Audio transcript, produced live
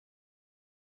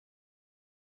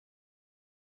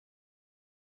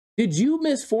Did you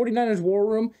miss 49ers War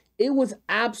Room? It was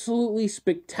absolutely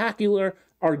spectacular.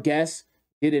 Our guests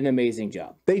did an amazing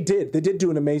job. They did. They did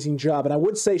do an amazing job. And I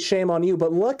would say shame on you,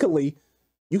 but luckily,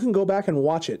 you can go back and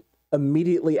watch it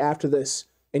immediately after this,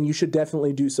 and you should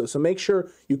definitely do so. So make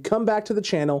sure you come back to the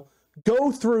channel,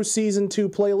 go through Season 2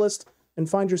 playlist, and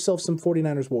find yourself some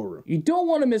 49ers War Room. You don't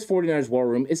want to miss 49ers War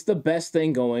Room. It's the best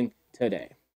thing going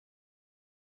today.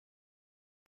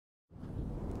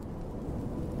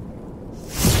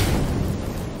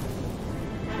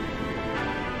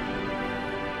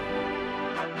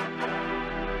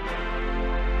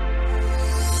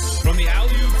 From the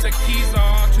alley-oops at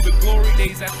Kezar to the glory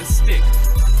days at the stick.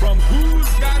 From who's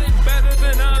got it better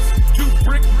than us to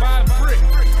brick by brick.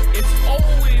 It's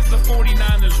always the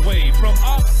 49ers way. From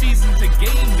off-season to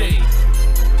game day.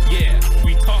 Yeah,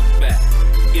 we talk that.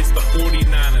 It's the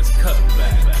 49ers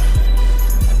cutback.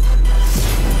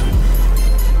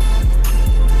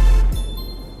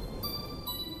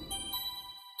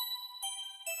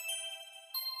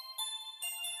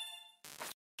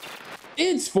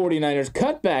 It's 49ers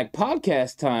Cutback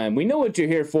podcast time. We know what you're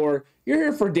here for. You're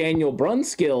here for Daniel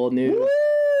Brunskill news.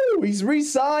 Woo! He's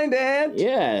re-signed, and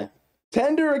Yeah.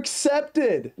 tender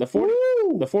accepted. The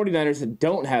 49ers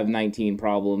don't have 19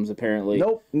 problems, apparently.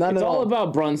 Nope, none It's at all all.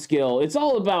 about Brunskill. It's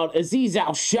all about Azeez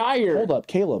Al-Shire. Hold up,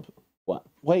 Caleb. What?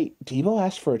 Wait, Debo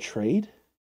asked for a trade?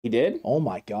 He did? Oh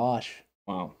my gosh.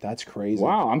 Wow. That's crazy.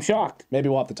 Wow, I'm shocked. Maybe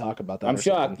we'll have to talk about that. I'm or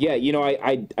shocked. something. Yeah, you know,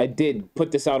 I did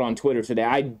put this out on Twitter today.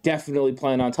 I definitely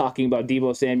plan on talking about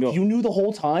Deebo Samuel. You knew the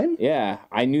whole time? Yeah,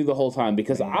 I knew the whole time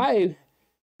because I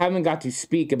haven't got to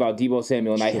speak about Deebo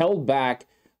Samuel, and I held back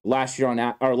last year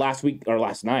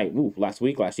last night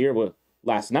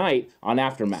on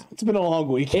Aftermath. It's been a long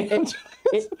weekend.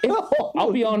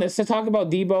 I'll be honest, to talk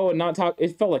about Deebo and not talk,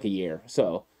 it felt like a year.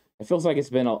 So it feels like it's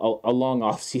been a long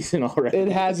off season already.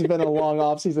 It has been a long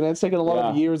offseason. It's taken a lot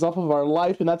of years off of our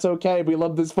life, and that's okay. We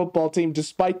love this football team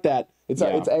despite that. It's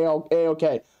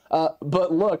A-okay.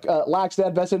 But look, Lax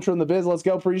Dad, best intro in the biz. Let's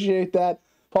go. Appreciate that.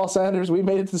 Paul Sanders, we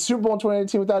made it to the Super Bowl in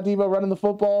 2018 without Deebo running the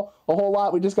football a whole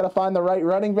lot. We just got to find the right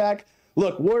running back.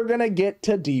 Look, we're going to get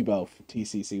to Deebo,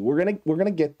 TCC. We're going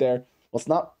to get there. Let's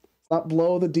not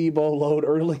blow the Deebo load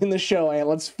early in the show, and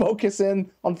let's focus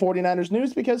in on 49ers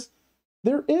news because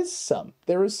there is some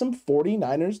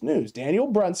 49ers news.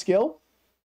 Daniel Brunskill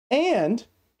and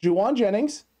Juwan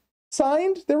Jennings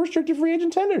signed their restricted free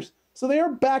agent tenders. So they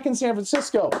are back in San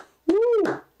Francisco.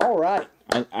 Woo! All right.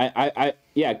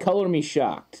 Yeah, color me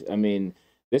shocked. I mean,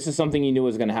 this is something you knew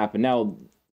was going to happen. Now,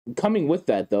 coming with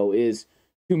that, though, is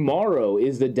tomorrow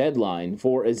is the deadline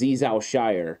for Azeez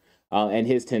Al-Shire and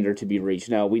his tender to be reached.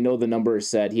 Now, we know the number is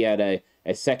set. He had a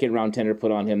second-round tender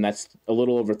put on him. That's a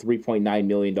little over $3.9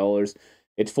 million.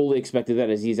 It's fully expected that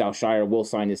Azeez Al-Shire will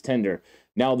sign his tender.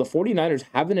 Now, the 49ers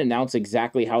haven't announced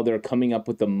exactly how they're coming up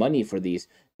with the money for these.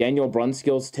 Daniel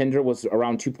Brunskill's tender was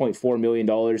around $2.4 million.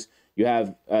 You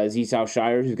have Azeez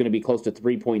Al-Shire, who's going to be close to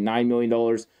 $3.9 million.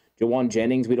 Juwan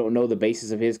Jennings, we don't know the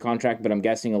basis of his contract, but I'm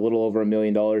guessing a little over $1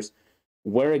 million.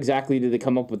 Where exactly did they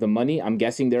come up with the money? I'm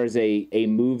guessing there's a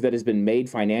move that has been made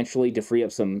financially to free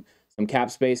up some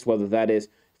cap space, whether that is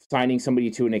signing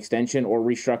somebody to an extension or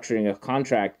restructuring a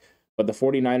contract. But the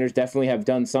 49ers definitely have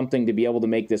done something to be able to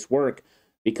make this work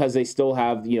because they still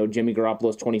have, Jimmy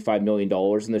Garoppolo's $25 million,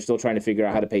 and they're still trying to figure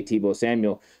out how to pay Deebo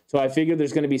Samuel. So I figure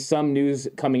there's going to be some news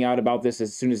coming out about this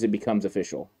as soon as it becomes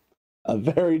official.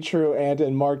 Very true, Ant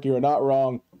and Mark. You're not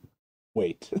wrong.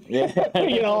 Wait.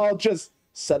 I'll just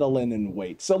settle in and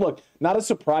wait. So look, not a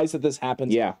surprise that this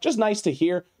happens. Yeah. Just nice to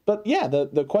hear. But yeah,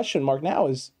 the question mark now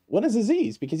is, when is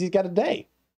Azeez? Because he's got a day.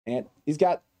 And he's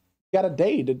got a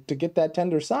day to get that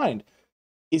tender signed.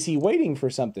 Is he waiting for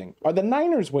something? Are the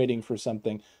Niners waiting for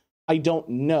something? I don't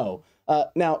know.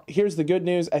 Now, here's the good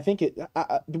news. I think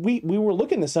we were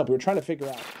looking this up. We were trying to figure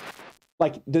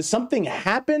out, does something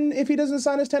happen if he doesn't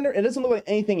sign his tender? It doesn't look like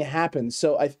anything happens.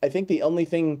 So I think the only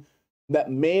thing that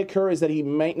may occur is that he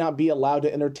might not be allowed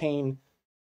to entertain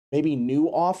maybe new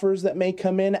offers that may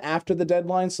come in after the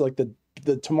deadline. So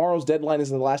the tomorrow's deadline is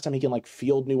the last time he can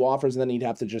field new offers, and then he'd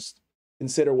have to just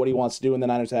consider what he wants to do, and the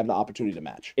Niners have the opportunity to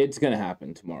match. It's going to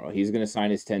happen tomorrow. He's going to sign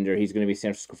his tender. He's going to be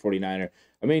San Francisco 49er.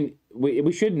 I mean,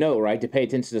 we should know, right, to pay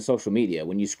attention to social media.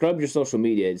 When you scrub your social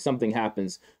media, something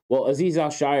happens. Well, Azeez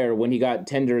Al-Shire, when he got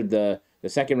tendered the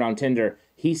second-round tender,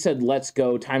 he said, let's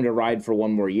go, time to ride for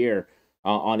one more year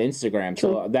on Instagram.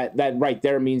 True. So that right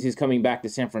there means he's coming back to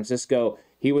San Francisco.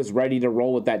 He was ready to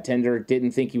roll with that tender,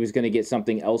 didn't think he was going to get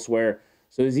something elsewhere.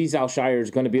 So Azeez Al-Shire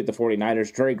is going to be at the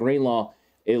 49ers. Dre Greenlaw,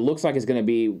 it looks like it's going to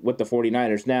be with the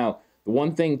 49ers. Now, The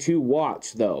one thing to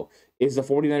watch, though, is the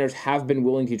 49ers have been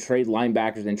willing to trade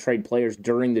linebackers and trade players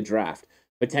during the draft.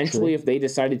 Potentially, if they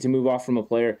decided to move off from a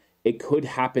player, it could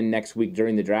happen next week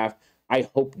during the draft. I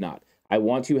hope not. I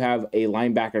want to have a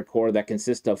linebacker core that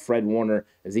consists of Fred Warner,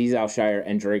 Azeez Al-Shaair,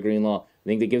 and Dre Greenlaw. I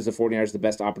think that gives the 49ers the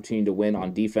best opportunity to win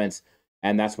on defense,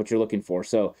 and that's what you're looking for.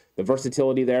 So the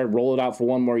versatility there, roll it out for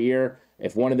one more year.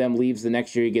 If one of them leaves the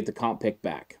next year, you get the comp pick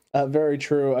back. Very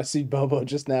true. I see Bobo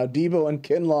just now. Debo and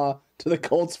Kinlaw to the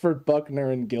Colts for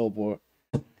Buckner and Gilmore.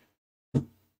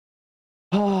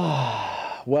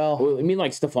 Well, I mean,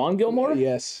 like Stephon Gilmore?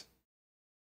 Yes.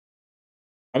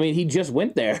 I mean, he just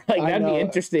went there. Like, that'd be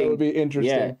interesting. That would be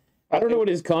interesting. Yeah. I don't know what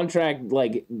his contract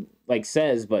like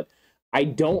says, but I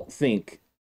don't think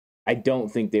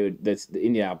they would. The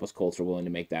Indianapolis Colts are willing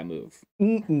to make that move.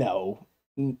 No.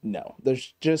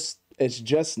 It's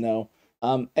just no.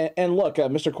 And look,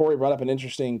 Mr. Corey brought up an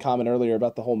interesting comment earlier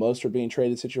about the whole Mostert being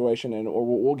traded situation, and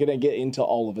we're going to get into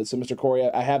all of it. So, Mr. Corey,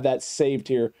 I have that saved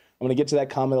here. I'm going to get to that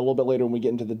comment a little bit later when we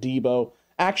get into the Debo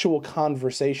actual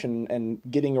conversation and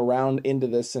getting around into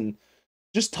this and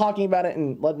just talking about it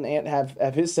and letting Ant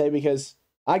have his say, because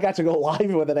I got to go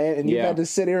live with it, Ant, and you had to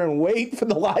sit here and wait for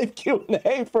the live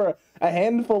Q&A for a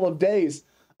handful of days.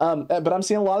 But I'm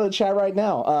seeing a lot of the chat right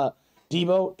now.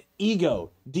 Debo,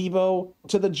 ego. Debo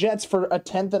to the Jets for a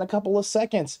 10th in a couple of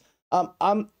seconds.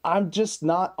 I'm just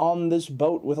not on this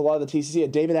boat with a lot of the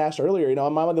TCC. David asked earlier,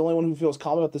 am I the only one who feels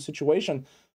calm about the situation?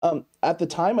 At the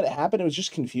time when it happened, it was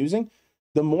just confusing.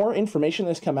 The more information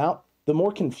that's come out, the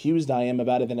more confused I am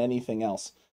about it than anything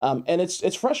else. And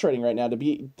it's frustrating right now to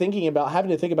be having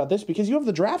to think about this, because you have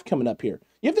the draft coming up here.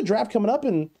 You have the draft coming up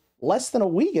in less than a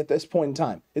week at this point in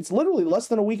time. It's literally less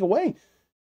than a week away.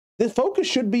 The focus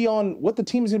should be on what the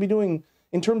team is going to be doing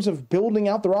in terms of building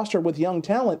out the roster with young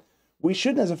talent. We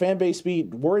shouldn't, as a fan base, be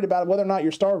worried about whether or not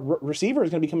your star receiver is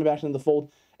going to be coming back into the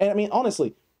fold. And I mean,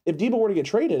 honestly, if Debo were to get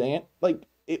traded, Ant, like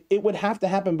it would have to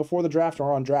happen before the draft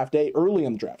or on draft day, early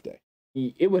on the draft day.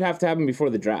 It would have to happen before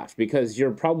the draft, because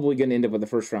you're probably going to end up with a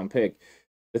first-round pick.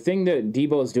 The thing that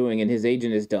Debo is doing and his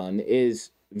agent has done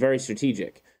is very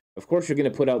strategic. Of course, you're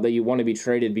going to put out that you want to be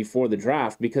traded before the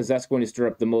draft, because that's going to stir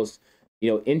up the most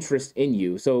interest in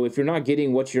you. So if you're not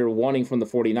getting what you're wanting from the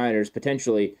 49ers,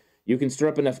 potentially, you can stir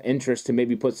up enough interest to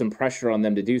maybe put some pressure on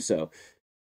them to do so.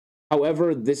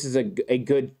 However, this is a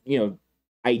good,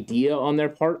 idea on their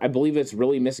part. I believe it's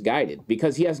really misguided,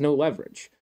 because he has no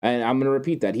leverage. And I'm going to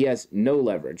repeat that. He has no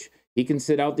leverage. He can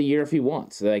sit out the year if he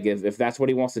wants. Like, if that's what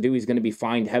he wants to do, he's going to be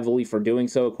fined heavily for doing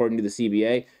so, according to the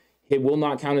CBA. It will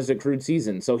not count as accrued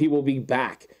season. So he will be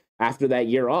back after that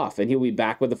year off, and he'll be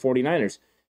back with the 49ers.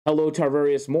 Hello,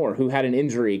 Tarvarius Moore, who had an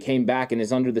injury, came back, and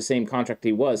is under the same contract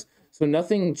he was. So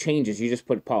nothing changes. You just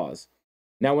put pause.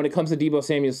 Now, when it comes to Debo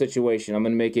Samuel's situation, I'm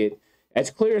going to make it as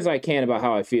clear as I can about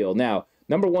how I feel. Now,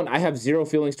 number one, I have zero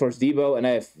feelings towards Debo, and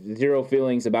I have zero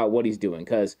feelings about what he's doing,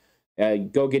 because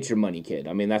go get your money, kid.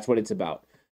 I mean, that's what it's about.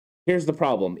 Here's the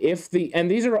problem.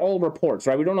 And these are all reports,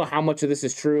 right? We don't know how much of this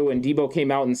is true, and Debo came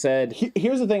out and said...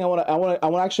 Here's the thing. I want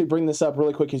to actually bring this up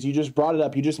really quick, because you just brought it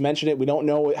up. You just mentioned it. We don't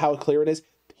know how clear it is.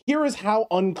 Here is how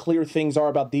unclear things are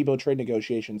about Debo trade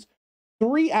negotiations.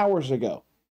 3 hours ago,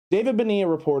 David Bonilla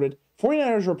reported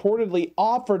 49ers reportedly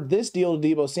offered this deal to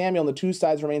Debo Samuel, and the two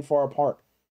sides remain far apart.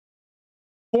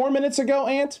 4 minutes ago,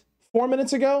 Ant, 4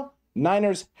 minutes ago,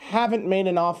 Niners haven't made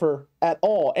an offer at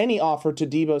all, any offer to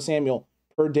Debo Samuel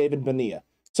per David Bonilla.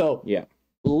 So,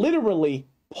 literally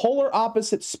polar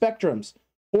opposite spectrums.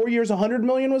 4 years, $100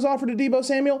 million was offered to Debo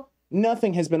Samuel.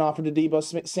 Nothing has been offered to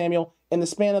Debo Samuel in the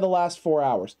span of the last 4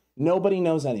 hours. Nobody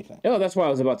knows anything. Oh, that's what I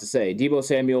was about to say. Debo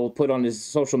Samuel put on his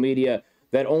social media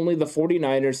that only the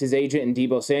 49ers, his agent, and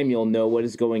Debo Samuel know what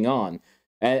is going on.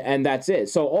 And that's it.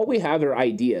 So all we have are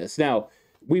ideas. Now,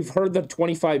 we've heard the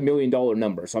 $25 million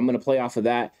number, so I'm going to play off of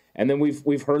that. And then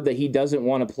we've heard that he doesn't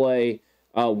want to play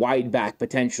wide back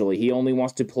potentially. He only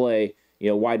wants to play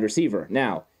wide receiver.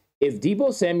 Now, if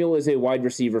Debo Samuel is a wide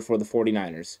receiver for the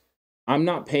 49ers, I'm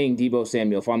not paying Debo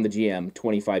Samuel, if I'm the GM,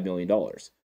 $25 million.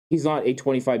 He's not a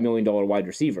 $25 million wide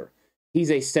receiver.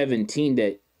 He's a $17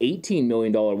 to $18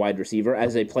 million wide receiver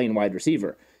as a plain wide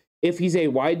receiver. If he's a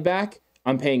wide back,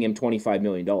 I'm paying him $25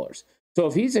 million. So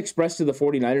if he's expressed to the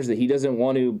 49ers that he doesn't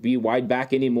want to be wide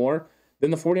back anymore,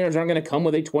 then the 49ers aren't going to come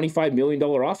with a $25 million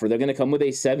offer. They're going to come with a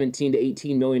 $17 to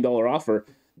 $18 million offer.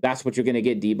 That's what you're going to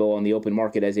get Debo on the open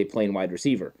market as a plain wide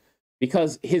receiver.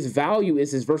 Because his value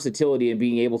is his versatility and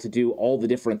being able to do all the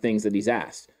different things that he's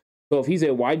asked. So if he's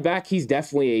a wide back, he's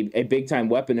definitely a big-time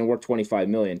weapon and worth $25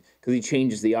 million because he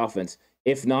changes the offense.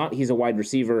 If not, he's a wide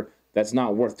receiver that's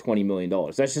not worth $20 million.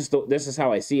 This is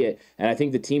how I see it, and I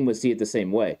think the team would see it the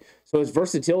same way. So his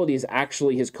versatility is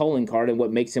actually his calling card and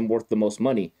what makes him worth the most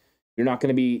money. If you're not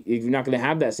going to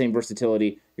have that same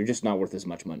versatility, you're just not worth as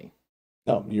much money.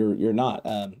 No, you're not. At the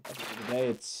end of the day,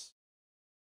 it's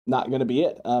not going to be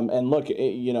it. And look,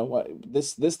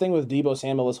 this thing with Deebo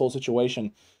Samuel, this whole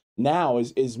situation now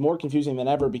is more confusing than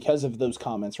ever because of those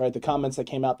comments, right? The comments that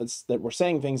came out that were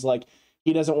saying things like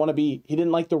he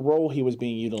didn't like the role he was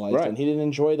being utilized in. He didn't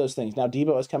enjoy those things. Now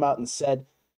Deebo has come out and said,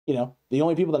 the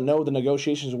only people that know the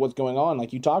negotiations of what's going on,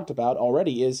 like you talked about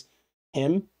already, is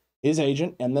him, his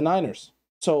agent, and the Niners.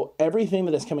 So everything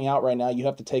that is coming out right now, you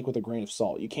have to take with a grain of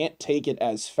salt. You can't take it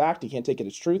as fact. You can't take it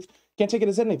as truth. You can't take it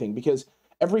as anything, because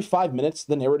every 5 minutes,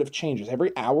 the narrative changes.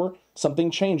 Every hour,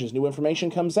 something changes. New information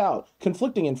comes out.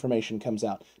 Conflicting information comes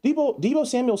out. Deebo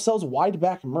Samuel sells wide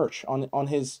back merch on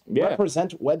his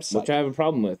Represent website, which I have a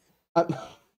problem with.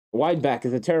 Wide back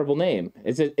is a terrible name.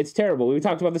 It's terrible. We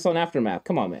talked about this on Aftermath.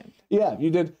 Come on, man. Yeah,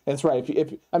 you did. That's right.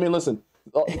 Listen.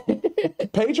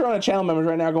 Patreon and channel members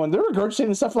right now going, they're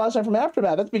regurgitating stuff last time from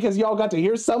Aftermath. That's because y'all got to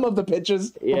hear some of the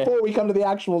pitches before we come to the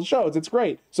actual shows. It's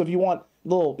great. So if you want a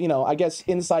little, I guess,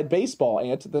 inside baseball,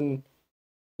 then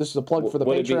this is a plug for the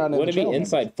Patreon. Would it be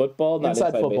inside football? Not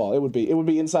inside football. Baseball. It would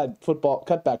be inside football,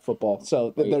 cutback football.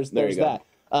 So there's that.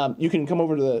 You can come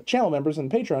over to the channel members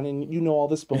and Patreon, and you know all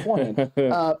this beforehand.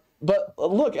 But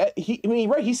look,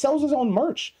 he sells his own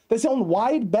merch. His own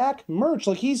wide back merch.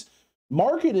 Like, he's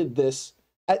marketed this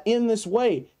in this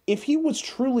way. If he was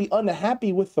truly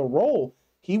unhappy with the role,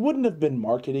 he wouldn't have been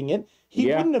marketing it. He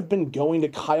wouldn't have been going to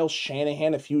Kyle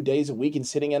Shanahan a few days a week and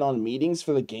sitting in on meetings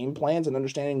for the game plans and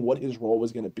understanding what his role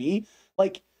was going to be.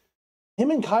 Like,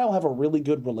 him and Kyle have a really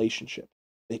good relationship.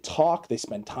 They talk, they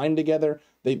spend time together,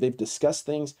 they've discussed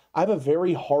things. I have a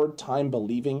very hard time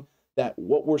believing that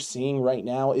what we're seeing right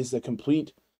now is the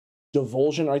complete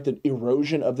divulsion, right? The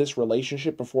erosion of this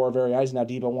relationship before our very eyes. Now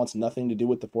Deebo wants nothing to do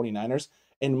with the 49ers,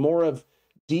 and more of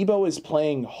Deebo is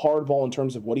playing hardball in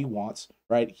terms of what he wants,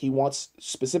 right? He wants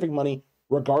specific money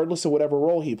regardless of whatever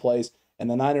role he plays, and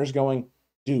the Niners going,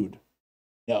 dude,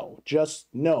 no, just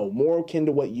no, more akin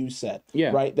to what you said,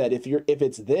 right? That if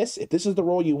this is the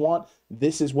role you want,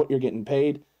 this is what you're getting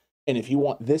paid, and if you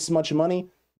want this much money,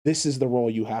 this is the role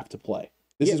you have to play.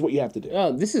 This is what you have to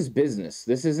do. This is business.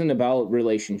 This isn't about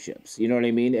relationships. You know what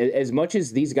I mean? As much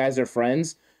as these guys are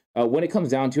friends, when it comes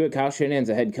down to it, Kyle Shanahan's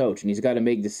a head coach, and he's got to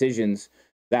make decisions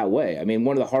that way. I mean,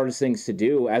 one of the hardest things to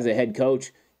do as a head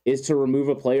coach is to remove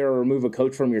a player or remove a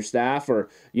coach from your staff, or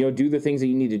do the things that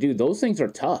you need to do. Those things are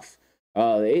tough.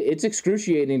 It's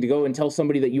excruciating to go and tell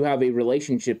somebody that you have a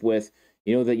relationship with,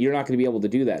 that you're not going to be able to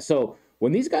do that. So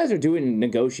when these guys are doing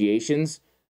negotiations,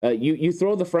 you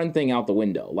throw the friend thing out the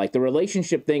window. Like, the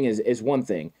relationship thing is one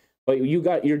thing, but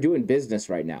you're doing business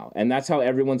right now, and that's how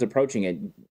everyone's approaching it.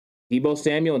 Deebo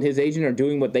Samuel and his agent are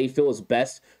doing what they feel is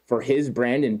best for his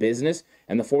brand and business,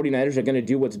 and the 49ers are going to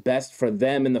do what's best for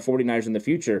them and the 49ers in the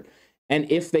future.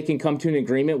 And if they can come to an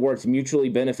agreement where it's mutually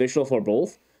beneficial for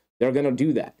both, they're going to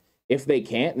do that. If they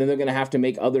can't, then they're going to have to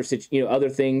make other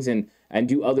things and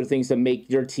do other things to make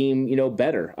your team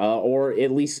better, or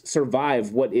at least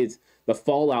survive what is the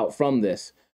fallout from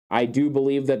this. I do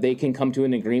believe that they can come to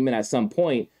an agreement at some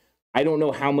point. I don't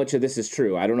know how much of this is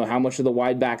true. I don't know how much of the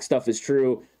wide back stuff is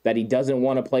true, that he doesn't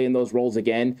want to play in those roles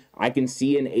again. I can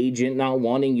see an agent not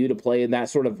wanting you to play in that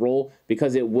sort of role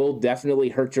because it will definitely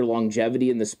hurt your longevity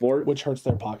in the sport. Which hurts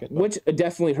their pocket. Which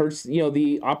definitely hurts,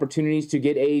 the opportunities to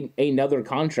get another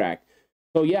contract.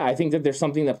 So, yeah, I think that there's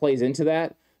something that plays into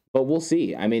that, but we'll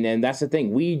see. I mean, and that's the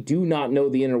thing. We do not know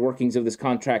the inner workings of this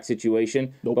contract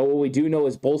situation, but what we do know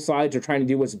is both sides are trying to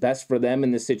do what's best for them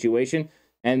in this situation.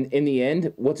 And in the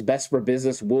end, what's best for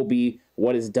business will be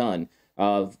what is done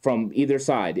from either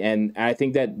side. And I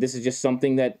think that this is just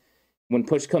something that when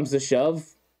push comes to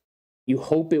shove, you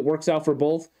hope it works out for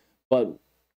both, but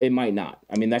it might not.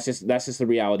 I mean, that's just the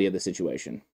reality of the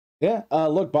situation. Yeah.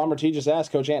 Look, Bomber T just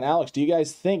asked Coach Ant Alex, do you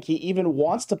guys think he even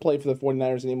wants to play for the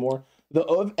 49ers anymore?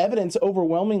 The evidence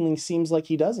overwhelmingly seems like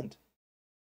he doesn't.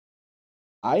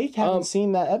 I haven't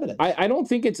seen that evidence. I don't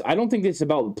think it's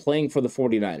about playing for the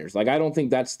 49ers. Like, I don't think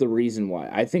that's the reason why.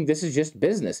 I think this is just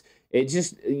business. It's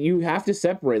just, you have to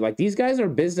separate. Like, these guys are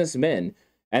businessmen.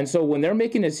 And so when they're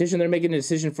making a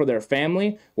decision for their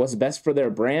family, what's best for their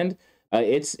brand.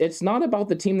 It's not about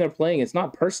the team they're playing. It's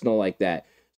not personal like that.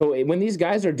 So when these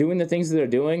guys are doing the things that they're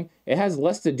doing, it has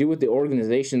less to do with the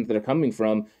organizations that are coming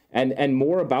from and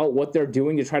more about what they're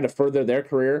doing to try to further their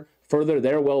career, further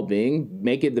their well-being,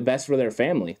 make it the best for their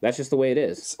family. That's just the way it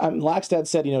is. Lackstad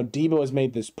said, Debo has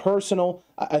made this personal.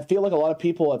 I feel like a lot of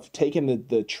people have taken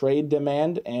the trade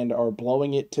demand and are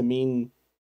blowing it to mean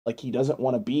like he doesn't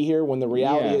want to be here, when the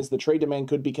reality is the trade demand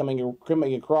could be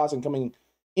coming across and coming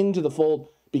into the fold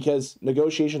because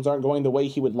negotiations aren't going the way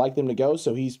he would like them to go.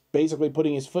 So he's basically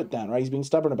putting his foot down, right? He's being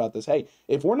stubborn about this. Hey,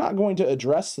 if we're not going to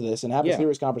address this and have a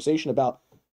serious conversation about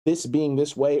this being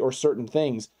this way or certain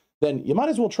things, then you might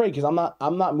as well trade, because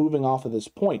I'm not moving off of this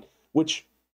point, which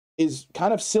is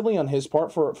kind of silly on his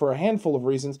part for a handful of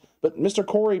reasons. But Mr.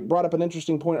 Corey brought up an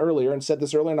interesting point earlier and said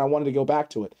this earlier, and I wanted to go back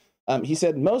to it. He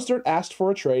said Mostert asked for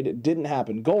a trade, it didn't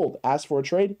happen. Gold asked for a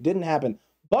trade, didn't happen.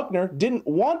 Buckner didn't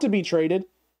want to be traded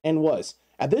and was.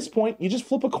 At this point, you just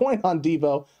flip a coin on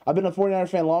Debo. I've been a 49er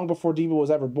fan long before Debo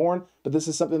was ever born, but this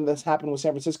is something that's happened with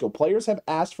San Francisco. Players have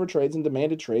asked for trades and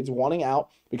demanded trades, wanting out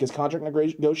because contract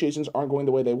negotiations aren't going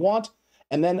the way they want.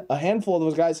 And then a handful of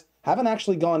those guys haven't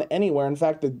actually gone anywhere. In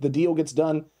fact, the deal gets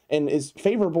done and is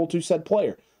favorable to said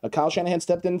player. Kyle Shanahan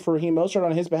stepped in for Raheem Mostert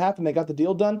on his behalf, and they got the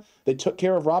deal done. They took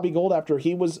care of Robbie Gould after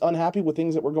he was unhappy with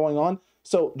things that were going on.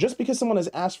 So just because someone has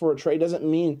asked for a trade doesn't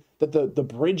mean that the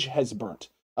bridge has burnt.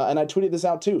 And I tweeted this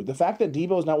out too. The fact that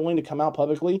Debo is not willing to come out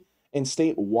publicly and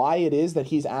state why it is that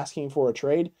he's asking for a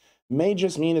trade may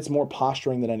just mean it's more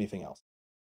posturing than anything else.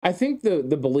 I think the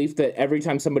belief that every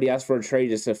time somebody asks for a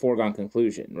trade is a foregone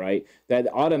conclusion, right? That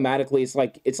automatically it's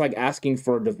like asking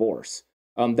for a divorce.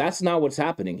 That's not what's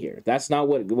happening here. That's not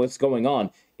what's going on.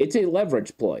 It's a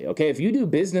leverage ploy, okay? If you do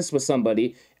business with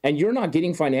somebody and you're not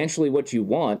getting financially what you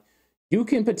want, you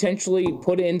can potentially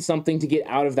put in something to get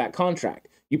out of that contract.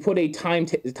 You put a time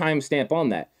stamp on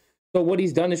that. So what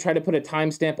he's done is try to put a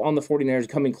timestamp on the 49ers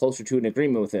coming closer to an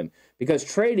agreement with him, because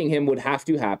trading him would have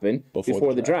to happen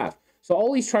before the draft. So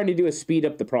all he's trying to do is speed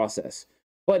up the process.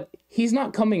 But he's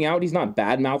not coming out. He's not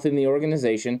bad-mouthing the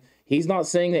organization. He's not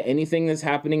saying that anything that's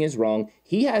happening is wrong.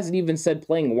 He hasn't even said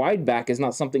playing wide back is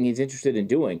not something he's interested in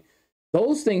doing.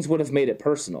 Those things would have made it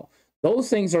personal. Those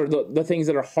things are the things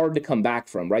that are hard to come back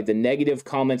from, right? The negative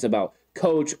comments about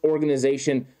coach,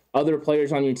 organization, other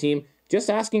players on your team. Just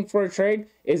asking for a trade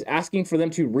is asking for them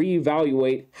to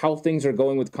reevaluate how things are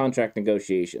going with contract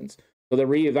negotiations. So they're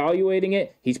reevaluating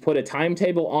it. He's put a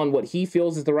timetable on what he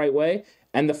feels is the right way.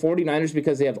 And the 49ers,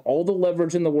 because they have all the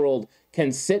leverage in the world,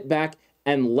 can sit back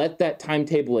and let that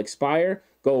timetable expire,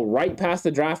 go right past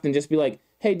the draft and just be like,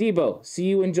 hey, Debo, see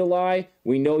you in July.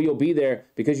 We know you'll be there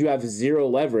because you have zero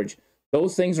leverage.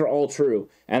 Those things are all true.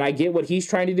 And I get what he's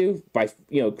trying to do by,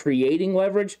 creating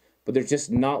leverage, but there's just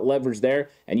not leverage there.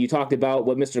 And you talked about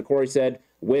what Mr. Corey said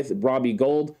with Robbie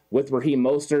Gould, with Raheem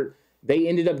Mostert. They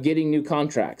ended up getting new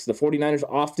contracts. The 49ers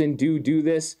often do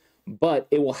this, but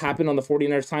it will happen on the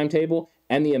 49ers timetable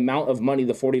and the amount of money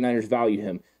the 49ers value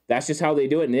him. That's just how they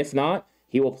do it. And if not,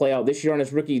 he will play out this year on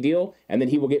his rookie deal, and then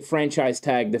he will get franchise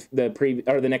tagged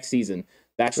the next season.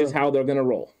 That's just how they're going to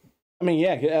roll. I mean,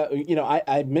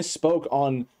 I misspoke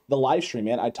on the live stream,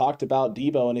 man. I talked about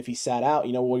Debo, and if he sat out,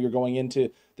 you're going into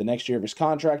the next year of his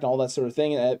contract and all that sort of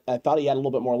thing. And I thought he had a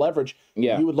little bit more leverage.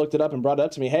 Yeah. You would looked it up and brought it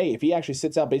up to me. Hey, if he actually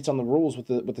sits out based on the rules with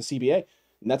the CBA,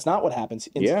 and that's not what happens.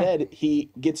 Instead,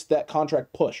 he gets that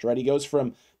contract pushed, right? He goes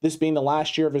from this being the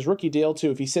last year of his rookie deal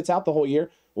to, if he sits out the whole year,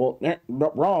 well,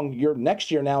 wrong. Your next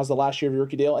year now is the last year of your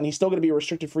rookie deal, and he's still going to be a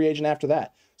restricted free agent after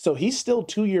that. So he's still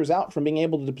 2 years out from being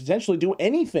able to potentially do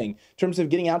anything in terms of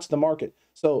getting out to the market.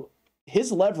 So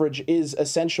his leverage is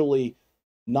essentially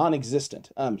non-existent.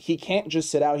 He can't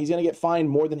just sit out. He's going to get fined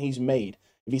more than he's made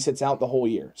if he sits out the whole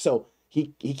year. So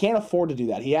he can't afford to do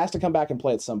that. He has to come back and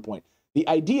play at some point. The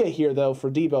idea here, though,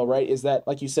 for Debo, right, is that,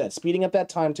 like you said, speeding up that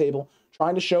timetable,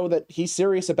 trying to show that he's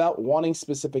serious about wanting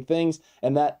specific things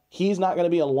and that he's not going to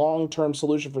be a long-term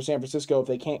solution for San Francisco if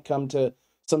they can't come to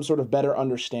some sort of better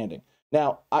understanding.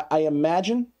 Now, I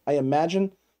imagine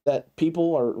that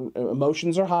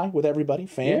emotions are high with everybody,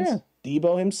 fans,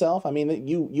 Debo himself. I mean,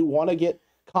 you want to get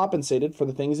compensated for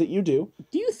the things that you do.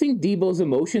 Do you think Debo's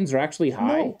emotions are actually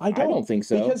high? No, I don't think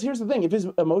so. Because here's the thing: if his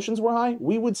emotions were high,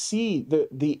 we would see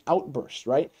the outburst,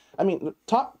 right? I mean,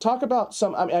 talk about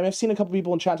some. I mean, I've seen a couple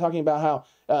people in chat talking about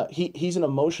how he's an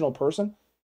emotional person.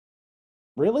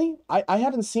 Really, I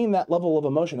haven't seen that level of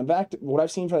emotion. In fact, what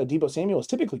I've seen from Debo Samuel is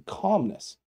typically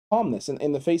calmness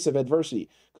in the face of adversity,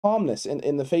 calmness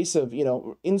in the face of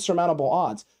insurmountable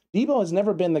odds. Debo has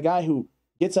never been the guy who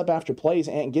gets up after plays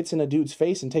and gets in a dude's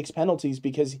face and takes penalties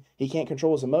because he can't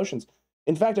control his emotions.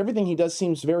 In fact, everything he does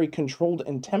seems very controlled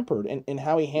and tempered in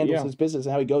how he handles his business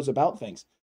and how he goes about things.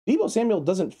 Debo Samuel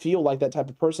doesn't feel like that type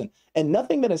of person. And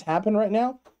nothing that has happened right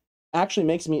now actually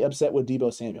makes me upset with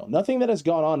Deebo Samuel. Nothing that has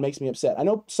gone on makes me upset. I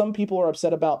know some people are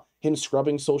upset about him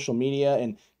scrubbing social media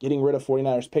and getting rid of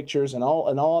 49ers pictures and all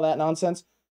of that nonsense.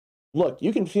 Look,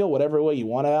 you can feel whatever way you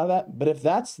want out of that, but if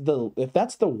that's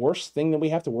the worst thing that we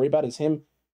have to worry about is him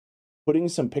putting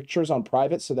some pictures on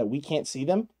private so that we can't see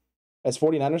them as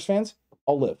 49ers fans,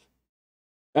 I'll live.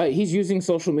 He's using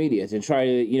social media to try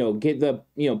to, get the,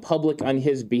 public on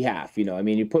his behalf. I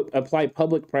mean, apply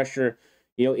public pressure,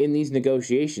 in these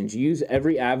negotiations. Use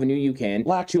every avenue you can.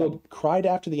 Lax cried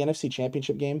after the NFC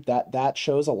Championship game. That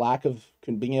shows a lack of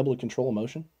being able to control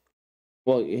emotion.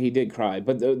 Well, he did cry,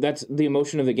 but that's the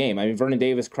emotion of the game. I mean, Vernon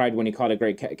Davis cried when he caught a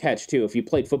great catch, too. If you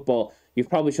played football, you've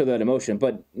probably showed that emotion,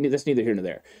 but that's neither here nor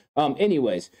there.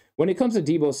 Anyways, when it comes to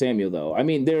Deebo Samuel, though, I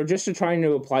mean, they're just trying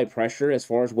to apply pressure as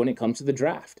far as when it comes to the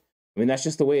draft. I mean, that's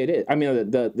just the way it is. I mean,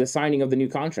 the signing of the new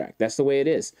contract, that's the way it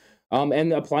is.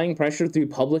 And applying pressure through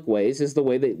public ways is the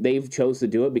way that they've chose to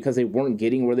do it because they weren't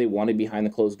getting where they wanted behind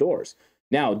the closed doors.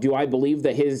 Now, do I believe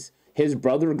that his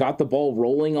brother got the ball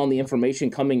rolling on the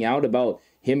information coming out about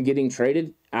him getting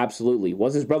traded? Absolutely.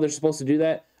 Was his brother supposed to do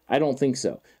that? I don't think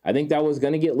so. I think that was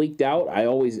going to get leaked out.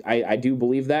 I do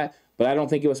believe that, but I don't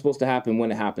think it was supposed to happen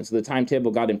when it happened. So the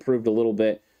timetable got improved a little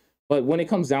bit. But when it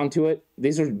comes down to it,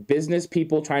 these are business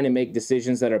people trying to make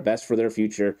decisions that are best for their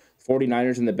future.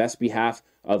 49ers in the best behalf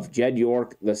of Jed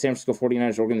York, the San Francisco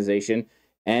 49ers organization,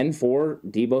 and for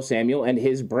Deebo Samuel and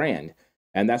his brand.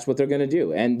 And that's what they're going to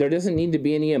do. And there doesn't need to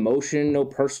be any emotion, no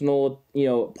personal,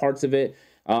 parts of it.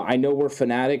 I know we're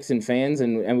fanatics and fans,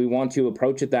 and we want to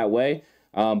approach it that way.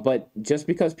 But just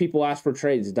because people ask for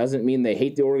trades doesn't mean they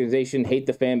hate the organization, hate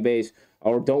the fan base,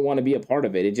 or don't want to be a part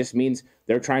of it. It just means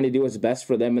they're trying to do what's best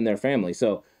for them and their family.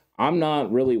 So I'm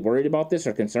not really worried about this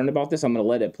or concerned about this. I'm going to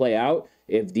let it play out.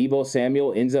 If Deebo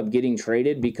Samuel ends up getting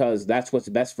traded because that's what's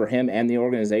best for him and the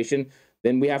organization,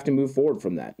 then we have to move forward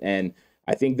from that. And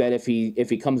I think that if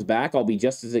he comes back, I'll be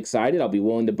just as excited. I'll be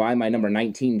willing to buy my number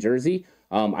 19 jersey.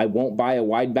 I won't buy a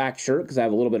wide back shirt because I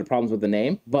have a little bit of problems with the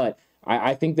name. But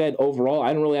I think that overall,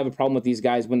 I don't really have a problem with these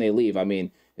guys when they leave. I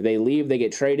mean, if they leave, they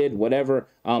get traded, whatever.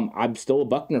 I'm still a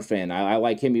Buckner fan. I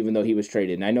like him even though he was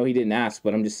traded. And I know he didn't ask,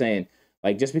 but I'm just saying,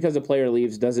 like, just because a player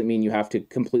leaves doesn't mean you have to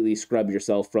completely scrub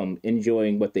yourself from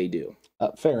enjoying what they do.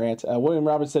 Fair, Ant. William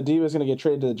Roberts said Deebo is going to get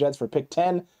traded to the Jets for pick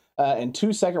 10 and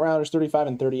 2 second-rounders, 35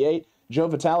 and 38. Joe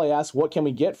Vitale asks, what can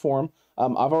we get for him?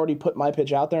 I've already put my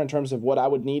pitch out there in terms of what I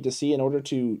would need to see in order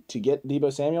to get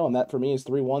Deebo Samuel, and that for me is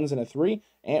 3 1s and a 3.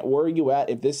 And where are you at?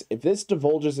 If this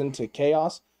divulges into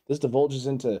chaos, this divulges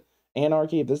into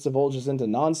anarchy, if this divulges into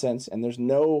nonsense, and there's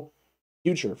no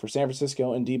future for San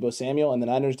Francisco and Deebo Samuel, and the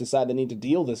Niners decide they need to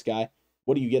deal this guy,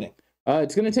 what are you getting?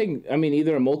 It's going to take,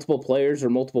 either multiple players or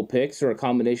multiple picks or a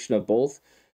combination of both.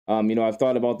 I've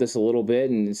thought about this a little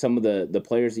bit, and some of the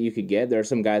players that you could get, there are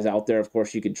some guys out there, of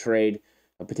course, you could trade,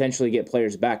 potentially get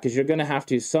players back, because you're going to have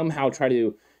to somehow try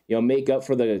to, make up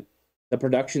for the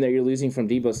production that you're losing from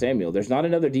Deebo Samuel. There's not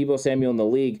another Deebo Samuel in the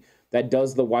league that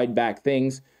does the wide back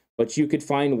things, but you could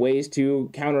find ways to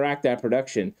counteract that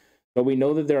production. But we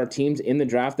know that there are teams in the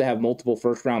draft that have multiple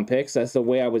first-round picks. That's the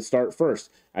way I would start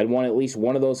first. I'd want at least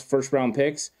one of those first-round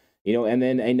picks, and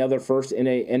then another first in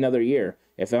another year.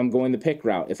 If I'm going the pick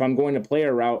route, if I'm going to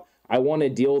player route, I want a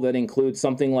deal that includes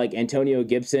something like Antonio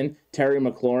Gibson, Terry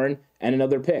McLaurin, and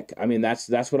another pick. I mean, that's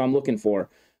what I'm looking for.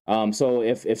 So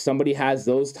if somebody has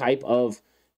those type of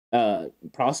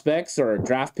prospects or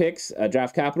draft picks,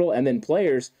 draft capital, and then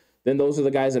players, then those are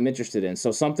the guys I'm interested in.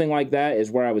 So something like that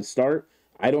is where I would start.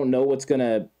 I don't know what's going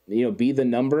to be the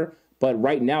number, but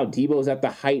right now Deebo's at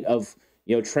the height of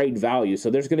trade value.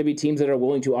 So there's going to be teams that are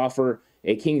willing to offer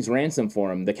a king's ransom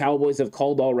for him. The Cowboys have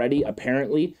called already,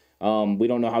 apparently. We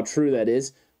don't know how true that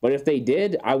is, but if they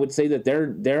did, I would say that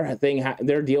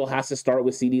their deal has to start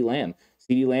with CeeDee Lamb.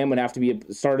 CeeDee Lamb would have to be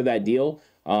a start of that deal.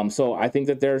 So I think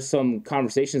that there's some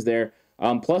conversations there.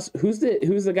 Plus, who's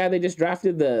the guy they just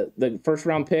drafted, the first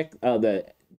round pick, the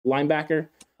linebacker?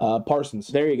 Parsons.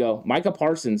 There you go. Micah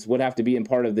Parsons would have to be in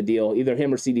part of the deal, either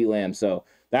him or CeeDee Lamb. So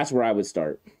that's where I would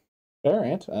start. Fair,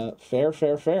 Ant.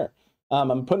 Fair.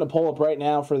 I'm putting a poll up right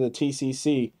now for the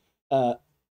TCC,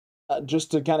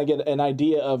 just to kind of get an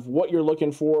idea of what you're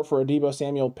looking for a Deebo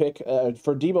Samuel pick,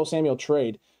 for Deebo Samuel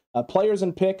trade. Players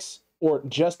and picks or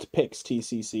just picks,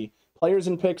 TCC. Players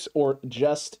and picks or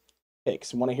just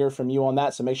picks. I want to hear from you on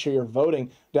that, so make sure you're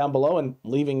voting down below and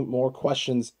leaving more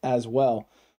questions as well.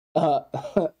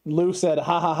 Lou said,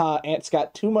 ha ha ha, Ant's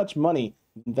got too much money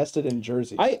invested in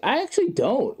jerseys? I actually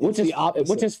don't, which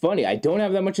is funny. I don't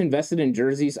have that much invested in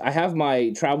jerseys. I have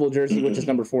my travel jersey, which is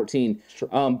number 14.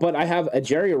 But I have a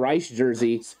Jerry Rice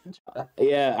jersey.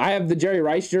 Yeah, I have the Jerry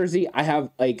Rice jersey. I have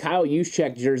a Kyle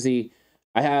Juszczyk jersey.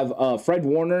 I have Fred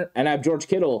Warner, and I have George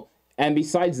Kittle. And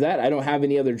besides that, I don't have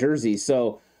any other jerseys.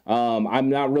 So I'm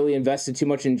not really invested too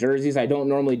much in jerseys. I don't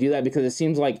normally do that because it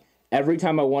seems like every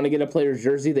time I want to get a player's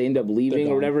jersey, they end up leaving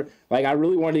or whatever. Like, I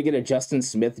really wanted to get a Justin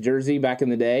Smith jersey back in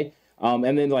the day.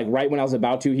 And then, like, right when I was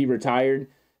about to, he retired.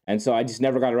 And so I just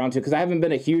never got around to it because I haven't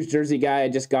been a huge jersey guy. I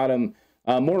just got him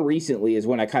more recently is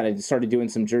when I kind of started doing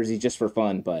some jerseys just for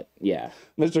fun. But, yeah.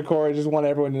 Mr. Corey, just want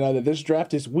everyone to know that this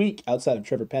draft is weak outside of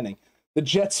Trevor Penning. The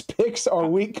Jets' picks are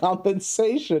weak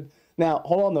compensation. Now,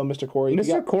 hold on, though, Mr. Corey.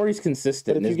 Mr. Corey's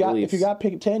consistent in his beliefs. If you got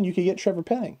pick 10, you could get Trevor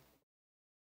Penning.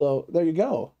 So there you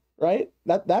go, right?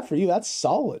 That for you, that's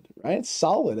solid, right? It's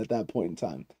solid at that point in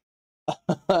time.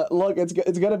 Look, it's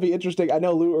going to be interesting. I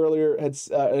know Lou earlier had,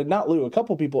 not Lou, a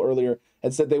couple people earlier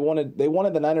had said they wanted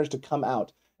the Niners to come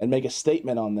out and make a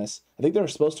statement on this. I think they were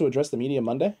supposed to address the media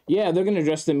Monday. Yeah, they're going to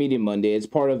address the media Monday. It's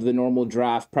part of the normal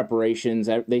draft preparations.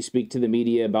 They speak to the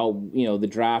media about, the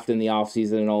draft and the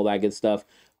offseason and all that good stuff.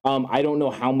 I don't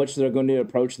know how much they're going to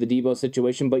approach the Debo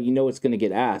situation, but it's going to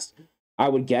get asked. I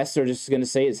would guess they're just going to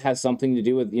say it has something to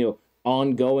do with,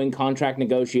 ongoing contract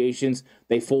negotiations.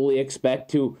 They fully expect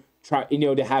to try,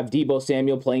 to have Debo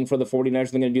Samuel playing for the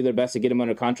 49ers. They're going to do their best to get him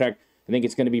under contract. I think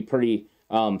it's going to be pretty,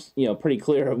 pretty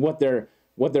clear of what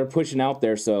they're pushing out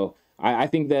there. So I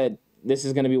think that this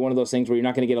is going to be one of those things where you're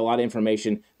not going to get a lot of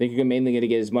information. I think you're mainly going to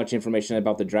get as much information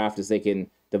about the draft as they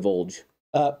can divulge.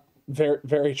 Very,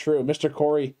 very true. Mr.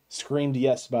 Corey screamed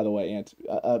yes, by the way, Ant.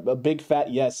 A big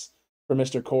fat yes for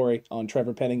Mr. Corey on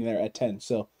Trevor Penning there at 10.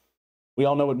 So we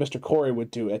all know what Mr. Corey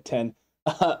would do at 10.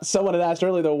 Someone had asked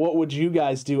earlier, though, what would you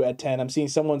guys do at 10? I'm seeing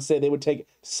someone say they would take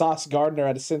Sauce Gardner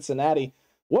out of Cincinnati.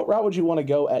 What route would you want to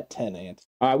go at 10, Ant?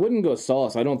 I wouldn't go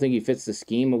Sauce. I don't think he fits the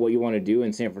scheme of what you want to do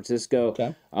in San Francisco.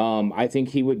 Okay. I think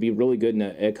he would be really good in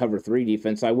a cover 3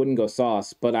 defense. I wouldn't go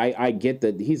Sauce, but I get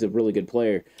that he's a really good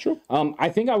player. Sure. I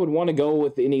think I would want to go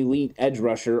with an elite edge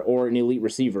rusher or an elite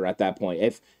receiver at that point.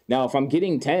 If I'm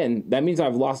getting 10, that means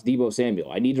I've lost Debo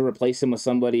Samuel. I need to replace him with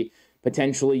somebody.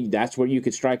 Potentially, that's where you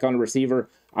could strike on a receiver.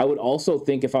 I would also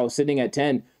think if I was sitting at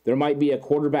 10, there might be a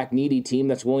quarterback needy team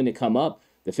that's willing to come up.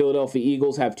 The Philadelphia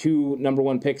Eagles have 2 number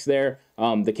 1 picks there.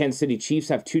 The Kansas City Chiefs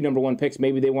have 2 number 1 picks.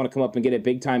 Maybe they want to come up and get a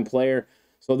big-time player.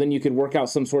 So then you could work out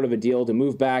some sort of a deal to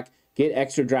move back, get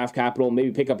extra draft capital, maybe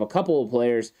pick up a couple of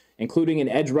players, including an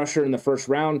edge rusher in the first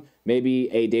round,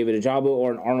 maybe a David Ojabo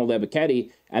or an Arnold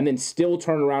Ebiketie, and then still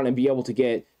turn around and be able to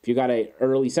get, if you got an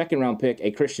early second-round pick, a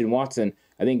Christian Watson.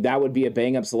 I think that would be a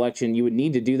bang-up selection. You would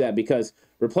need to do that because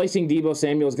replacing Debo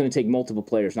Samuel is going to take multiple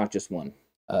players, not just one.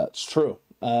 It's true.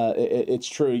 It's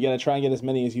true. You got to try and get as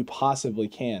many as you possibly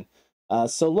can.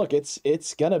 So look, it's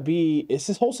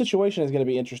this whole situation is going to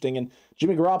be interesting. And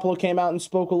Jimmy Garoppolo came out and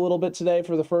spoke a little bit today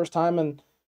for the first time in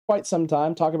quite some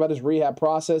time, talking about his rehab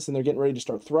process, and they're getting ready to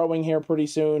start throwing here pretty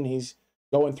soon. He's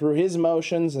going through his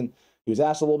motions, and he was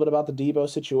asked a little bit about the Debo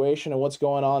situation and what's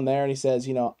going on there. And he says,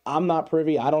 I'm not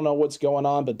privy. I don't know what's going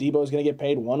on, but Debo is going to get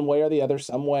paid one way or the other,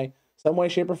 some way,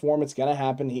 shape, or form. It's going to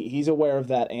happen. He's aware of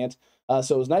that, Ant.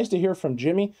 So it was nice to hear from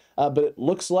Jimmy, but it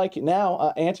looks like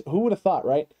now, Ant, who would have thought,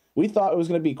 right? We thought it was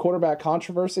going to be quarterback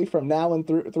controversy from now and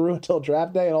through until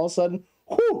draft day, and all of a sudden,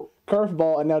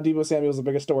 curveball, and now Debo Samuel's the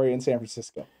biggest story in San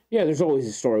Francisco. Yeah, there's always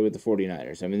a story with the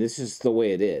 49ers. I mean, this is the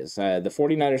way it is. The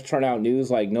 49ers turn out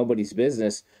news like nobody's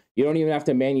business. You don't even have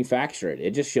to manufacture it.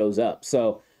 It just shows up.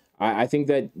 So I think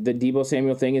that the Debo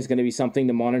Samuel thing is going to be something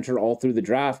to monitor all through the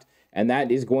draft. And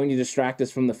that is going to distract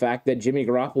us from the fact that Jimmy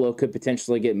Garoppolo could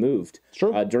potentially get moved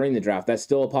during the draft. That's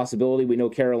still a possibility. We know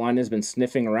Carolina's been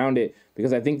sniffing around it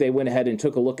because I think they went ahead and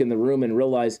took a look in the room and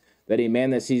realized that a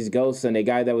man that sees ghosts and a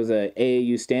guy that was a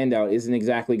AAU standout isn't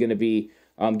exactly going to be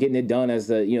getting it done as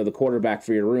the quarterback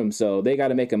for your room. So they got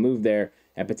to make a move there,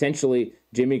 and potentially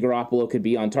Jimmy Garoppolo could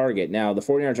be on target. Now, the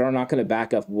 49ers are not going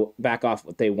to back off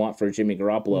what they want for Jimmy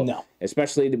Garoppolo,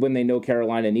 especially when they know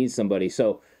Carolina needs somebody.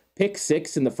 So pick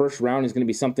 6 in the first round is going to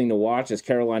be something to watch as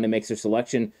Carolina makes their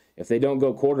selection. If they don't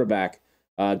go quarterback,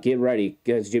 get ready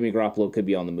because Jimmy Garoppolo could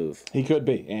be on the move. He could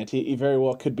be, and he very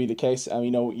well could be the case. I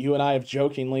mean, you and I have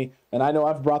jokingly, and I know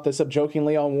I've brought this up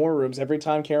jokingly on War Rooms, every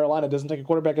time Carolina doesn't take a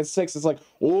quarterback at 6, it's like,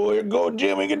 oh, here go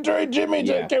Jimmy, you can trade Jimmy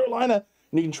to Carolina.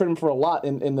 And you can trade him for a lot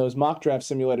in those mock draft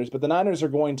simulators. But the Niners are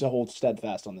going to hold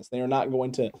steadfast on this. They are not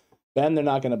going to bend. They're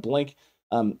not going to blink.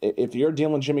 If you're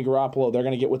dealing with Jimmy Garoppolo, they're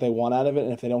going to get what they want out of it.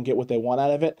 And if they don't get what they want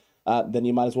out of it, then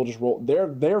you might as well just roll.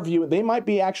 They might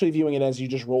be actually viewing it as you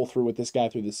just roll through with this guy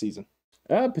through the season.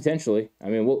 Potentially. I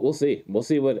mean, we'll see. We'll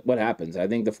see what happens. I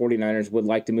think the 49ers would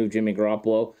like to move Jimmy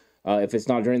Garoppolo. If it's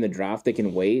not during the draft, they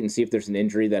can wait and see if there's an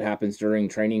injury that happens during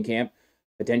training camp.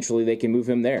 Potentially, they can move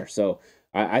him there. So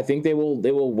I think they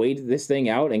will wait this thing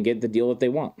out and get the deal that they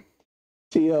want.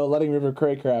 T.O. letting River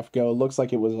Craycraft go looks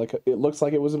like it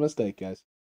was a mistake, guys.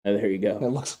 There you go. It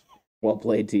looks well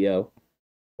played, T.O.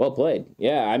 Well played.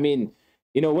 Yeah, I mean,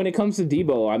 when it comes to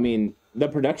Debo, I mean, the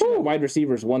production at wide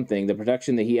receiver is one thing. The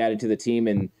production that he added to the team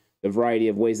and the variety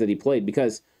of ways that he played,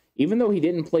 because even though he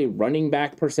didn't play running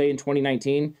back per se in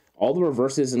 2019, all the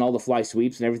reverses and all the fly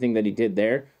sweeps and everything that he did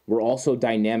there were also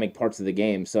dynamic parts of the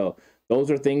game. So those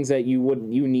are things that you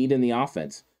need in the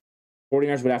offense.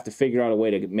 49ers would have to figure out a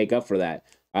way to make up for that.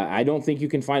 I don't think you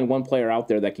can find one player out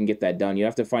there that can get that done. You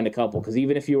have to find a couple, because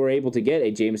even if you were able to get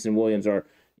a Jameson Williams or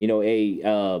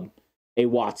a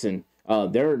Watson,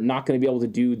 they're not going to be able to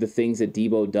do the things that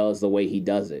Debo does the way he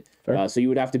does it. So you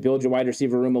would have to build your wide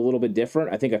receiver room a little bit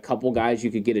different. I think a couple guys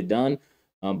you could get it done,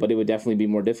 but it would definitely be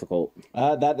more difficult.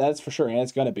 That's for sure, and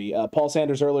it's going to be. Paul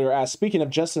Sanders earlier asked, speaking of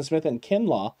Justin Smith and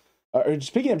Kinlaw,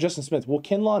 speaking of Justin Smith, will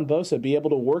Kinlaw and Bosa be able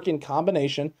to work in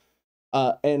combination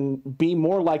and be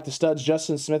more like the studs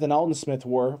Justin Smith and Aldon Smith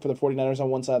were for the 49ers on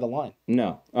one side of the line?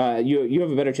 No. You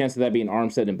have a better chance of that being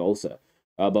Armstead and Bosa.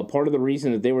 But part of the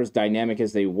reason that they were as dynamic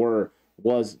as they were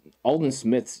was Aldon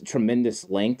Smith's tremendous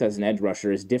length as an edge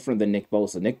rusher is different than Nick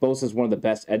Bosa. Nick Bosa is one of the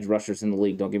best edge rushers in the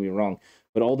league, don't get me wrong.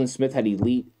 But Aldon Smith had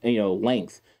elite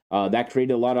length. That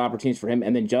created a lot of opportunities for him.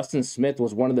 And then Justin Smith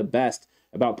was one of the best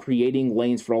about creating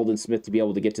lanes for Aldon Smith to be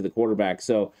able to get to the quarterback.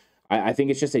 So I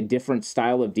think it's just a different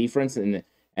style of defense and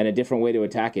a different way to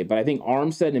attack it. But I think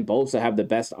Armstead and Bosa have the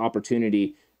best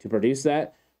opportunity to produce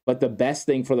that. But the best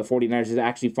thing for the 49ers is to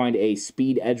actually find a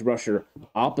speed edge rusher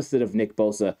opposite of Nick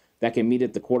Bosa that can meet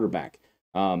at the quarterback.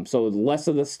 So less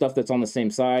of the stuff that's on the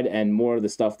same side and more of the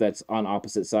stuff that's on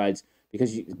opposite sides,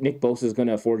 because Nick Bosa is going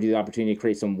to afford you the opportunity to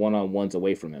create some one-on-ones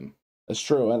away from him. That's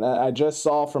true. And I just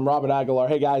saw from Robert Aguilar,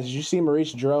 hey guys, did you see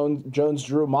Maurice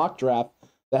Jones-Drew mock draft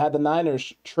that had the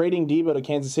Niners trading Debo to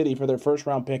Kansas City for their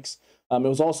first-round picks? It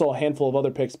was also a handful of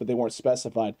other picks, but they weren't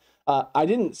specified. I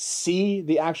didn't see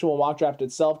the actual mock draft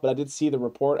itself, but I did see the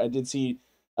report. I did see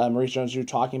Maurice Jones-Drew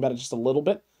talking about it just a little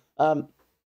bit.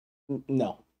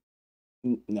 No,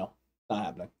 not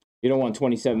happening. You don't want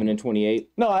 27 and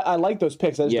 28? No, I like those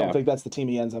picks. I just don't think that's the team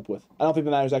he ends up with. I don't think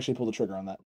the Niners actually pull the trigger on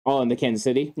that. Oh, in the Kansas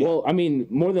City? Yeah. Well, I mean,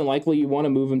 more than likely you want to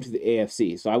move him to the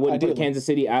AFC. So I wouldn't put Kansas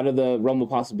City out of the realm of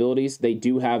possibilities. They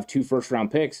do have 2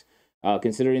 first-round picks.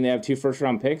 Considering they have 2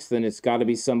 first-round picks, then it's got to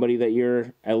be somebody that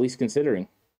you're at least considering.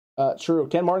 True.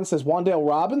 Ken Martin says Wan'Dale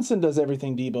Robinson does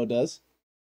everything Debo does.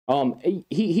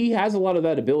 He has a lot of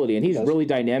that ability, and he's really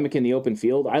dynamic in the open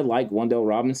field. I like Wan'Dale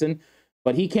Robinson,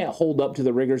 but he can't hold up to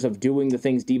the rigors of doing the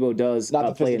things Debo does. Not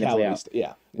the play in and play out.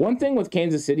 Yeah. One thing with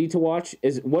Kansas City to watch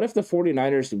is, what if the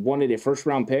 49ers wanted a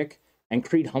first-round pick and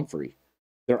Creed Humphrey?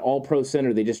 They're all-pro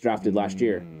center they just drafted last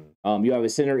year. You have a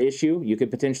center issue. You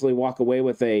could potentially walk away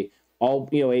with a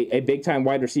big-time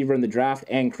wide receiver in the draft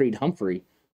and Creed Humphrey.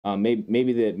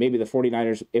 Maybe the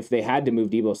 49ers, if they had to move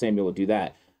Debo Samuel, would do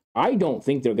that. I don't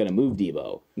think they're going to move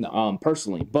Debo,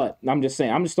 personally. But I'm just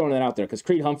saying, I'm just throwing that out there because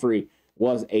Creed Humphrey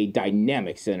was a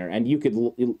dynamic center, and you could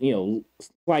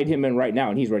slide him in right now,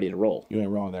 and he's ready to roll. You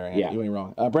ain't wrong there, Andy. Yeah. You ain't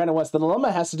wrong. Brandon West, the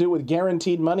dilemma has to do with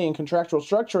guaranteed money and contractual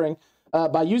structuring.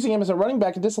 By using him as a running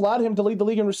back, it disallowed him to lead the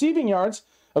league in receiving yards,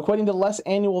 equating to less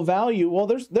annual value. Well,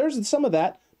 there's some of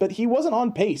that, but he wasn't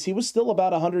on pace. He was still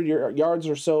about 100 yards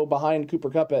or so behind Cooper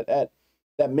Kupp at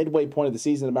that midway point of the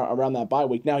season, around that bye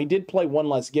week. Now, he did play one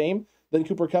less game than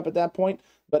Cooper Kupp at that point,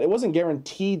 but it wasn't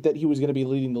guaranteed that he was going to be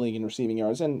leading the league in receiving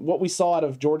yards. And what we saw out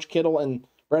of George Kittle and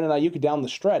Brandon Ayuk down the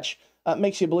stretch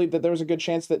makes you believe that there was a good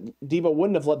chance that Debo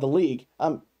wouldn't have led the league,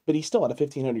 but he still had a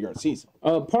 1,500-yard season.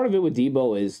 Part of it with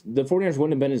Debo is the 49ers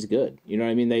wouldn't have been as good. You know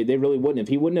what I mean? They really wouldn't have.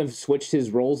 He wouldn't have switched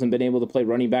his roles and been able to play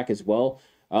running back as well.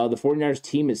 The 49ers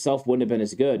team itself wouldn't have been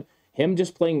as good. Him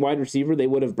just playing wide receiver, they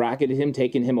would have bracketed him,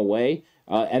 taken him away,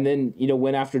 and then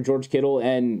went after George Kittle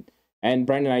and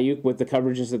Brandon Ayuk with the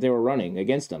coverages that they were running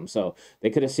against them. So they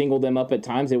could have singled them up at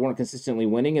times. They weren't consistently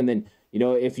winning. And then,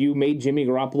 if you made Jimmy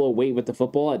Garoppolo wait with the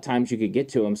football, at times you could get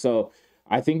to him. So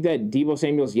I think that Debo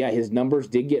Samuel's, his numbers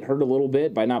did get hurt a little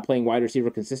bit by not playing wide receiver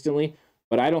consistently.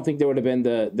 But I don't think there would have been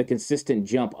the consistent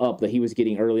jump up that he was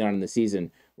getting early on in the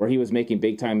season where he was making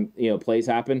big-time plays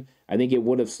happen. I think it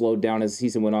would have slowed down as the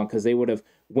season went on because they would have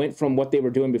went from what they were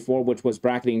doing before, which was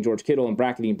bracketing George Kittle and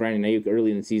bracketing Brandon Ayuk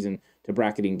early in the season, to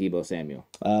bracketing Debo Samuel.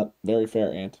 Very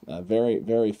fair, Ant. Very,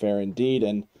 very fair indeed.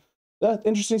 And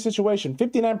interesting situation.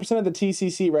 59% of the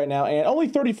TCC right now, and only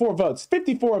 34 votes.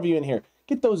 54 of you in here.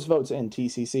 Get those votes in,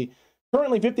 TCC.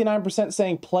 Currently 59%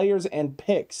 saying players and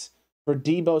picks for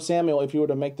Deebo Samuel if you were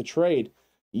to make the trade.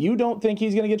 You don't think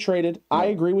he's going to get traded. No. I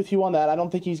agree with you on that. I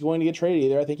don't think he's going to get traded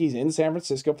either. I think he's in San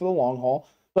Francisco for the long haul.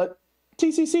 But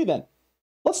TCC then.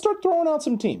 Let's start throwing out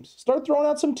some teams. Start throwing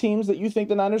out some teams that you think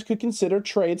the Niners could consider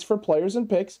trades for players and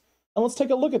picks. And let's take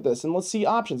a look at this and let's see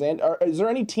options. And is there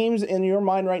any teams in your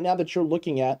mind right now that you're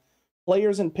looking at,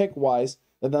 players and pick-wise,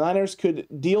 that the Niners could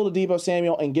deal to Deebo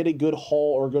Samuel and get a good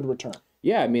haul or a good return?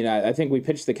 Yeah, I mean, I think we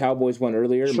pitched the Cowboys one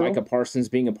earlier. True. Micah Parsons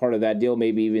being a part of that deal,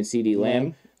 maybe even CeeDee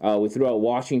Lamb. We threw out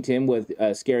Washington with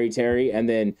Scary Terry, and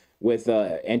then with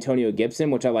Antonio Gibson,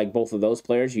 which I like both of those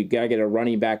players. You got to get a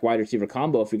running back wide receiver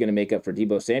combo if you're going to make up for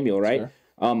Deebo Samuel, right?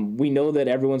 Sure. We know that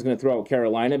everyone's going to throw out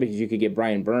Carolina because you could get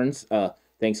Brian Burns.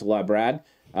 Thanks a lot, Brad,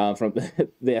 from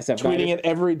the SF. Tweeting it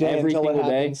every day until it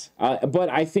happens. But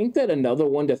I think that another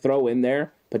one to throw in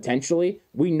there, potentially,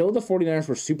 we know the 49ers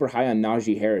were super high on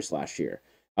Najee Harris last year.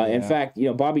 In fact,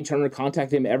 Bobby Turner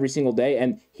contacted him every single day,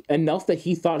 and enough that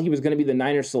he thought he was going to be the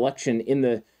Niners selection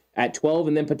at 12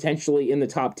 and then potentially in the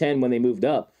top 10 when they moved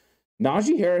up.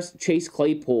 Najee Harris, Chase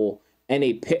Claypool, and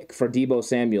a pick for Deebo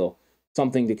Samuel,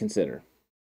 something to consider.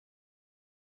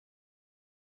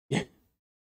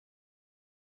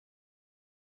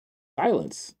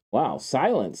 Silence. Wow,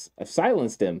 silence. I've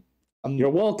silenced him. You're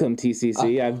welcome,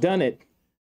 TCC. I've done it.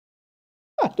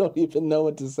 I don't even know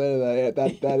what to say to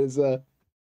that. That is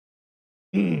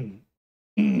In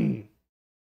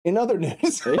other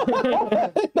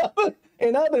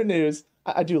news,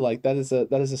 I do like that is a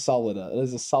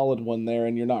solid one there,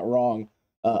 and you're not wrong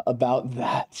about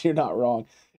that. You're not wrong.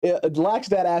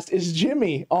 Laxdad asked, "Is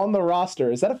Jimmy on the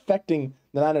roster? Is that affecting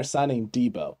the Niners signing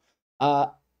Deebo?"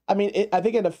 I mean, I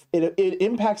think it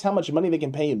impacts how much money they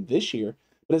can pay him this year,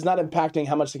 but it's not impacting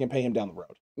how much they can pay him down the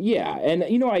road. Yeah, and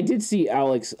I did see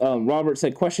Alex Robert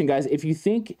said, "Question, guys, if you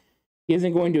think he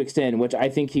isn't going to extend, which I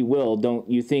think he will, don't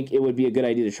you think it would be a good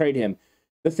idea to trade him?"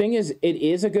 The thing is, it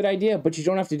is a good idea, but you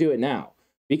don't have to do it now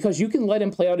because you can let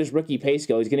him play out his rookie pay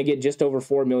scale. He's going to get just over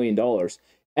 $4 million.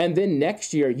 And then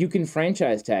next year, you can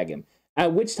franchise tag him,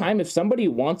 at which time, if somebody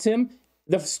wants him,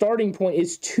 the starting point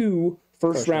is 2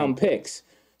 first-round picks.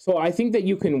 So I think that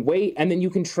you can wait, and then you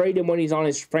can trade him when he's on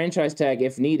his franchise tag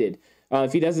if needed.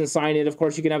 If he doesn't sign it, of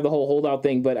course, you can have the whole holdout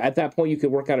thing, but at that point, you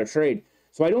could work out a trade.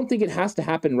 So I don't think it has to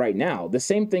happen right now. The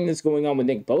same thing that's going on with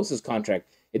Nick Bosa's contract.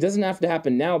 It doesn't have to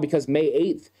happen now because May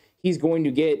 8th, he's going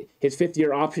to get his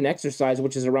 5th-year option exercise,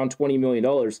 which is around $20 million.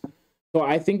 So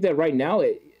I think that right now,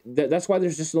 that's why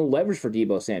there's just no leverage for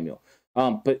Deebo Samuel.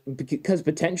 But because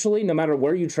potentially, no matter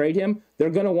where you trade him, they're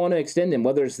going to want to extend him,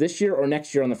 whether it's this year or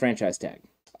next year on the franchise tag.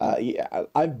 Yeah,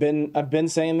 I've been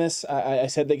saying this. I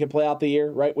said they could play out the year,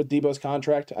 right, with Deebo's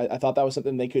contract. I thought that was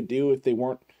something they could do if they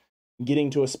weren't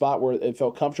getting to a spot where it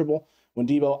felt comfortable. When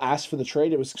Deebo asked for the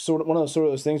trade, it was sort of one of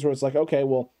those things where it's like, okay,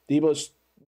 well,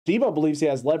 Deebo believes he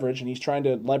has leverage, and he's trying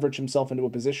to leverage himself into a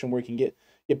position where he can get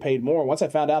paid more. Once I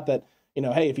found out that,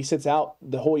 hey, if he sits out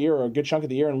the whole year or a good chunk of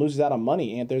the year and loses out on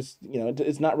money, and there's,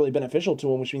 it's not really beneficial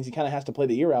to him, which means he kind of has to play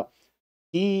the year out.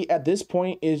 He, at this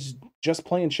point, is just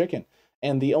playing chicken.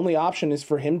 And the only option is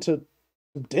for him to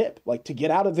dip, like to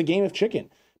get out of the game of chicken,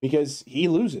 because he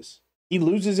loses. He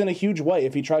loses in a huge way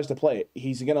if he tries to play it.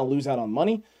 He's going to lose out on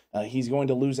money. He's going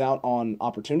to lose out on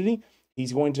opportunity.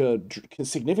 He's going to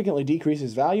significantly decrease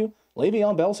his value.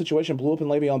 Le'Veon Bell's situation blew up in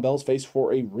Le'Veon Bell's face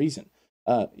for a reason.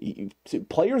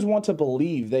 Players want to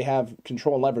believe they have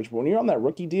control and leverage, but when you're on that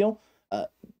rookie deal,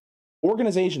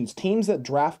 organizations, teams that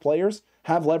draft players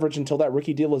have leverage until that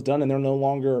rookie deal is done and they're no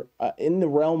longer in the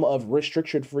realm of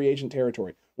restricted free agent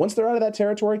territory. Once they're out of that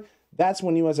territory, that's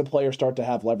when you as a player start to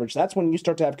have leverage. That's when you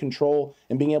start to have control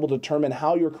and being able to determine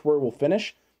how your career will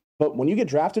finish. But when you get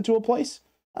drafted to a place,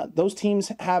 those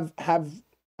teams have I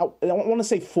don't want to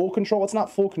say full control. It's not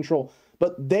full control,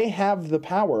 but they have the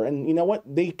power. And you know what?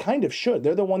 They kind of should.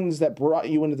 They're the ones that brought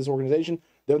you into this organization.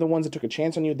 They're the ones that took a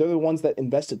chance on you. They're the ones that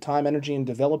invested time, energy in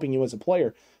developing you as a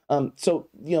player. So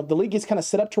the league is kind of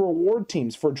set up to reward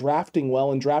teams for drafting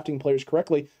well and drafting players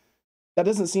correctly. That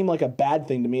doesn't seem like a bad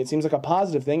thing to me. It seems like a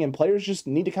positive thing, and players just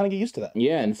need to kind of get used to that.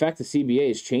 Yeah, in fact, the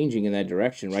CBA is changing in that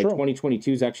direction, right?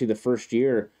 2022 is actually the first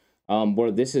year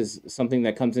where this is something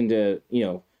that comes into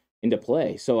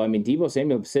play. So, I mean, Deebo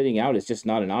Samuel sitting out is just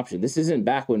not an option. This isn't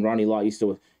back when Ronnie Lott used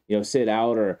to, sit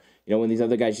out, or, when these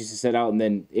other guys used to sit out, and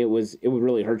then it would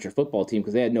really hurt your football team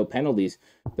because they had no penalties.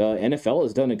 The NFL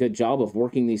has done a good job of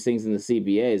working these things in the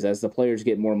CBAs. As the players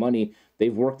get more money,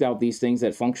 they've worked out these things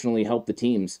that functionally help the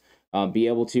teams be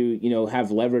able to,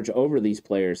 have leverage over these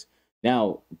players.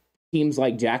 Now, teams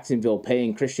like Jacksonville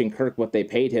paying Christian Kirk what they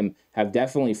paid him have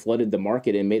definitely flooded the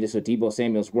market and made it so Deebo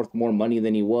Samuel's worth more money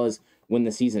than he was when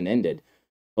the season ended.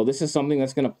 So this is something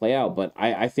that's going to play out. But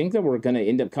I think that we're going to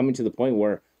end up coming to the point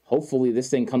where hopefully this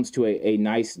thing comes to a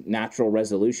nice natural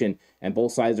resolution and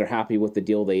both sides are happy with the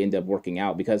deal they end up working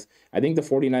out, because I think the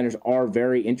 49ers are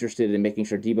very interested in making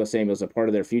sure Deebo Samuel is a part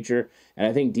of their future. And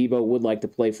I think Deebo would like to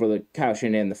play for the Kyle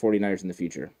Shanahan and the 49ers in the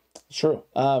future. True.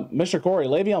 Mr. Corey,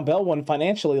 Le'Veon Bell won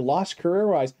financially, lost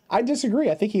career-wise. I disagree.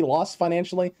 I think he lost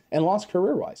financially and lost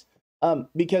career-wise.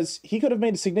 Because he could have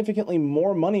made significantly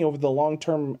more money over the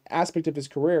long-term aspect of his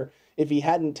career if he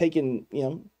hadn't taken,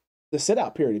 the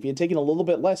sit-out period. If he had taken a little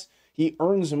bit less, he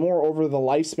earns more over the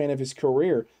lifespan of his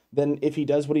career than if he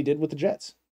does what he did with the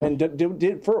Jets. And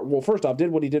first off,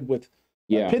 did what he did with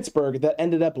Pittsburgh that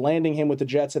ended up landing him with the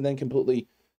Jets and then completely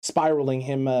spiraling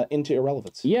him into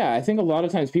irrelevance. Yeah, I think a lot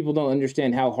of times people don't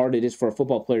understand how hard it is for a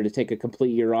football player to take a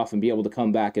complete year off and be able to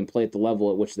come back and play at the level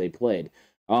at which they played.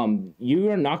 You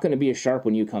are not going to be as sharp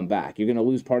when you come back. You're going to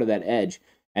lose part of that edge,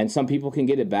 and some people can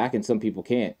get it back and some people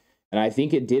can't. And I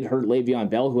think it did hurt Le'Veon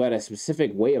Bell, who had a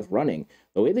specific way of running.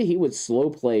 The way that he would slow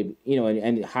play,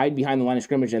 and hide behind the line of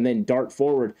scrimmage and then dart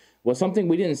forward was something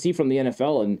we didn't see from the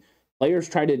NFL, and players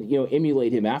tried to,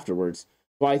 emulate him afterwards.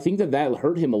 So I think that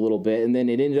hurt him a little bit, and then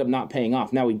it ended up not paying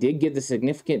off. Now, he did get the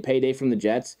significant payday from the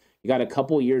Jets. He got a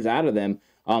couple years out of them.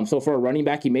 So for a running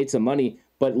back, he made some money.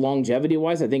 But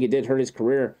longevity-wise, I think it did hurt his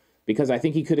career, because I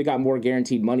think he could have got more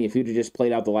guaranteed money if he would have just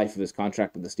played out the life of his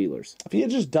contract with the Steelers. If he had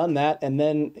just done that, and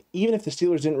then even if the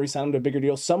Steelers didn't re-sign him to a bigger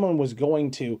deal, someone was going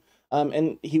to,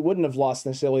 and he wouldn't have lost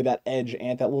necessarily that edge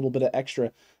and that little bit of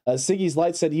extra. Siggy's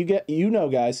Light said,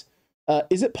 guys,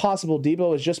 is it possible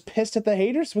Deebo is just pissed at the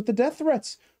haters with the death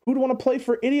threats? Who'd want to play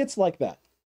for idiots like that?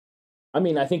 I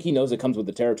mean, I think he knows it comes with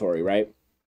the territory, right?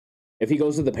 If he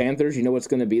goes to the Panthers, you know what's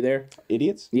going to be there?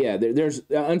 Idiots? Yeah, there's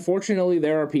unfortunately,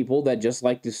 there are people that just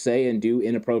like to say and do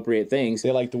inappropriate things. They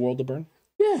like the world to burn?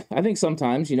 Yeah, I think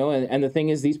sometimes, and the thing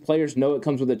is, these players know it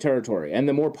comes with the territory. And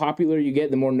the more popular you get,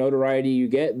 the more notoriety you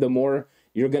get, the more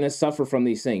you're going to suffer from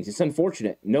these things. It's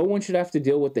unfortunate. No one should have to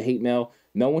deal with the hate mail.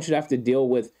 No one should have to deal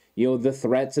with, the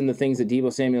threats and the things that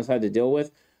Deebo Samuel's had to deal with.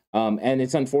 And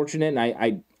it's unfortunate,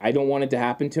 and I don't want it to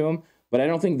happen to him. But I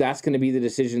don't think that's going to be the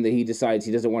decision that he decides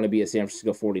he doesn't want to be a San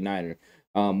Francisco 49er.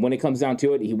 When it comes down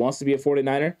to it, he wants to be a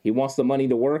 49er. He wants the money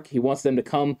to work. He wants them to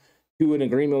come to an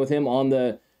agreement with him on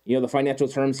the financial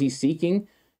terms he's seeking.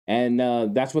 And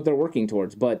that's what they're working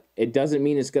towards. But it doesn't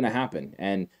mean it's going to happen.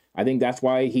 And I think that's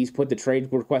why he's put the trade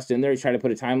request in there. He's trying to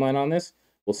put a timeline on this.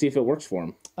 We'll see if it works for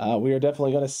him. We are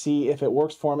definitely going to see if it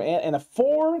works for him. And a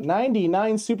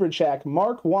 $4.99 super chat,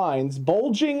 Mark Wines,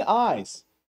 bulging eyes.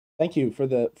 Thank you for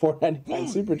the $4.99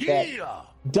 super chat. Yeah.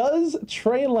 Does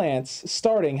Trey Lance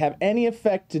starting have any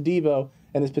effect to Deebo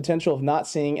and his potential of not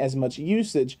seeing as much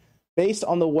usage based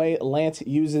on the way Lance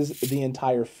uses the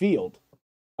entire field?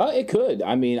 It could.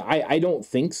 I mean, I don't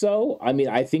think so. I mean,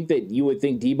 I think that you would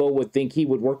think Deebo would think he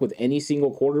would work with any single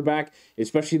quarterback,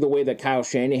 especially the way that Kyle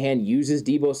Shanahan uses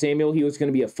Deebo Samuel. He was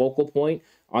going to be a focal point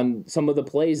on some of the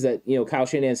plays that, Kyle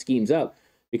Shanahan schemes up.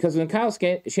 Because when Kyle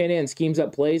Shanahan schemes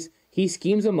up plays, he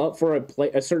schemes them up for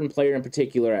a certain player in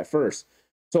particular at first.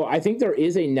 So I think there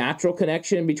is a natural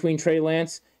connection between Trey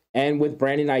Lance and with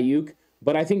Brandon Ayuk,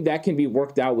 but I think that can be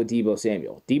worked out with Deebo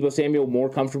Samuel. Deebo Samuel more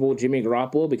comfortable with Jimmy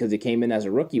Garoppolo because he came in as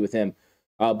a rookie with him,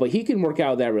 but he can work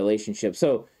out that relationship.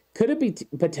 So could it be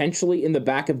potentially in the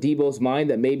back of Deebo's mind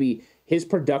that maybe his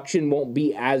production won't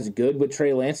be as good with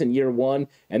Trey Lance in year one,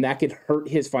 and that could hurt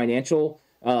his financial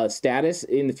status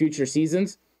in the future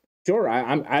seasons? Sure,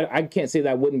 I can't say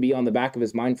that wouldn't be on the back of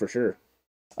his mind for sure.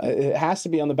 It has to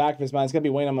be on the back of his mind. It's going to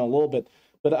be weighing on him a little bit.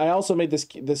 But I also made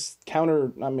this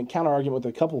counter argument with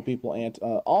a couple of people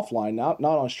offline, not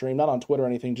on stream, not on Twitter or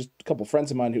anything, just a couple of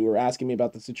friends of mine who were asking me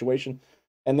about the situation.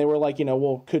 And they were like,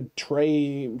 well, could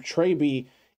Trey be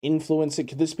influencing?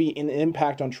 Could this be an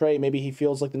impact on Trey? Maybe he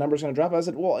feels like the number's going to drop. I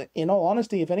said, well, in all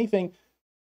honesty, if anything,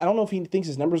 I don't know if he thinks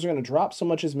his numbers are going to drop so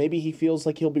much as maybe he feels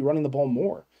like he'll be running the ball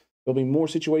more. There'll be more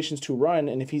situations to run,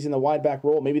 and if he's in the wide back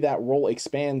role, maybe that role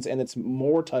expands and it's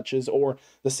more touches or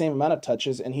the same amount of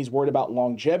touches, and he's worried about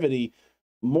longevity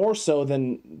more so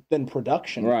than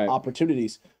production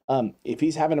opportunities. If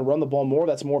he's having to run the ball more,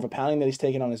 that's more of a pounding that he's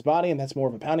taking on his body, and that's more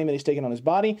of a pounding that he's taking on his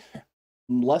body.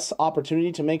 Less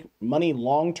opportunity to make money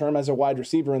long-term as a wide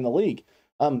receiver in the league.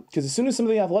 Because as soon as some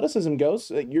of the athleticism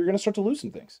goes, you're going to start to lose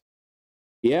some things.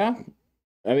 Yeah.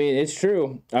 I mean, it's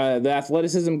true. The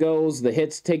athleticism goes, the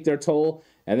hits take their toll,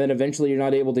 and then eventually you're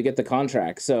not able to get the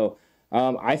contract. So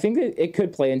I think that it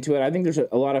could play into it. I think there's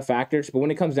a lot of factors, but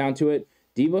when it comes down to it,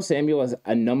 Deebo Samuel has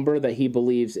a number that he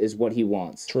believes is what he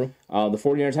wants. True. The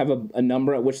 49ers have a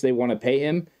number at which they want to pay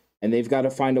him, and they've got to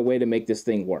find a way to make this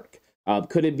thing work.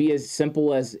 Could it be as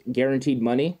simple as guaranteed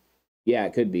money? Yeah,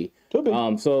 it could be. Could be.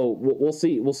 So we'll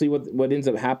see. We'll see what ends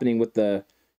up happening with the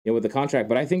with the contract.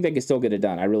 But I think they can still get it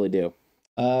done. I really do.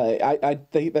 I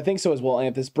think so as well. And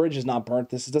if this bridge is not burnt,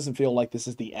 this doesn't feel like this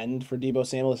is the end for Deebo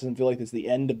Samuel. This doesn't feel like this is the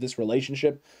end of this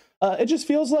relationship. It just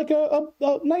feels like a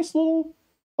nice little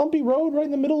bumpy road right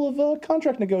in the middle of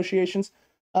contract negotiations.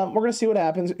 We're gonna see what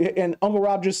happens. And Uncle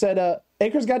Rob just said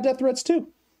Akers got death threats too.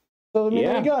 So I mean,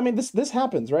 there you go. I mean, this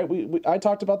happens, right? I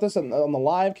talked about this on the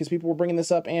live because people were bringing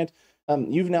this up, and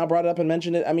you've now brought it up and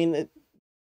mentioned it. I mean,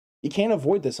 you can't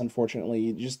avoid this,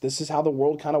 unfortunately. This is how the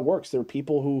world kind of works. There are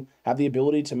people who have the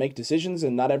ability to make decisions,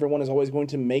 and not everyone is always going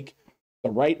to make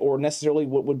the right or necessarily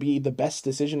what would be the best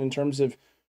decision in terms of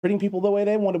treating people the way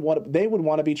they would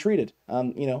want to be treated.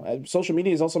 Social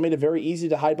media has also made it very easy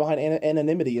to hide behind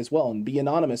anonymity as well and be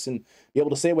anonymous and be able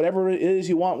to say whatever it is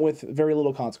you want with very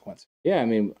little consequence. Yeah, I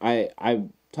mean, I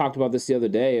talked about this the other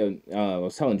day. I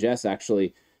was telling Jess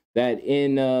actually that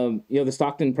in the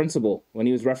Stockton principle when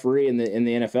he was referee in the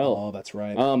NFL. Oh, that's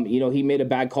right. He made a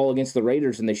bad call against the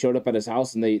Raiders and they showed up at his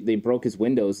house and they broke his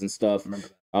windows and stuff.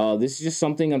 This is just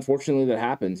something unfortunately that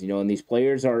happens. And these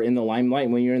players are in the limelight.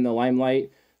 And when you're in the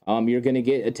limelight, you're going to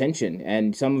get attention,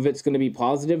 and some of it's going to be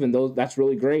positive, and that's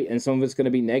really great, and some of it's going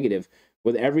to be negative.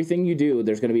 With everything you do,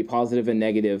 there's going to be positive and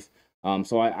negative.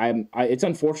 So it's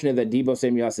unfortunate that Deebo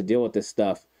Samuel has to deal with this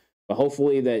stuff, but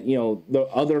hopefully that the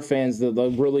other fans, the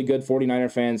really good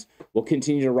 49er fans, will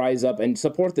continue to rise up and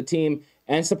support the team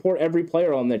and support every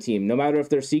player on the team, no matter if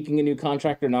they're seeking a new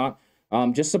contract or not.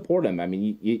 Just support him. I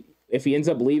mean, if he ends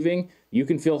up leaving, you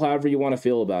can feel however you want to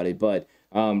feel about it, but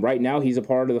right now he's a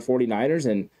part of the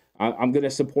 49ers, and I'm going to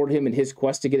support him in his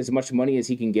quest to get as much money as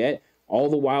he can get, all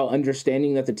the while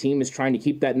understanding that the team is trying to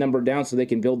keep that number down so they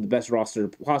can build the best roster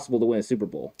possible to win a Super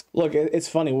Bowl. Look, it's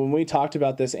funny. When we talked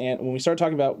about this, and when we started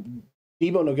talking about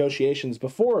Deebo negotiations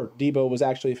before Deebo was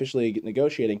actually officially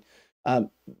negotiating,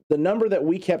 the number that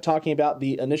we kept talking about,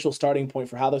 the initial starting point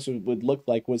for how this would look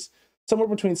like, was somewhere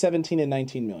between 17 and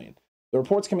 19 million. The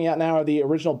reports coming out now are the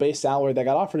original base salary that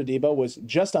got offered to Deebo was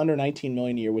just under 19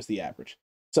 million a year was the average.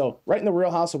 So right in the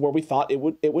wheelhouse of where we thought it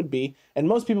would be. And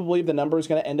most people believe the number is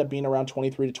going to end up being around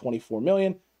 23 to 24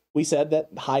 million. We said that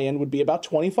high end would be about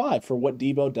 25 for what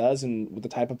Deebo does and with the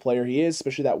type of player he is,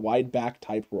 especially that wide back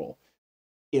type role.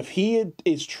 If he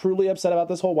is truly upset about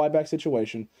this whole wide back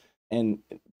situation and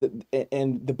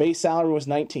the base salary was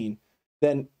 19,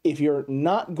 then if you're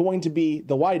not going to be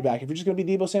the wide back, if you're just going to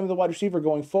be Deebo Samuel, the wide receiver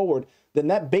going forward, then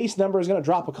that base number is going to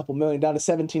drop a couple million down to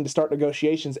 17 to start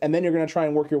negotiations, and then you're going to try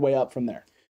and work your way up from there.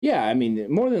 Yeah, I mean,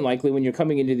 more than likely when you're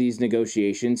coming into these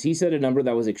negotiations, he set a number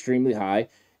that was extremely high,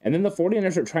 and then the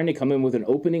 49ers are trying to come in with an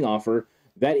opening offer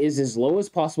that is as low as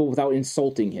possible without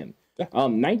insulting him. Yeah.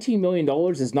 $19 million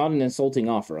is not an insulting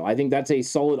offer. I think that's a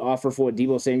solid offer for what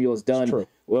Deebo Samuel has done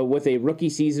with a rookie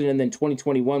season and then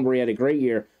 2021 where he had a great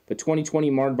year, but 2020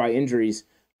 marred by injuries.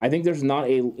 I think there's not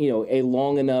a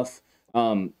long enough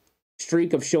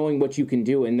streak of showing what you can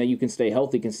do and that you can stay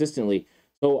healthy consistently.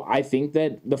 So I think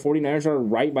that the 49ers are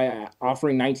right by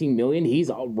offering $19 million. He's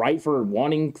right for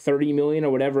wanting $30 million or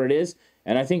whatever it is.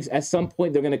 And I think at some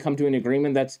point they're going to come to an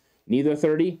agreement that's neither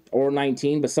 30 or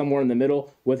 19, but somewhere in the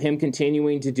middle, with him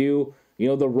continuing to do,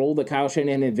 the role that Kyle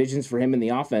Shanahan envisions for him in the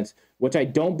offense, which I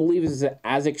don't believe is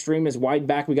as extreme as wide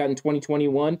back we got in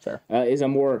 2021. Sure. Is a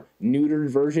more neutered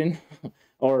version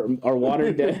or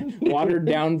watered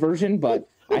down version, but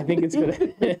I think it's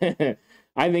gonna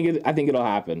I think it'll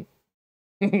happen.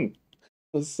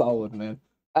 That's solid, man.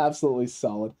 Absolutely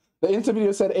solid. The Insta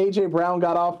video said AJ Brown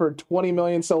got offered 20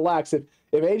 million. So Lax, if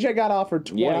AJ got offered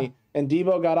 20 and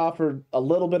Deebo got offered a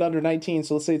little bit under 19,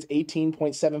 so let's say it's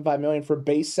 18.75 million for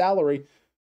base salary,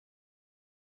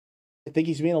 I think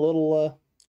he's being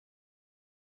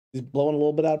he's blowing a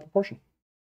little bit out of proportion.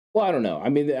 Well, I don't know. I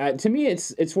mean, to me,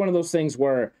 it's one of those things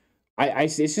where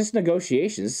it's just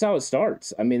negotiations. This is how it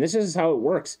starts. I mean, this is how it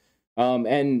works.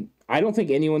 And I don't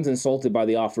think anyone's insulted by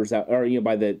the offers that, or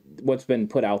by what's been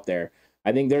put out there.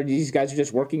 I think these guys are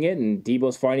just working it, and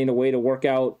Deebo's finding a way to work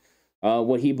out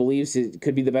what he believes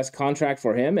could be the best contract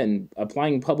for him, and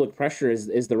applying public pressure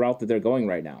is the route that they're going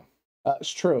right now.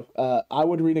 It's true. I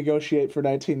would renegotiate for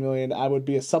 $19 million. I would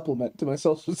be a supplement to my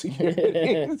Social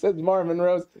Security. Says Marvin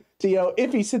Rose. T.O.,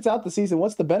 if he sits out the season,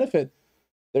 what's the benefit?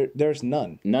 There's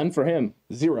none. None for him.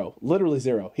 Zero. Literally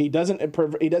zero. He doesn't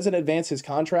advance his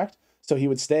contract, so he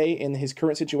would stay in his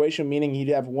current situation, meaning he'd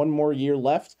have one more year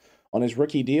left on his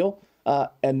rookie deal.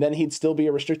 and then he'd still be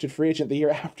a restricted free agent the year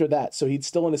after that. So he's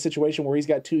still in a situation where he's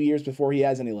got 2 years before he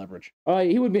has any leverage.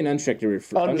 He would be an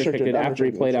unrestricted after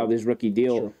he played out his rookie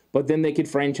deal, sure. But then they could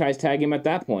franchise tag him at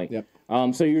that point.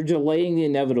 Yep. So you're delaying the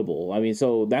inevitable. I mean,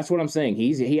 so that's what I'm saying.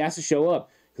 He has to show up,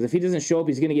 because if he doesn't show up,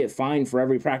 he's going to get fined for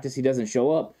every practice he doesn't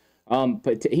show up.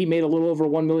 But he made a little over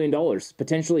 $1 million.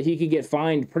 Potentially, he could get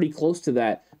fined pretty close to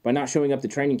that by not showing up to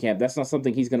training camp. That's not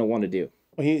something he's going to want to do.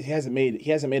 Well, he hasn't made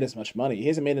as much money. He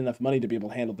hasn't made enough money to be able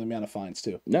to handle the amount of fines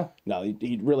too. No,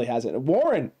 he really hasn't.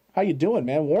 Warren, how you doing,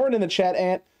 man? Warren in the chat,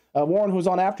 Ant. Warren, who was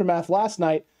on Aftermath last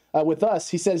night with us,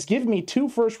 he says, "Give me 2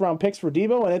 first-round picks for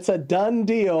Deebo, and it's a done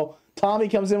deal." Tommy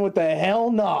comes in with the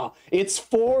hell nah. It's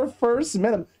 4 first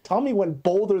minimum. Tommy went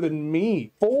bolder than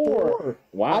me. 4.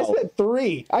 Wow. I said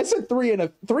 3. I said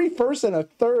 3 first and a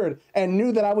third, and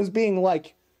knew that I was being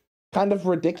like kind of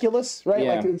ridiculous, right?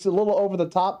 Yeah. Like it's a little over the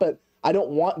top, but I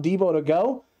don't want Deebo to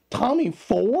go. Tommy,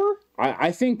 4?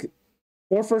 I think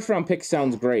 4 first-round picks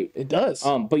sounds great. It does.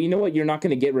 But you know what? You're not going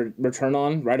to get return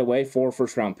on right away. 4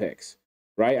 first-round picks,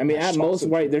 right? I mean, That's at most,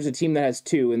 right? There's a team that has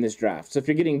 2 in this draft. So if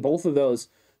you're getting both of those,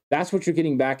 that's what you're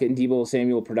getting back in Deebo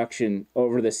Samuel production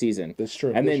over the season. That's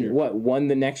true. And then what? 1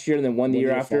 the next year, and then 1 the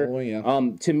year after. Yeah.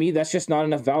 To me, that's just not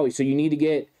enough value. So you need to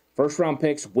get first-round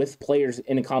picks with players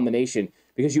in a combination,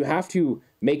 because you have to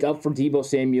make up for Deebo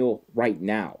Samuel right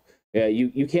now.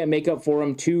 You can't make up for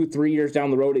him 2-3 years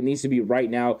down the road. It needs to be right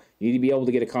now. You need to be able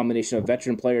to get a combination of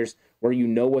veteran players where you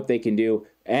know what they can do,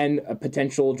 and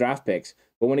potential draft picks.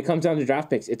 But when it comes down to draft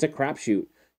picks, it's a crapshoot. You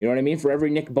know what I mean? For every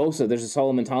Nick Bosa, there's a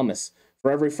Solomon Thomas.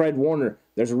 For every Fred Warner,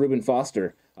 there's a Reuben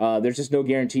Foster. There's just no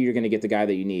guarantee you're going to get the guy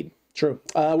that you need. True.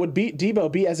 Would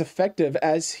Deebo be as effective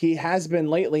as he has been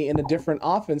lately in a different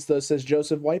offense, though, says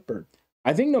Joseph Whitebird?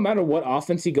 I think no matter what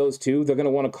offense he goes to, they're going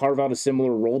to want to carve out a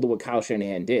similar role to what Kyle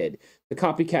Shanahan did. The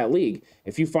copycat league.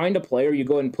 If you find a player, you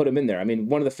go ahead and put him in there. I mean,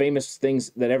 one of the famous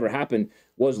things that ever happened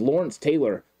was Lawrence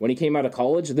Taylor. When he came out of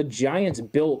college, the Giants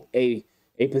built a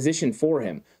position for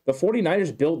him. The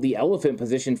 49ers built the elephant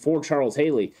position for Charles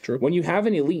Haley. True. When you have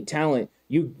an elite talent,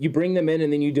 you bring them in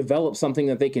and then you develop something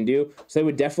that they can do. So they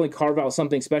would definitely carve out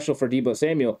something special for Deebo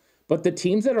Samuel. But the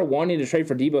teams that are wanting to trade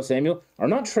for Deebo Samuel are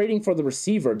not trading for the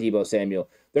receiver Deebo Samuel.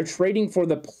 They're trading for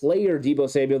the player Deebo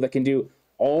Samuel that can do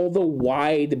all the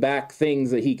wide back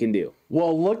things that he can do.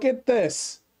 Well, look at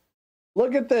this.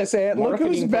 Look at this, Ant. Look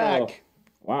who's back.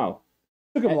 Wow.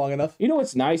 Took him long enough. You know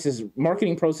what's nice is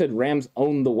Marketing Pro said Rams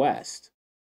own the West.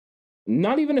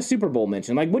 Not even a Super Bowl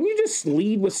mention. Like, wouldn't you just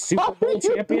lead with Super Bowl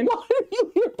champion? Why are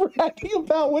you here bragging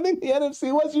about winning the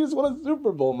NFC West? You just won a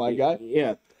Super Bowl, my guy.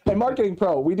 Yeah. Hey, Marketing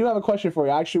Pro, we do have a question for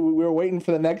you. Actually, we were waiting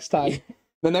for the next time.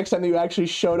 The next time that you actually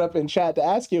showed up in chat to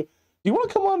ask you, do you want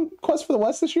to come on Quest for the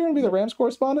West this year and be the Rams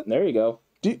correspondent? There you go.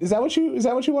 Is that what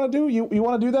you want to do? You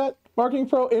want to do that, Marketing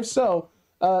Pro? If so,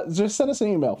 just send us an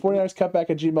email,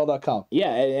 49erscutback@gmail.com.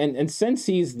 Yeah, and since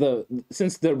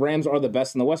the Rams are the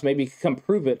best in the West, maybe he can come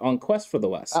prove it on Quest for the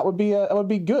West. That would be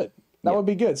good. That would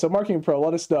be good. So, Marketing Pro,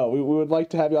 let us know. We would like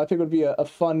to have you. I think it would be a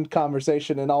fun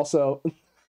conversation, and also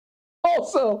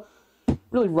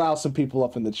really rouse some people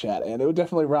up in the chat, and it would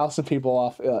definitely rouse some people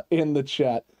off in the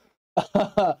chat.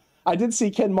 I did see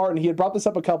Ken Martin. He had brought this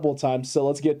up a couple of times, so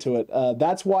let's get to it.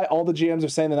 That's why all the GMs are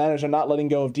saying the Niners are not letting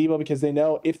go of Deebo, because they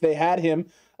know if they had him,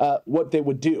 what they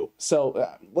would do. So,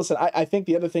 listen, I think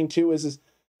the other thing, too, is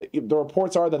the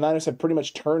reports are the Niners have pretty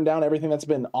much turned down everything that's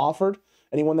been offered.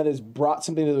 Anyone that has brought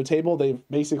something to the table, they've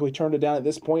basically turned it down at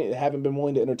this point. They haven't been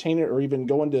willing to entertain it or even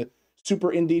go into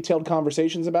super in-detailed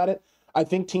conversations about it. I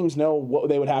think teams know what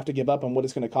they would have to give up and what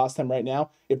it's going to cost them right now.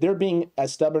 If they're being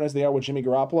as stubborn as they are with Jimmy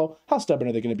Garoppolo, how stubborn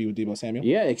are they going to be with Deebo Samuel?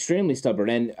 Yeah, extremely stubborn.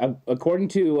 And according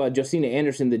to Josina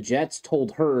Anderson, the Jets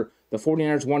told her the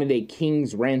 49ers wanted a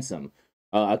king's ransom.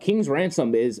 A king's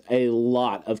ransom is a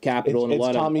lot of capital and a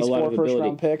lot Tommy's of ability. 4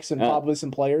 first-round picks and probably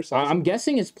some players. I'm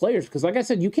guessing it's players because, like I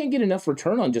said, you can't get enough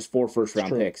return on just 4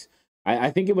 first-round picks. I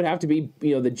think it would have to be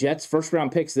the Jets'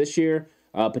 first-round picks this year.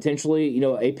 Potentially,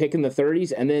 a pick in the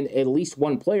 30s, and then at least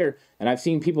one player. And I've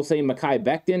seen people say Mekhi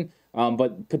Becton,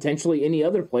 but potentially any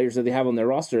other players that they have on their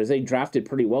roster, as they drafted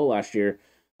pretty well last year.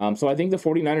 So I think the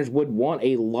 49ers would want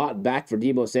a lot back for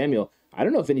Deebo Samuel. I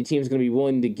don't know if any team is going to be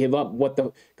willing to give up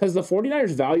because the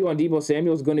 49ers' value on Deebo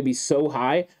Samuel is going to be so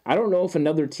high. I don't know if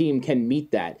another team can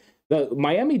meet that. The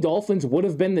Miami Dolphins would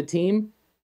have been the team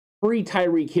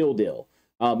pre-Tyreek Hill deal.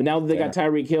 But now that they got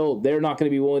Tyreek Hill, they're not going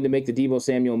to be willing to make the Deebo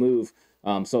Samuel move.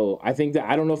 So I think that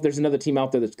I don't know if there's another team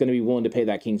out there that's going to be willing to pay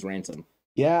that king's ransom.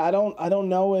 Yeah, I don't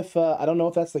know if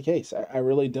that's the case. I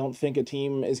really don't think a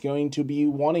team is going to be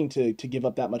wanting to give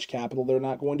up that much capital. They're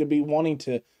not going to be wanting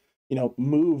to,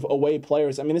 move away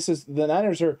players. I mean, the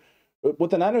Niners are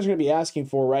what the Niners are going to be asking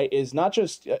for, right, is not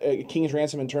just a king's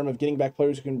ransom in terms of getting back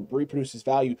players who can reproduce his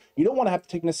value. You don't want to have to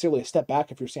take necessarily a step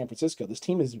back if you're San Francisco. This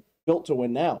team is built to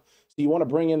win now. So you want to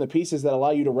bring in the pieces that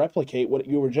allow you to replicate what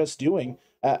you were just doing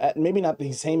at maybe not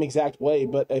the same exact way,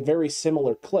 but a very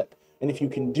similar clip. And if you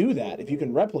can do that, if you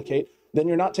can replicate, then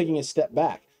you're not taking a step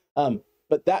back.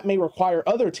 But that may require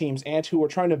other teams, who are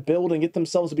trying to build and get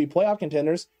themselves to be playoff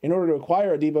contenders in order to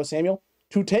acquire a Deebo Samuel,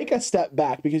 to take a step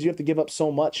back because you have to give up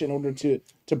so much in order to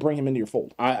bring him into your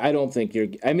fold. I don't think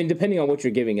depending on what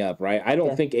you're giving up, right? I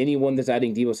don't think anyone that's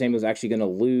adding Deebo Samuel is actually going to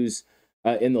lose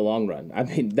in the long run. I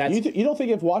mean, that's... You don't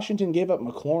think if Washington gave up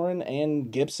McLaurin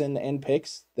and Gibson and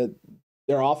picks that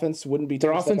their offense wouldn't be...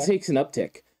 Their offense takes an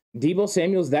uptick. Deebo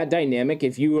Samuel's that dynamic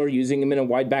if you are using him in a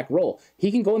wide back role.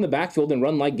 He can go in the backfield and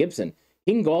run like Gibson.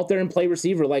 He can go out there and play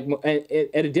receiver like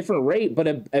at a different rate, but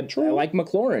like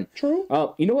McLaurin. True.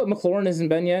 You know what McLaurin hasn't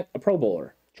been yet? A Pro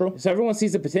Bowler. True. So everyone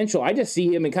sees the potential. I just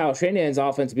see him in Kyle Shanahan's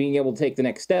offense being able to take the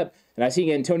next step, and I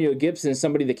see Antonio Gibson,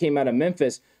 somebody that came out of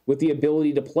Memphis, with the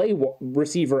ability to play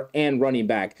receiver and running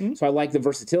back. Mm-hmm. So I like the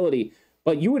versatility.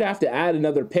 But you would have to add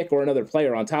another pick or another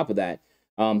player on top of that.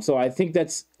 So I think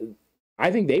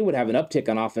they would have an uptick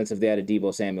on offense if they added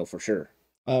Deebo Samuel for sure.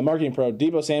 Marketing Pro,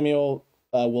 Deebo Samuel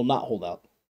will not hold out.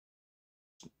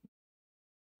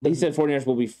 He said 49ers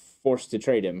will be forced to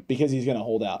trade him. Because he's going to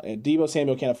hold out. And Deebo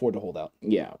Samuel can't afford to hold out.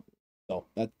 Yeah. So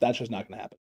that's just not going to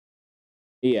happen.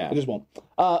 Yeah. It just won't.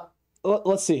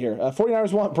 Let's see here.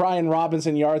 49ers want Brian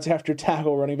Robinson yards after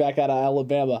tackle running back out of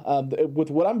Alabama. With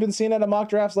what I've been seeing out of mock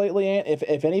drafts lately, Ant,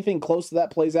 if anything close to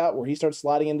that plays out where he starts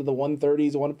sliding into the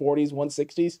 130s, 140s,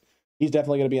 160s, he's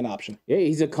definitely going to be an option. Yeah,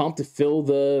 he's a comp to fill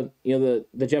the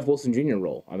Jeff Wilson Jr.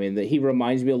 role. I mean, he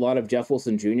reminds me a lot of Jeff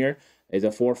Wilson Jr. He's a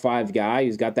 4.5 guy.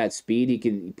 He's got that speed.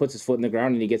 He puts his foot in the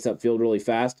ground and he gets upfield really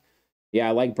fast. Yeah,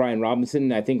 I like Brian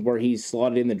Robinson. I think where he's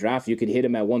slotted in the draft, you could hit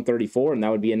him at 134, and that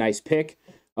would be a nice pick.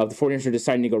 If the 49ers are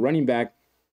deciding to go running back,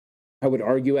 I would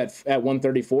argue at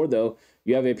 134, though,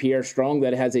 you have a Pierre Strong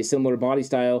that has a similar body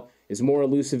style, is more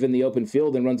elusive in the open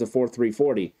field, and runs a 4.3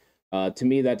 40. To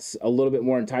me, that's a little bit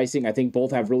more enticing. I think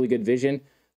both have really good vision,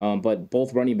 but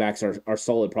both running backs are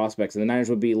solid prospects, and the Niners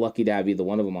would be lucky to have either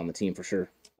one of them on the team for sure.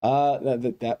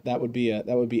 That would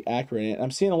be accurate. And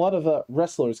I'm seeing a lot of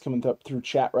wrestlers coming up through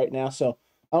chat right now, so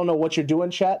I don't know what you're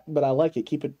doing, chat, but I like it.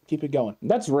 Keep it going.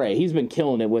 That's Ray. He's been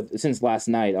killing it since last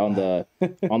night on the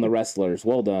wrestlers.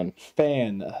 Well done.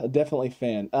 Definitely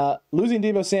fan. Losing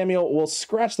Deebo Samuel will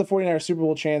scratch the 49ers Super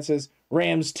Bowl chances.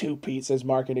 Rams 2-peat, says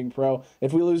Marketing Pro.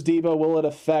 If we lose Deebo, will it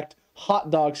affect hot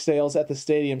dog sales at the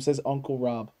stadium, says Uncle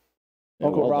Rob.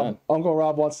 Uncle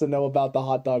Rob wants to know about the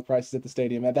hot dog prices at the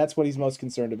stadium. That's what he's most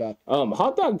concerned about.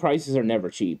 Hot dog prices are never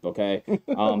cheap, okay?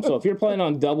 So if you're planning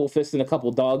on double fisting a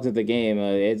couple dogs at the game,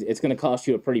 it's going to cost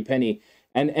you a pretty penny.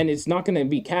 And it's not going to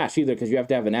be cash either because you have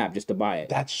to have an app just to buy it.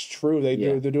 That's true.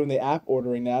 They're doing the app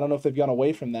ordering now. I don't know if they've gone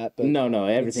away from that. But no,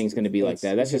 everything's going to be like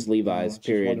that. That's just Levi's,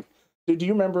 period. Do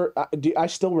you remember? I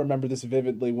still remember this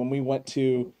vividly when we went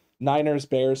to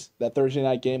Niners-Bears, that Thursday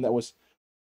night game that was...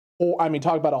 I mean,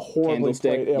 talk about a horribly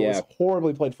played. It was a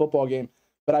horribly played football game.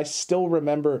 But I still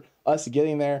remember us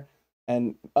getting there,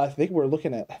 and I think we're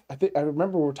looking at. I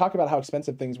remember we were talking about how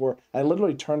expensive things were. I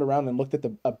literally turned around and looked at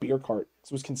a beer cart.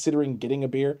 So I was considering getting a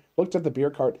beer. Looked at the beer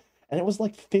cart, and it was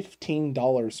like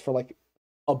 $15 for like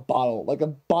a bottle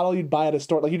you'd buy at a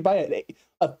store. Like you'd buy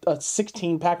a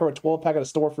 16-pack or a 12-pack at a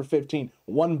store for $15.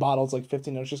 One bottle's like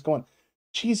 $15. I was just going,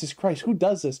 Jesus Christ, who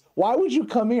does this? Why would you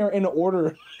come here and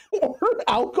order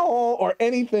alcohol or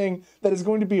anything that is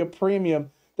going to be a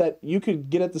premium that you could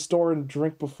get at the store and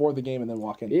drink before the game and then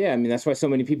walk in? Yeah, I mean, that's why so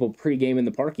many people pregame in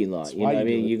the parking lot. You know what I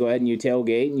mean? You go ahead and you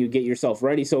tailgate and you get yourself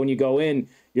ready. So when you go in,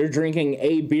 you're drinking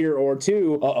a beer or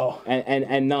two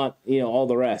and not, all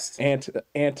the rest. I see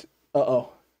an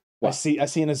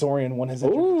Azorian one has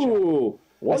entered the chat. Ooh,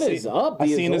 what is up? I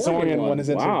see an Azorian one has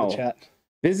entered the chat.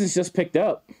 Business just picked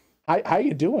up. How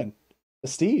you doing? The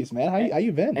Steves, man. How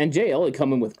you been? And Jay Elliott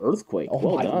coming with Earthquake. Oh,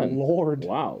 well done. Lord.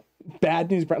 Wow.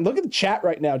 Bad news. Look at the chat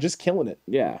right now. Just killing it.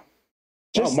 Yeah.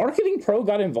 Marketing Pro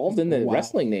got involved in the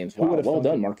wrestling names. Wow. Well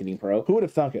done, Marketing Pro. Who would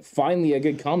have thunk it? Finally, a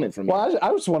good comment from you. Well,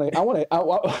 I just want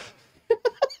to.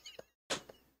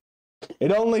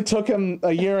 It only took him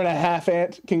a year and a half,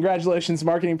 Ant. Congratulations,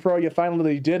 Marketing Pro. You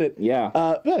finally did it. Yeah.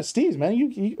 Steves, man.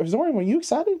 Zorian, were you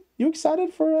excited? You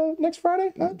excited for next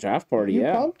Friday? Huh? Draft party,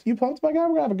 Pumped? You pumped, my guy? We're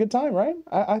going to have a good time, right?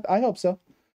 I hope so.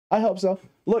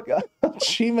 Look,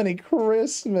 Chimney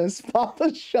Christmas,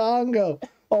 Papa Shango.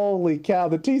 Holy cow.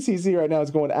 The TCC right now is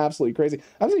going absolutely crazy.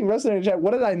 I'm seeing wrestling in the chat.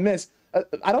 What did I miss?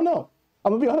 I don't know.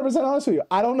 I'm going to be 100% honest with you.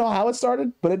 I don't know how it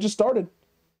started, but it just started.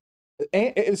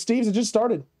 And Steve's, it just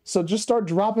started. So just start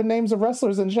dropping names of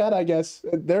wrestlers in chat, I guess.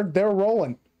 They're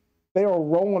rolling. They are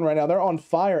rolling right now. They're on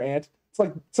fire, Ant. It's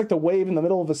like the wave in the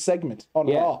middle of a segment on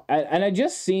Raw. And I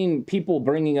just seen people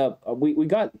bringing up, we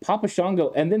got Papa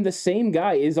Shango, and then the same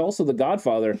guy is also the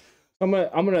Godfather. I'm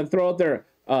gonna throw out there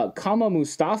Kama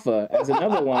Mustafa as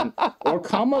another one, or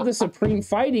Kama the Supreme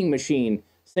Fighting Machine.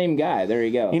 Same guy. There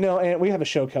you go. You know, and we have a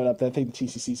show coming up that I think the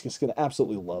TCC is just gonna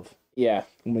absolutely love. Yeah,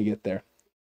 when we get there,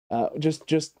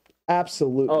 just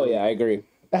absolutely. Oh yeah, I agree.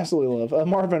 Absolutely love.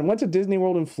 Marvin went to Disney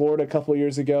World in Florida a couple of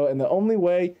years ago, and the only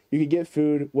way you could get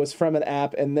food was from an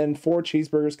app, and then 4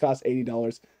 cheeseburgers cost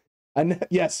 $80.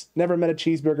 Yes, never met a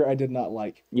cheeseburger I did not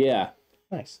like. Yeah.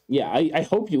 Nice. Yeah, I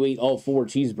hope you ate all 4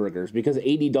 cheeseburgers, because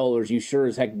 $80, you sure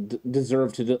as heck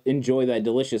deserve to enjoy that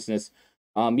deliciousness.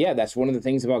 Yeah, that's one of the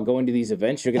things about going to these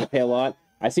events. You're going to pay a lot.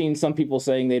 I've seen some people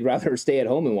saying they'd rather stay at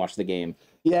home and watch the game.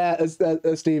 Yeah,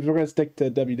 Steve, we're going to stick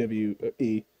to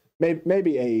WWE.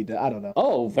 Maybe AEW, I don't know.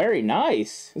 Oh, very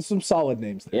nice. There's some solid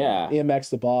names there. Yeah. EMX,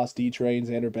 The Boss, D-Train,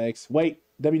 Xander Banks. Wait,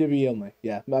 WWE only.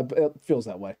 Yeah, it feels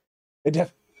that way. It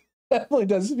definitely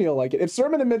does feel like it. If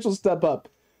Sermon and Mitchell step up,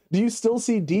 do you still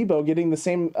see Debo getting the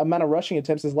same amount of rushing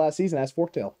attempts as last season as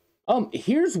Forktail?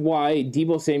 Here's why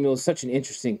Debo Samuel is such an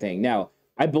interesting thing. Now,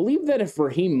 I believe that if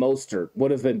Raheem Mostert would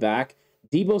have been back,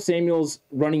 Debo Samuel's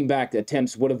running back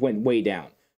attempts would have went way down,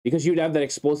 because you'd have that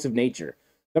explosive nature.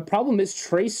 The problem is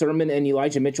Trey Sermon and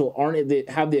Elijah Mitchell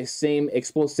have the same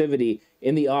explosivity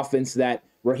in the offense that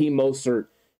Raheem Mostert,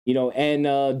 and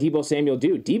Debo Samuel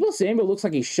do. Debo Samuel looks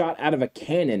like he's shot out of a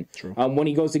cannon when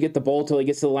he goes to get the ball till he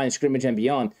gets to the line of scrimmage and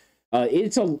beyond.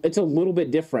 It's a little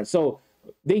bit different. So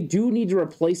they do need to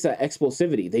replace that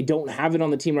explosivity. They don't have it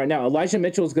on the team right now. Elijah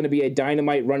Mitchell is going to be a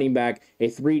dynamite running back, a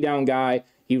 3-down guy.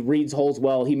 He reads holes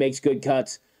well. He makes good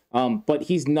cuts. But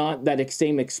he's not that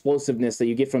same explosiveness that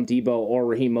you get from Debo or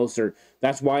Raheem Mostert.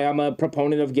 That's why I'm a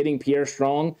proponent of getting Pierre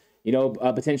Strong,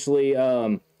 potentially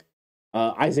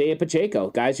Isaiah Pacheco,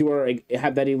 guys who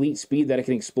have that elite speed that it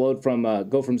can explode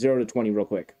go from 0 to 20 real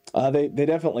quick. They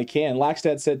definitely can.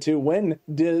 Laxdad said too, when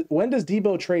does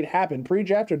Debo trade happen?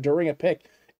 Pre-draft or during a pick?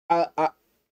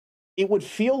 It would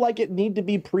feel like it need to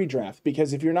be pre-draft,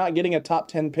 because if you're not getting a top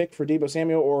 10 pick for Debo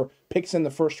Samuel or picks in the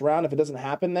first round, if it doesn't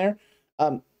happen there,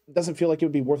 it doesn't feel like it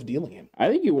would be worth dealing him. I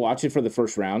think you watch it for the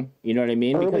first round. You know what I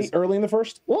mean? Early in the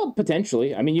first? Well,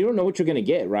 potentially. I mean, you don't know what you're going to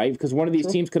get, right? Because one of these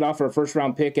teams could offer a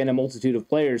first-round pick and a multitude of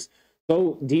players.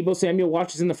 So Debo Samuel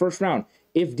watches in the first round.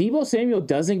 If Debo Samuel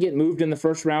doesn't get moved in the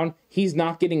first round, he's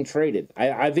not getting traded.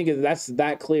 I think that's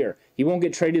that clear. He won't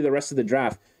get traded the rest of the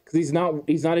draft, because he's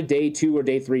not a day 2 or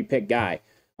day 3 pick guy.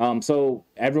 So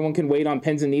everyone can wait on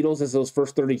pins and needles as those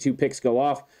first 32 picks go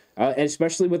off, and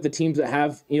especially with the teams that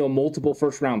have multiple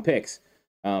first-round picks.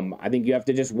 I think you have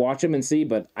to just watch him and see,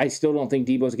 but I still don't think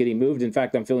Debo's getting moved. In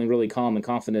fact, I'm feeling really calm and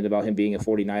confident about him being a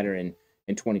 49er in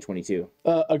 2022.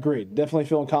 Agreed. Definitely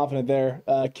feeling confident there.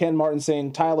 Ken Martin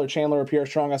saying Tyler Chandler or Pierre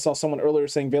Strong. I saw someone earlier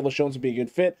saying Baylor Jones would be a good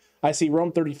fit. I see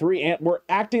Rome 33, and we're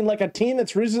acting like a team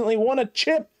that's recently won a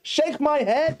chip. Shake my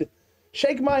head.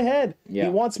 Shake my head. Yeah. He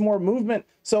wants more movement.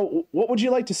 So what would you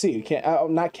like to see?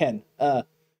 Not Ken. What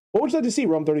would you like to see,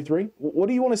 Rome 33? What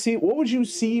do you want to see? What would you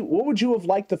see? What would you have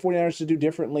liked the 49ers to do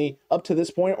differently up to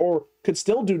this point, or could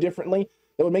still do differently,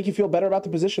 that would make you feel better about the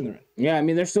position they're in? Yeah, I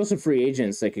mean, there's still some free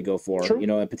agents they could go for, True.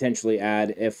 And potentially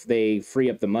add if they free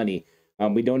up the money.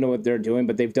 We don't know what they're doing,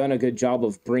 but they've done a good job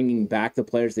of bringing back the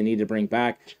players they need to bring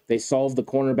back. They solved the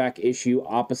cornerback issue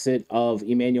opposite of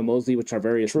Emmanuel Mosley, which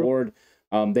Tarvarius Ward.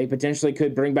 They potentially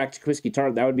could bring back Jaquiski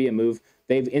Tartt. That would be a move.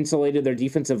 They've insulated their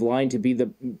defensive line to be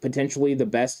potentially the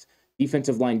best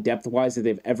defensive line depth-wise that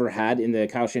they've ever had in the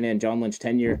Kyle Shanahan and John Lynch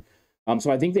tenure. So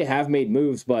I think they have made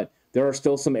moves, but there are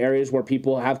still some areas where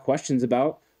people have questions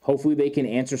about. Hopefully they can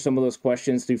answer some of those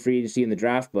questions through free agency in the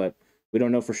draft, but we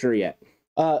don't know for sure yet.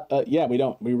 Yeah, we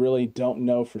don't. We really don't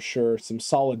know for sure. Some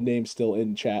solid names still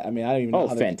in chat. I mean, I don't even know.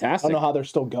 Fantastic. I don't know how they're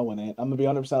still going it. I'm going to be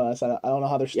 100% honest. I don't know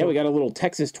how they're still. Yeah, we got a little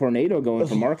Texas tornado going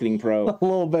for Marketing Pro. A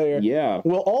little bit here. Yeah.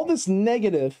 Well, all this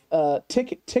negative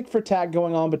tick for tack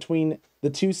going on between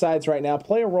the two sides right now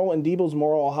play a role in Debo's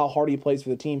moral, how hard he plays for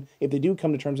the team. If they do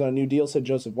come to terms on a new deal, said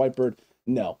Joseph Whitebird,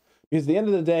 no. Because at the end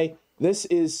of the day, this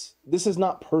is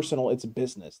not personal. It's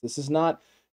business. This is not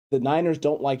the Niners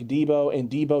don't like Debo and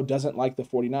Debo doesn't like the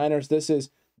 49ers. This is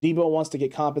Debo wants to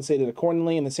get compensated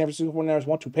accordingly, and the San Francisco 49ers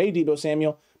want to pay Debo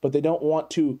Samuel, but they don't want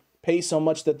to pay so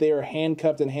much that they are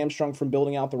handcuffed and hamstrung from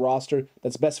building out the roster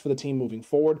that's best for the team moving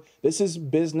forward. This is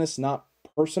business, not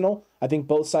personal. I think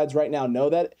both sides right now know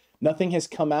that. Nothing has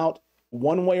come out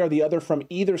one way or the other from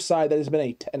either side that has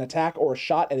been an attack or a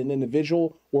shot at an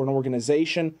individual or an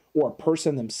organization or a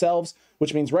person themselves.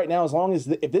 which means right now, as long as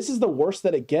if this is the worst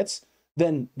that it gets,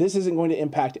 then this isn't going to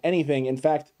impact anything. In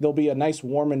fact, there'll be a nice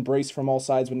warm embrace from all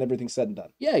sides when everything's said and done.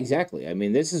 Yeah, exactly. I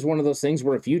mean, this is one of those things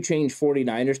where if you change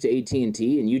 49ers to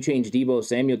AT&T and you change Deebo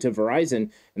Samuel to Verizon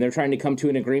and they're trying to come to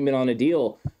an agreement on a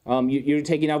deal, you're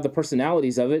taking out the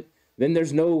personalities of it, then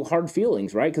there's no hard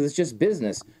feelings, right? Because it's just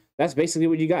business. That's basically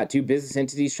what you got. Two business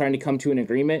entities trying to come to an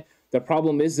agreement. The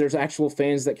problem is there's actual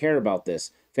fans that care about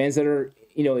this. Fans that are,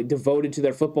 devoted to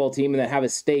their football team and that have a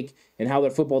stake in how their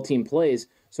football team plays.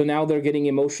 So now they're getting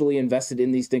emotionally invested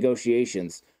in these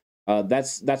negotiations.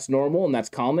 That's normal and that's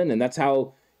common, and that's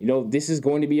how this is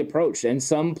going to be approached. And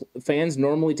some fans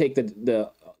normally take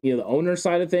the owner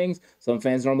side of things. Some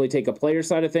fans normally take a player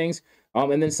side of things,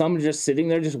 and then some are just sitting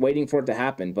there just waiting for it to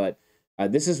happen. But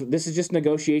this is just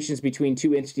negotiations between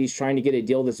two entities trying to get a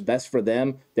deal that's best for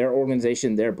them, their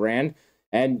organization, their brand.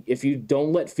 And if you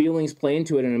don't let feelings play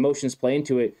into it and emotions play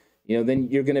into it, then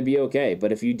you're going to be okay.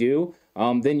 But if you do,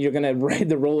 then you're going to ride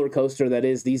the roller coaster that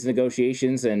is these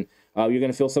negotiations, and you're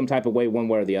going to feel some type of way one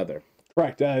way or the other.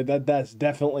 Correct. That's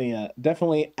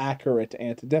definitely accurate,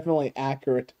 Ant. Definitely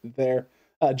accurate there.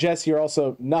 Jess, you're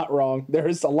also not wrong. There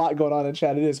is a lot going on in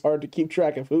chat. It is hard to keep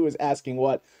track of who is asking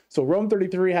what. So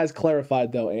Rome33 has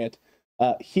clarified, though, Ant.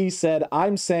 He said,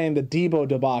 I'm saying the Deebo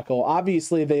debacle.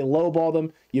 Obviously, they lowballed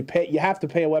him. You have to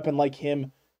pay a weapon like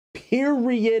him,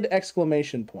 period,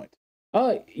 exclamation point.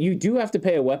 You do have to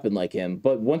pay a weapon like him,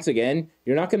 but once again,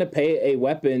 you're not going to pay a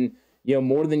weapon,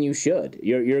 more than you should.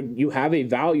 You have a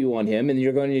value on him, and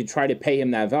you're going to try to pay him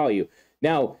that value.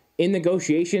 Now, in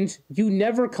negotiations, you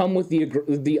never come with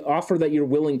the offer that you're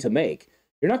willing to make.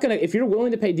 You're not going to, if you're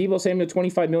willing to pay Deebo Samuel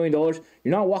 $25 million, you're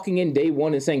not walking in day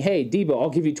one and saying, hey, Deebo, I'll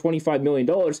give you $25 million.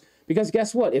 Because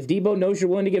guess what? If Deebo knows you're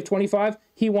willing to give 25,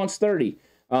 he wants 30.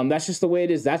 That's just the way it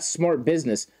is. That's smart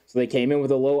business. So they came in with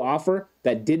a low offer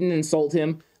that didn't insult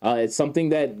him. It's something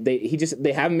that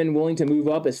they haven't been willing to move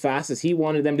up as fast as he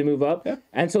wanted them to move up. Yeah.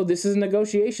 And so this is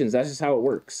negotiations. That's just how it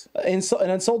works. An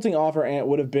insulting offer, Ant,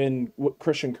 would have been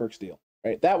Christian Kirk's deal,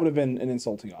 right? That would have been an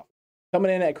insulting offer.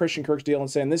 Coming in at Christian Kirk's deal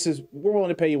and saying, we're willing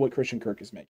to pay you what Christian Kirk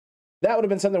is making. That would have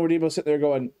been something where Deebo's sitting there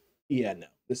going, yeah, no,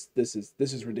 this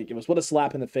is ridiculous. What a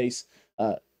slap in the face.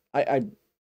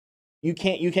 You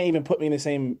can't even put me in the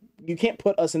same, you can't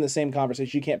put us in the same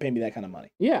conversation. You can't pay me that kind of money.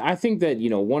 Yeah, I think that,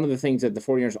 one of the things that the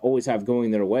 49ers always have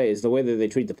going their way is the way that they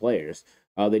treat the players.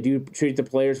 They do treat the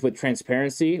players with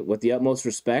transparency, with the utmost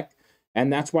respect,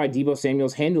 and that's why Deebo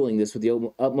Samuel's handling this with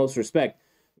the utmost respect.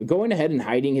 Going ahead and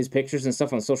hiding his pictures and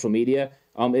stuff on social media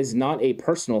is not a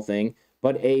personal thing,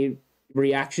 but a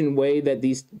reaction way that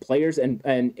these players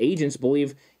and agents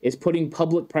believe is putting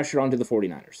public pressure onto the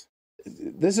 49ers.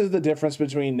 This is the difference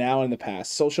between now and the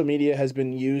past. Social media has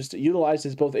been utilized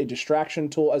as both a distraction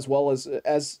tool as well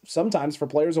as sometimes for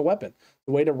players a weapon.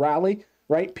 The way to rally,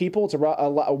 right, people. It's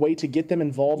a way to get them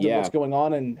involved in what's going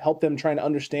on and help them trying to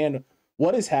understand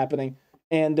what is happening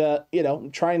and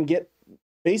try and get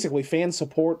basically fan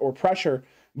support or pressure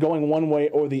going one way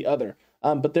or the other.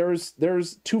 But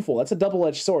there's twofold. That's a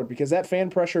double-edged sword because that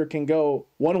fan pressure can go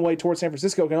one way towards San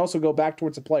Francisco, can also go back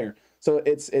towards a player. So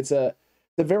it's a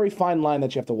very fine line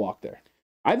that you have to walk there.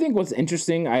 I think what's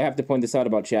interesting, I have to point this out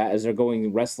about chat as they're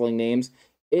going wrestling names,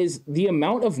 is the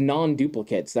amount of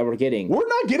non-duplicates that we're getting.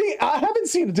 I haven't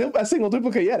seen a single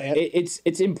duplicate yet, Ant.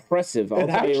 It's impressive. I'll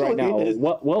tell you right now.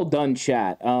 Well done,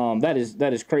 chat. That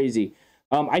is crazy.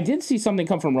 I did see something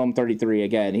come from Rome33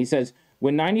 again. He says,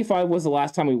 when 95 was the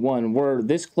last time we won, we're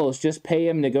this close. Just pay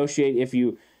him, negotiate if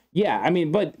you... Yeah, I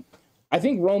mean, but I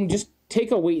think Rome, just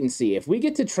take a wait and see. If we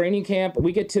get to training camp,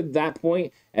 we get to that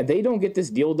point, and they don't get this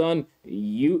deal done,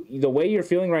 the way you're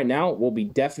feeling right now will be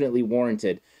definitely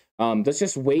warranted. Let's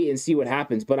just wait and see what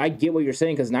happens. But I get what you're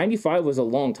saying, because 95 was a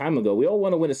long time ago. We all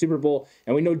want to win a Super Bowl,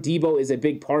 and we know Deebo is a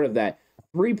big part of that.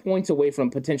 3 points away from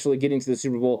potentially getting to the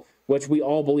Super Bowl, which we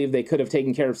all believe they could have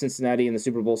taken care of Cincinnati in the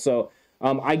Super Bowl. So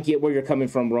I get where you're coming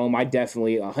from, Rome. I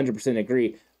definitely 100%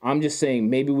 agree. I'm just saying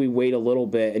maybe we wait a little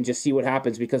bit and just see what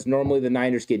happens, because normally the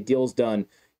Niners get deals done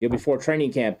before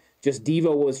training camp. Just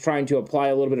Deebo was trying to apply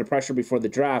a little bit of pressure before the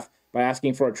draft by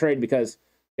asking for a trade, because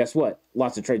guess what?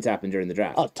 Lots of trades happen during the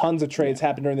draft. Tons of trades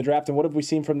happen during the draft. And what have we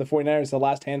seen from the 49ers the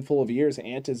last handful of years,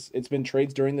 Ant? It's been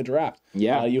trades during the draft.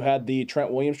 Yeah. You had the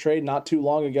Trent Williams trade not too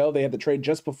long ago. They had the trade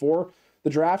just before the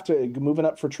draft, moving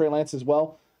up for Trey Lance as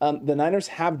well. The Niners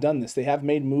have done this. They have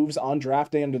made moves on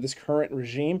draft day under this current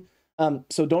regime.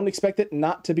 So don't expect it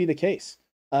not to be the case.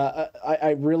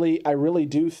 I really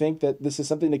do think that this is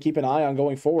something to keep an eye on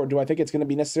going forward. Do I think it's going to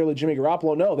be necessarily Jimmy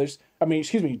Garoppolo? No.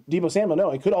 Deebo Samuel.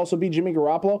 No, it could also be Jimmy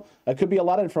Garoppolo. It could be a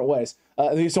lot of different ways.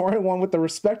 The Zoran one with the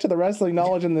respect to the wrestling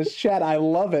knowledge in this chat, I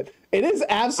love it. It is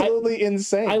absolutely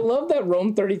insane. I love that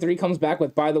Rome 33 comes back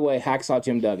with, by the way, Hacksaw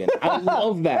Jim Duggan. I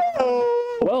love that.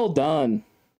 Well done.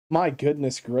 My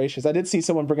goodness gracious! I did see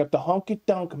someone bring up the honky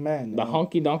donk man. The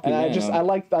honky donk man. I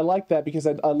like that because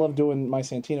I love doing my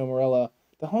Santino Marella.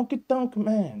 The honky donk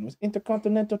man was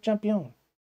Intercontinental Champion.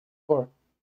 Or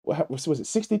was it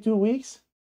 62 weeks?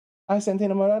 I,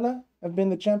 Santino Marella, have been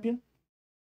the champion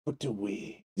for 2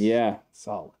 weeks. Yeah.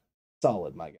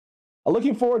 Solid, my guy.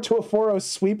 Looking forward to a 4-0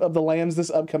 sweep of the Lambs this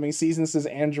upcoming season. This is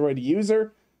Android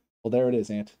user. Well, there it is,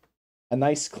 Ant. A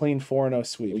nice, clean 4-0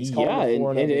 sweep. Yeah,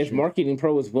 and if Marketing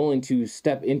Pro is willing to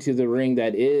step into the ring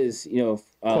that is,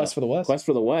 Quest for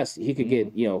the West, he could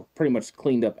get, pretty much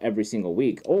cleaned up every single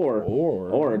week,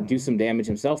 or do some damage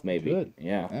himself, maybe. Good.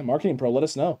 Yeah. Marketing Pro, let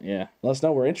us know. Yeah. Let us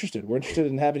know. We're interested. We're interested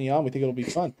in having you on. We think it'll be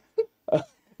fun.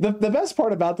 The best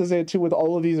part about this, too, with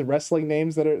all of these wrestling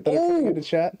names that are coming into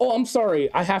chat. Oh, I'm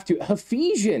sorry. I have to.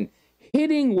 Ephesian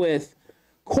hitting with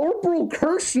Corporal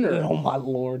Kirshner. Oh, my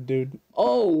Lord, dude.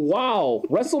 Oh, wow.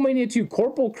 WrestleMania 2,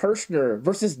 Corporal Kirshner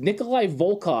versus Nikolai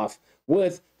Volkov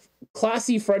with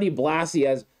Classy Freddie Blassie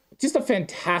as just a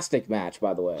fantastic match,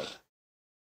 by the way.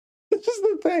 This is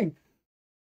the thing.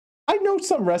 I know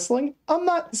some wrestling. I'm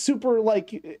not super,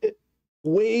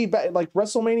 way back, like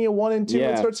WrestleMania 1 and 2.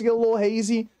 Yeah. It starts to get a little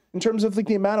hazy in terms of,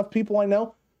 the amount of people I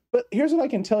know. But here's what I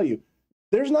can tell you.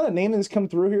 There's not a name that has come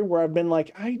through here where I've been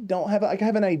like, I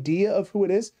have an idea of who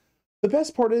it is. The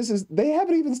best part is they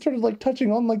haven't even started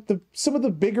touching on some of the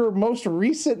bigger, most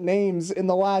recent names in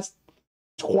the last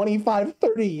 25,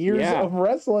 30 years of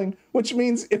wrestling, which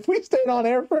means if we stayed on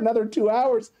air for another 2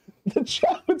 hours, the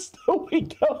chat would still be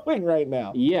going right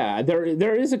now. Yeah, there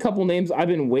is a couple names I've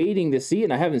been waiting to see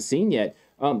and I haven't seen yet.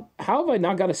 How have I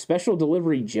not got a Special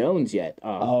Delivery Jones yet?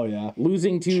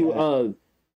 Losing to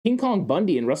King Kong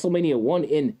Bundy in WrestleMania 1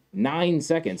 in 9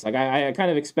 seconds. I kind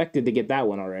of expected to get that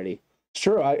one already. It's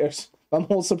true. I'm a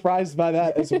little surprised by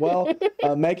that as well.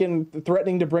 Megan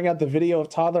threatening to bring out the video of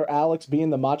toddler Alex being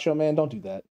the Macho Man. Don't do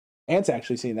that. Ant's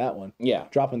actually seen that one. Yeah.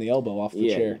 Dropping the elbow off the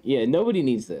chair. Yeah, nobody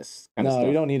needs this kind of stuff.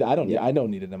 You don't need it. I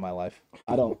don't need it in my life.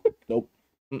 I don't. Nope.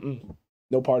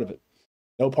 No part of it.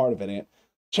 No part of it, Ant.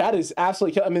 Chat is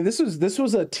absolutely... this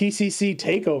was a TCC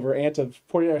takeover, Ant, of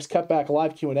 49ers Cutback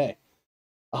Live Q&A.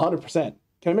 100%.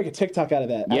 Can we make a TikTok out of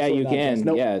that? Yeah, you can.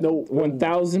 No,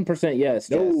 1000% yes.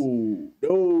 No.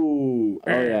 Oh,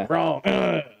 yeah. Wrong.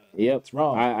 Yep, it's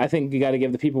wrong. I think you got to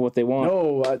give the people what they want.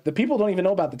 No, the people don't even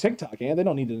know about the TikTok, and they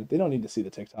don't need to see the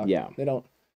TikTok. Yeah, they don't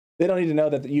need to know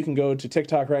that you can go to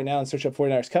TikTok right now and search up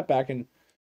 49ers Cutback and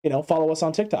follow us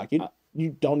on TikTok. You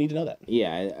don't need to know that.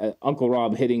 Yeah, Uncle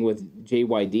Rob hitting with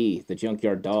JYD, the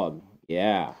Junkyard Dog.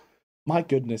 Yeah. My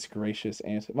goodness gracious,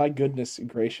 Ant. My goodness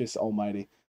gracious almighty.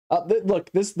 Look,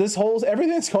 this whole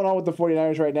everything that's going on with the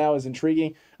 49ers right now is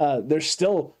intriguing. There's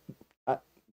still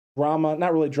drama,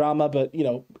 not really drama, but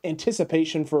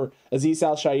anticipation for Azeez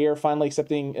Al-Shaair finally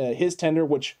accepting his tender,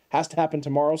 which has to happen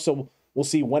tomorrow. So we'll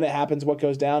see when it happens, what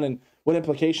goes down, and what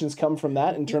implications come from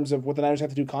that in terms of what the Niners have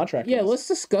to do contract. Yeah, let's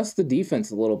discuss the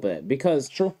defense a little bit because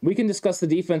we can discuss the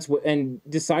defense and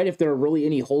decide if there are really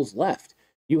any holes left.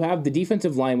 You have the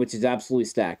defensive line, which is absolutely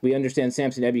stacked. We understand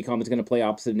Samson Ebukam is going to play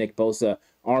opposite Nick Bosa,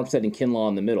 Armstead, and Kinlaw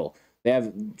in the middle. They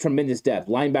have tremendous depth.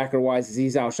 Linebacker-wise,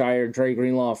 Azeez Al-Shaair, Dre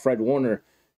Greenlaw, Fred Warner.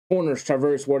 Corners,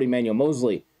 Traverse Ward, Emmanuel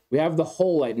Mosley. We have the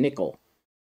hole at nickel.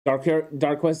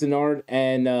 Darquez Denard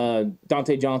and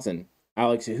Dante Johnson.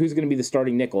 Alex, who's going to be the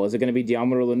starting nickel? Is it going to be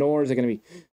Deommodore Lenoir? Is it going to be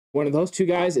one of those two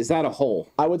guys? Is that a hole?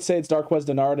 I would say it's Darquez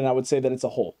Denard, and I would say that it's a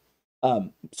hole.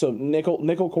 So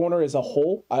nickel corner is a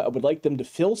hole. I would like them to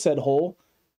fill said hole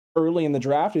early in the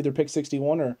draft, either pick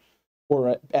 61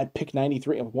 or at pick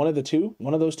 93. One of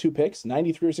those two picks,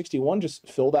 93 or 61, just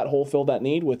fill that hole, fill that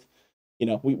need with,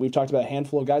 we've talked about a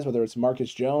handful of guys, whether it's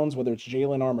Marcus Jones, whether it's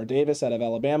Jalen Armour Davis out of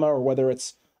Alabama, or whether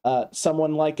it's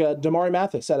someone like Damari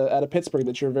Mathis out of Pittsburgh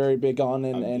that you're very big on.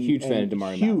 And huge fan of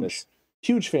Damari Mathis.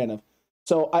 Huge fan of.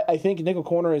 So I think nickel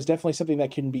corner is definitely something that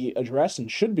can be addressed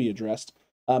and should be addressed.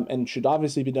 And should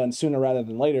obviously be done sooner rather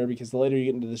than later, because the later you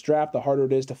get into this draft, the harder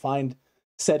it is to find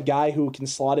said guy who can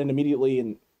slot in immediately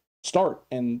and start.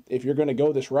 And if you're going to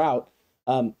go this route,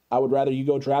 I would rather you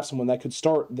go draft someone that could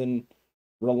start than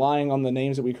relying on the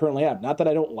names that we currently have. Not that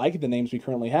I don't like the names we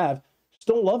currently have, just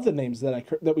don't love the names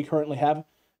that we currently have.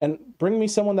 And bring me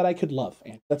someone that I could love.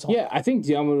 And that's all. Yeah, I think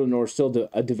Deommodore Lenoir is still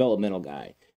a developmental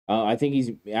guy. I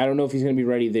think I don't know if he's going to be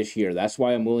ready this year. That's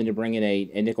why I'm willing to bring in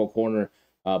a nickel corner.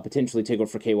 potentially take over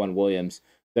for K'Wan Williams.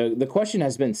 The question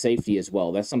has been safety as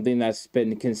well. That's something that's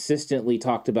been consistently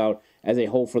talked about as a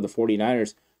whole for the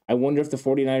 49ers. I wonder if the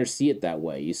 49ers see it that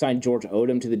way. You signed George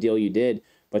Odom to the deal you did,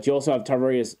 but you also have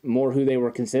Tarvarius Moore, who they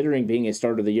were considering being a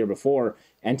starter the year before,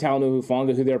 and Talanoa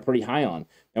Hufanga, who they're pretty high on.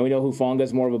 Now we know Hufanga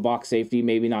is more of a box safety,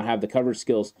 maybe not have the coverage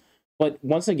skills. But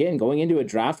once again, going into a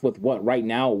draft with what right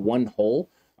now one hole,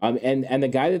 and the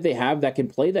guy that they have that can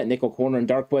play that nickel corner in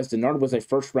Darqueze Dennard was a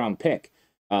first-round pick,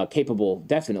 capable,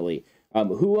 definitely.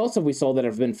 Who else have we saw that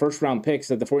have been first-round picks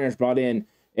that the 49ers brought in?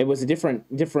 It was a different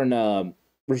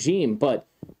regime, but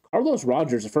Carlos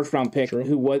Rogers, a first-round pick,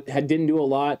 who didn't do a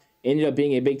lot, ended up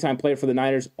being a big-time player for the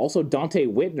Niners. Also, Dante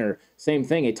Whitner, same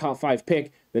thing, a top-5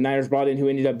 pick the Niners brought in, who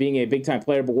ended up being a big-time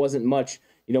player, but wasn't much,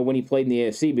 when he played in the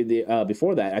AFC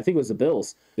before that. I think it was the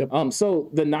Bills. Yep. So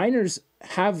the Niners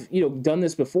have, done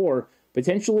this before.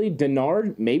 Potentially,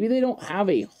 Dennard, maybe they don't have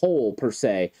a hole per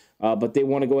se, but they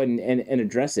want to go ahead and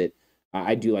address it.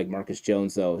 I do like Marcus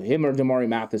Jones, though. Him or Damari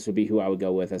Mathis would be who I would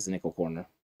go with as the nickel corner.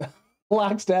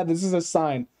 Blackstad, this is a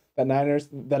sign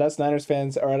that us Niners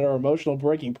fans are at our emotional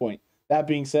breaking point. That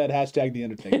being said, hashtag The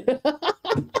Undertaker.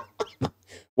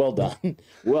 Well done.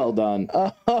 Well done.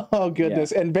 Oh,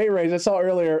 goodness. Yeah. And Bay Rays, I saw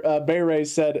earlier, Bay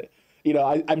Rays said,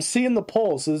 I'm seeing the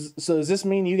polls. So does this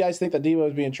mean you guys think that Debo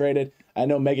is being traded? I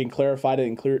know Megan clarified it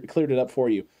and cleared it up for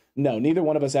you. No, neither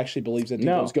one of us actually believes that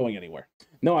Debo is going anywhere.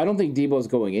 No, I don't think Debo is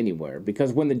going anywhere,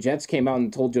 because when the Jets came out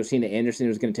and told Josina Anderson he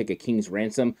was going to take a king's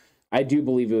ransom, I do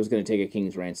believe it was going to take a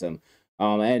king's ransom.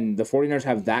 And the 49ers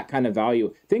have that kind of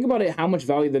value. Think about it, how much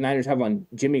value the Niners have on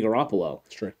Jimmy Garoppolo.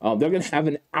 That's true. They're going to have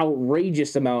an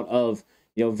outrageous amount of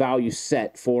value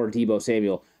set for Deebo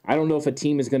Samuel. I don't know if a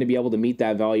team is going to be able to meet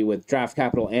that value with draft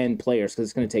capital and players, because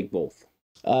it's going to take both.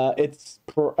 It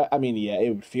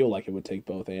would feel like it would take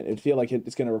both. And it'd feel like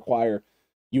it's going to require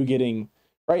you getting,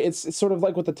 right? It's sort of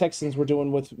like what the Texans were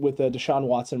doing with Deshaun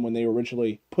Watson when they were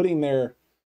originally putting their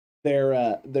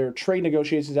trade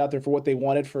negotiations out there for what they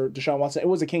wanted for Deshaun Watson. It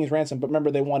was a king's ransom, but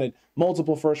remember, they wanted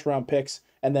multiple first-round picks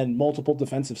and then multiple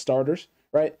defensive starters,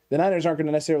 right? The Niners aren't going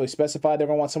to necessarily specify. They're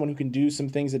going to want someone who can do some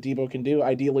things that Debo can do,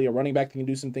 ideally a running back that can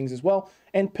do some things as well,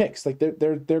 and picks. Like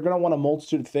they're going to want a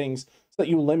multitude of things so that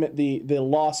you limit the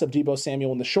loss of Deebo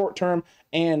Samuel in the short term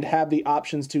and have the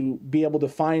options to be able to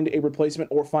find a replacement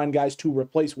or find guys to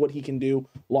replace what he can do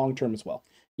long term as well.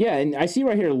 Yeah, and I see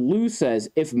right here, Lou says,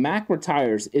 if Mac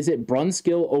retires, is it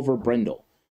Brunskill over Brindle?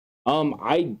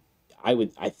 I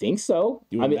think so.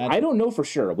 I don't know for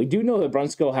sure. We do know that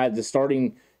Brunskill had the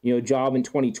starting, job in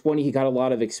 2020. He got a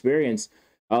lot of experience.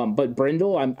 But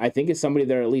Brindle, I think, is somebody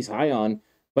they're at least high on.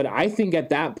 But I think at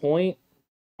that point,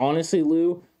 honestly,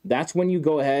 Lou, that's when you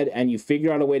go ahead and you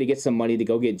figure out a way to get some money to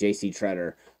go get J.C.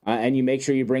 Tretter. And you make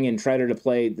sure you bring in Tretter to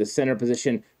play the center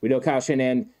position. We know Kyle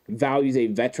Shanahan values a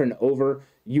veteran over.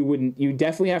 You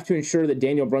definitely have to ensure that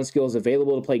Daniel Brunskill is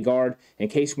available to play guard in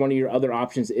case one of your other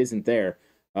options isn't there.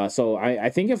 So I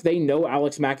think if they know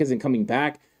Alex Mack isn't coming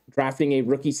back, drafting a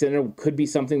rookie center could be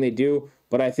something they do.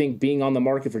 But I think being on the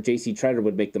market for J.C. Tretter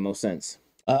would make the most sense.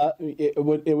 It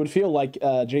would feel like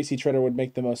J.C. Tretter would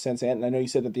make the most sense. And I know you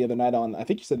said that the other night I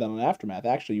think you said that on Aftermath.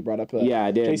 Actually, you brought up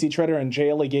I did. J.C. Tretter, and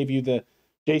JLA gave you the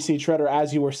J.C. Tretter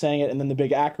as you were saying it, and then the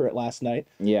big accurate last night.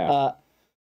 Yeah.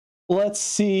 Let's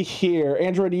see here.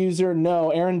 Android user, no.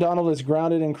 Aaron Donald is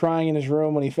grounded and crying in his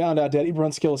room when he found out Daddy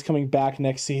Brunskill is coming back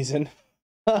next season.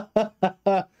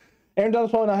 Aaron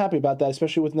Donald's probably not happy about that,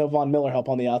 especially with no Von Miller help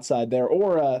on the outside there,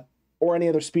 or any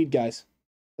other speed guys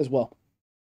as well.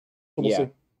 So we'll see.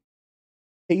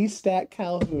 Haystack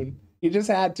Calhoun. You just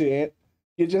had to, Ant.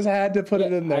 You just had to put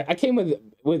it in there. I came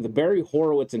with Barry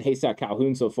Horowitz and Haystack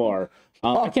Calhoun so far.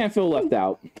 I can't feel left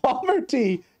out. Palmer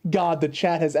T. God, the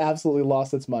chat has absolutely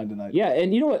lost its mind tonight. Yeah,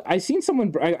 and you know what? I seen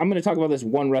someone. I'm going to talk about this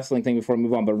one wrestling thing before I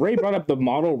move on. But Ray brought up the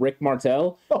model Rick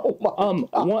Martel. Oh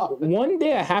my God. One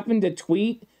day I happened to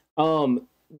tweet.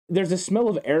 There's a smell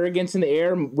of arrogance in the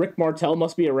air. Rick Martel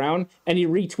must be around, and he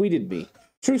retweeted me.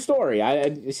 True story. I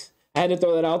had to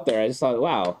throw that out there. I just thought,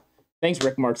 wow, thanks,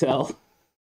 Rick Martel.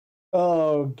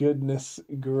 Oh, goodness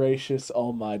gracious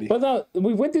almighty. But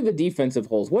we went through the defensive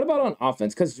holes. What about on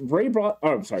offense? Because Lou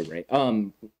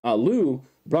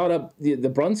brought up the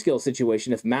Brunskill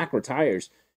situation. If Mac retires,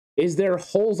 is there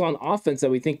holes on offense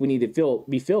that we think we need to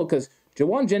be filled? Because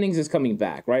Jawan Jennings is coming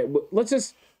back, right? Let's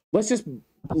just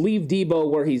leave Debo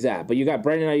where he's at. But you got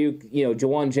Brandon Ayuk,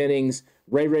 Jawan Jennings,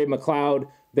 Ray McLeod.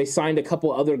 They signed a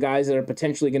couple other guys that are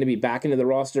potentially going to be back into the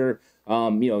roster.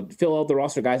 Fill out the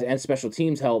roster guys and special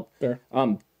teams help. Sure.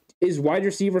 Is wide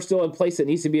receiver still a place that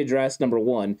needs to be addressed? Number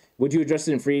one, would you address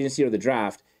it in free agency or the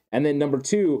draft? And then number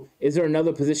two, is there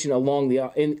another position on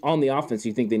the offense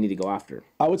you think they need to go after?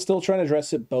 I would still try and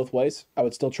address it both ways. I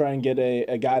would still try and get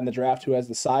a guy in the draft who has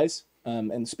the size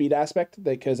and speed aspect,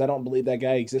 because I don't believe that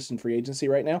guy exists in free agency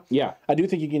right now. Yeah. I do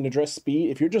think you can address speed.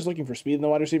 If you're just looking for speed in the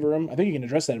wide receiver room, I think you can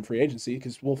address that in free agency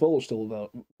because Will Fuller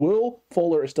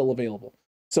is still available.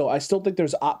 So I still think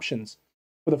there's options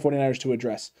for the 49ers to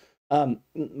address.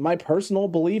 My personal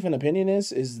belief and opinion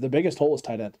is the biggest hole is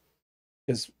tight end.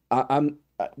 Because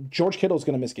George Kittle's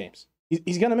going to miss games.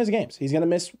 He's going to miss games. He's going to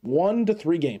miss 1 to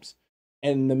 3 games.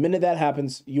 And the minute that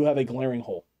happens, you have a glaring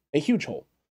hole, a huge hole.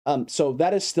 So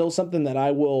that is still something that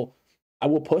I will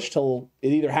push till it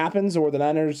either happens or the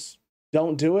Niners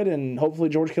don't do it, and hopefully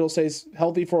George Kittle stays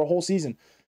healthy for a whole season.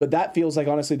 But that feels like,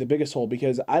 honestly, the biggest hole,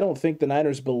 because I don't think the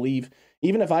Niners believe,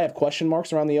 even if I have question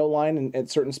marks around the O-line and at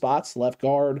certain spots, left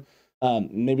guard,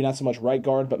 maybe not so much right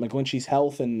guard, but McGlinchey's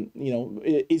health and,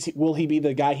 will he be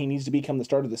the guy he needs to become the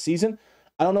start of the season?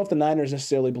 I don't know if the Niners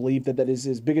necessarily believe that is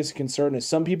his biggest concern as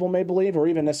some people may believe, or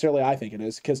even necessarily I think it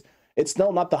is, because it's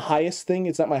still not the highest thing.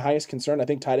 It's not my highest concern. I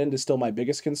think tight end is still my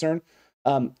biggest concern.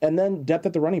 And then depth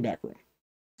at the running back room,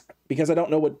 because I don't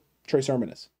know what Trey Sermon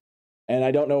is. And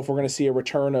I don't know if we're going to see a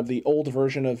return of the old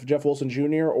version of Jeff Wilson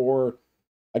Jr. or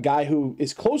a guy who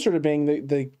is closer to being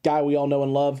the guy we all know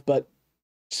and love, but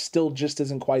still just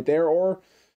isn't quite there, or,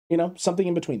 something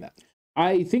in between that.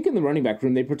 I think in the running back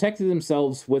room, they protected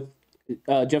themselves with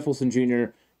Jeff Wilson Jr.,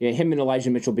 him and Elijah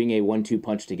Mitchell being a 1-2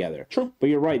 punch together. True. But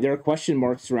you're right. There are question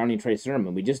marks surrounding Trey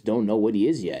Sermon. We just don't know what he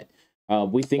is yet.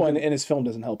 We think, and his film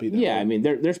doesn't help either. Yeah, I mean,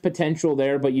 there's potential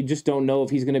there, but you just don't know if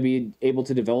he's going to be able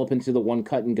to develop into the one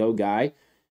cut and go guy.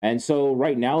 And so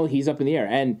right now he's up in the air.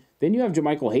 And then you have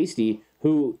JaMycal Hasty,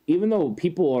 who, even though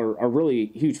people are really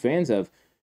huge fans of,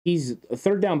 he's a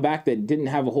third down back that didn't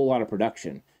have a whole lot of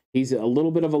production. He's a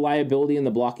little bit of a liability in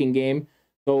the blocking game.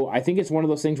 So I think it's one of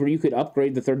those things where you could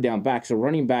upgrade the third down back. So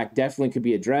running back definitely could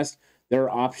be addressed. There are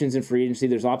options in free agency.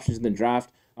 There's options in the draft.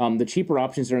 The cheaper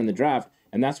options are in the draft.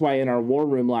 And that's why in our war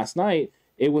room last night,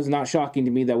 it was not shocking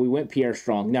to me that we went Pierre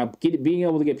Strong. Now, being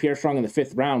able to get Pierre Strong in the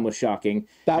 5th round was shocking.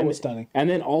 That was stunning. And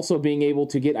then also being able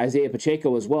to get Isaiah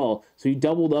Pacheco as well. So you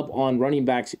doubled up on running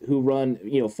backs who run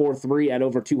 4.3 at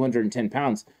over 210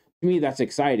 pounds. To me, that's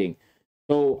exciting.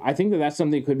 So I think that's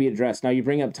something that could be addressed. Now, you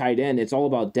bring up tight end. It's all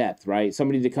about depth, right?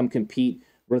 Somebody to come compete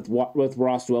with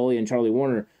Ross Dwelley and Charlie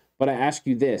Warner. But I ask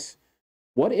you this.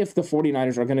 What if the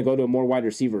 49ers are going to go to more wide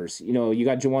receivers? You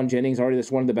got Jawan Jennings already.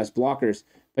 That's one of the best blockers.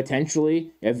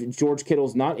 Potentially, if George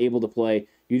Kittle's not able to play,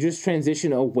 you just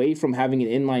transition away from having an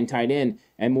inline tight end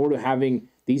and more to having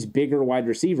these bigger wide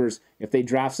receivers. If they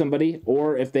draft somebody,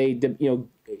 or if they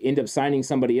end up signing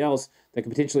somebody else that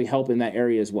could potentially help in that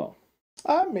area as well.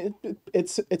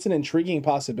 It's an intriguing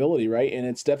possibility, right? And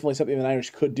it's definitely something the Niners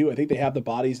could do. I think they have the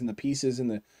bodies and the pieces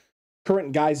and the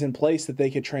current guys in place that they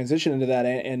could transition into that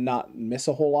and not miss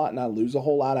a whole lot, not lose a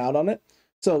whole lot out on it.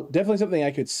 So definitely something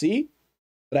I could see,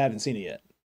 but I haven't seen it yet.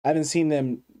 I haven't seen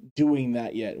them doing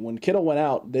that yet. When Kittle went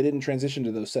out, they didn't transition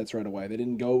to those sets right away. They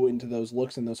didn't go into those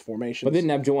looks and those formations. But they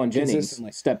didn't have Jawan Jennings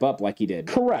step up like he did.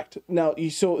 Correct. Now,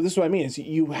 so this is what I mean, is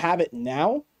you have it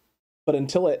now, but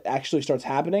until it actually starts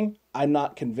happening, I'm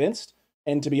not convinced.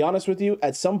 And to be honest with you,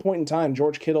 at some point in time,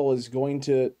 George Kittle is going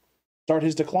to start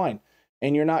his decline.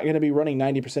 And you're not going to be running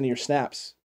 90% of your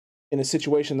snaps in a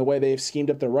situation the way they've schemed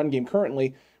up their run game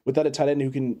currently without a tight end who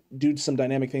can do some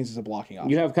dynamic things as a blocking option.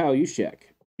 You have Kyle Juszczyk.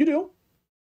 You do.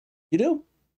 But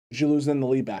you lose then the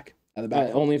lead back at the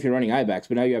back. Only if you're running I-backs,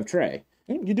 but now you have Trey.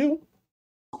 You do.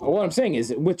 What I'm saying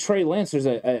is, with Trey Lance, there's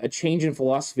a change in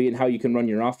philosophy in how you can run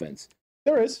your offense.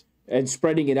 There is. And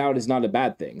spreading it out is not a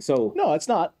bad thing. So no, it's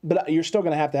not. But you're still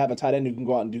going to have a tight end who can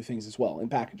go out and do things as well in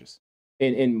packages.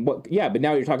 But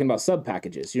now you're talking about sub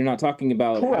packages. You're not talking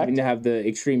about having to have the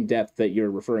extreme depth that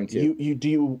you're referring to. Do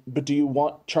you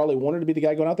want Charlie Warner to be the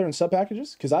guy going out there in sub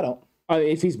packages? Because I don't.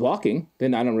 If he's blocking,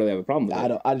 then I don't really have a problem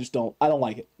with it. I just don't. I don't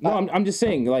like it. No, I'm just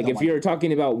saying, if you're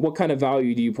talking about what kind of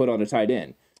value do you put on a tight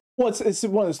end? Well, it's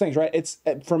one of those things, right? It's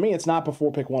for me, it's not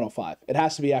before pick 105. It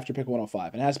has to be after pick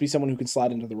 105. It has to be someone who can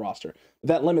slide into the roster. But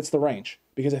that limits the range,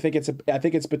 because I think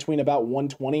it's between about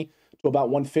 120 to about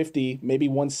 150, maybe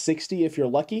 160 if you're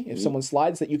lucky. If someone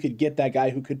slides, that you could get that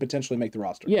guy who could potentially make the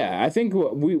roster. Yeah, I think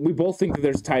we both think that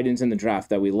there's tight ends in the draft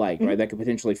that we like, right? That could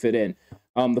potentially fit in.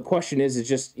 The question is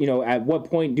just, at what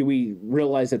point do we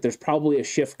realize that there's probably a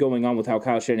shift going on with how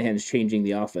Kyle Shanahan is changing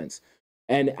the offense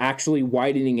and actually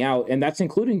widening out, and that's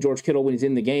including George Kittle when he's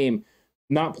in the game,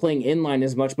 not playing inline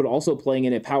as much, but also playing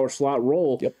in a power slot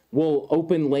role, will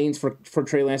open lanes for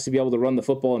Trey Lance to be able to run the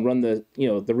football and run the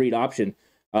read option.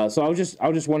 So I was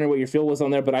just wondering what your feel was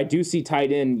on there, but I do see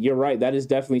tight end. You're right. That is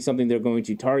definitely something they're going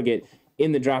to target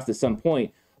in the draft at some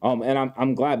point. And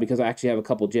I'm glad because I actually have a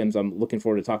couple gems I'm looking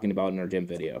forward to talking about in our gem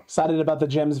video. Excited about the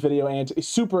gems video, and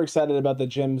super excited about the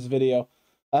gems video.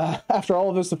 After all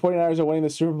of this, the 49ers are winning the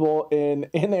Super Bowl in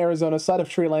Arizona, side of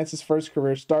Trey Lance's first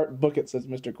career start. Book it, says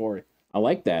Mr. Corey. I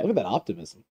like that. Look at that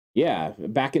optimism. Yeah,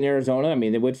 back in Arizona, I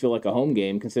mean, it would feel like a home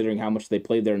game considering how much they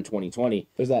played there in 2020.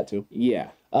 There's that too. Yeah.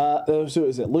 So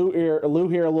is it Lou here a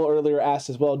little earlier asked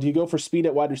as well, do you go for speed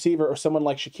at wide receiver or someone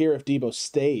like Shakir if Debo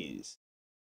stays?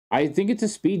 I think it's a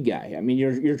speed guy. I mean,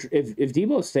 if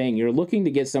Debo's staying, you're looking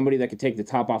to get somebody that could take the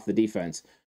top off the defense.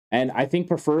 And I think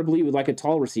preferably with like a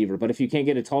tall receiver. But if you can't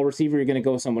get a tall receiver, you're going to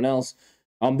go with someone else.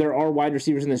 There are wide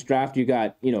receivers in this draft. You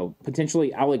got,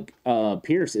 potentially Alec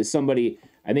Pierce is somebody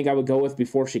I think I would go with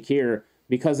before Shakir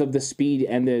because of the speed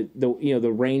and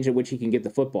the range at which he can get the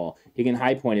football. He can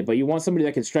high point it. But you want somebody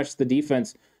that can stretch the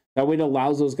defense. That way it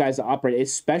allows those guys to operate,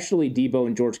 especially Debo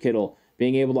and George Kittle.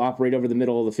 Being able to operate over the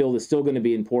middle of the field is still going to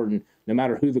be important no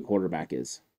matter who the quarterback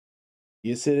is.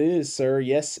 Yes, it is, sir.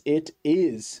 Yes, it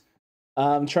is.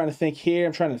 I'm trying to think here.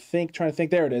 I'm trying to think.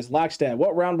 There it is. Laxdad.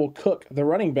 What round will Cook, the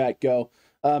running back, go?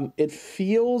 It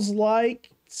feels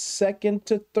like second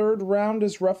to third round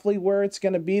is roughly where it's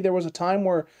going to be. There was a time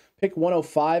where pick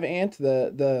 105,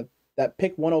 that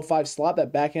pick 105 slot,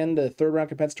 that back end, the third round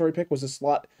compensatory pick was a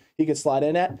slot he could slide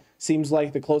in at. Seems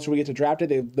like the closer we get to draft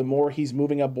it, the more he's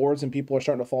moving up boards and people are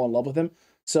starting to fall in love with him.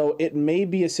 So it may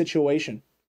be a situation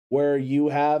where you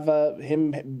have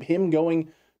him going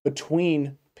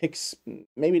between picks,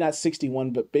 maybe not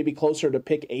 61, but maybe closer to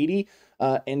pick 80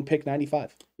 and pick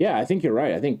 95. Yeah, I think you're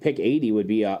right. I think pick 80 would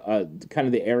be kind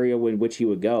of the area in which he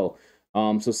would go.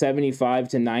 So 75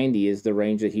 to 90 is the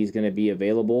range that he's going to be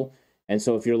available. And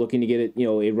so if you're looking to get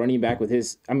a running back with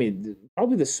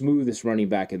probably the smoothest running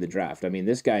back in the draft. I mean,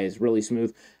 this guy is really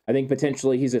smooth. I think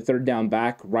potentially he's a third down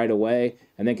back right away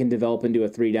and then can develop into a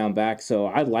 3-down back. So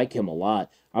I like him a lot.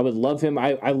 I would love him.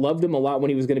 I loved him a lot when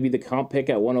he was going to be the comp pick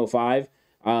at 105.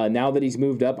 Now that he's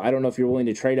moved up, I don't know if you're willing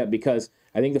to trade up because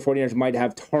I think the 49ers might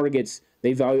have targets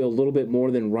they value a little bit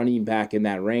more than running back in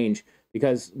that range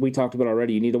because we talked about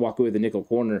already, you need to walk away with a nickel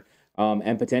corner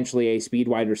and potentially a speed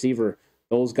wide receiver.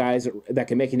 Those guys that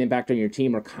can make an impact on your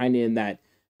team are kind of in that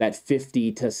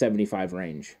 50 to 75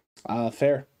 range.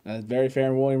 Fair. Very fair.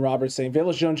 And William Roberts saying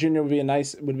Velus Jones Jr.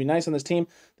 would be nice on this team.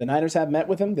 The Niners have met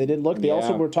with him. They did look. They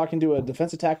also were talking to a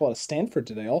defensive tackle out of Stanford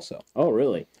today also. Oh,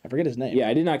 really? I forget his name. Yeah,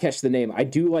 I did not catch the name. I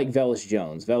do like Velus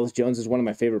Jones. Velus Jones is one of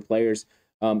my favorite players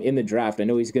in the draft. I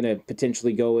know he's going to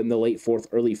potentially go in the late 4th,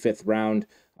 early 5th round.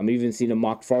 I'm even seeing him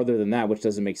mocked farther than that, which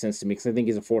doesn't make sense to me because I think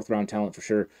he's a 4th round talent for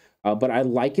sure. But I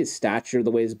like his stature,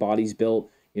 the way his body's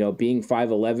built. Being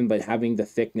 5'11", but having the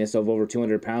thickness of over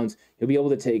 200 pounds, he'll be able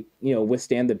to take,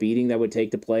 withstand the beating that would take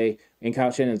to play in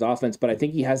Kyle Shanahan's offense. But I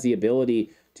think he has the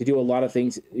ability to do a lot of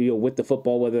things, with the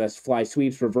football, whether that's fly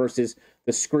sweeps, reverses,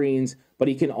 the screens. But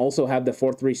he can also have the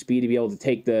 4.3 speed to be able to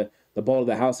take the ball to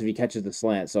the house if he catches the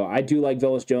slant. So I do like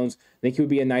Velus Jones. I think he would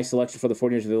be a nice selection for the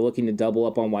 49ers if they're looking to double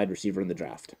up on wide receiver in the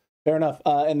draft. Fair enough.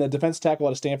 And the defense tackle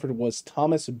out of Stanford was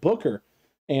Thomas Booker,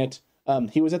 and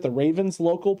he was at the Ravens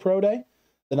local pro day.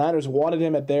 The Niners wanted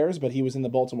him at theirs, but he was in the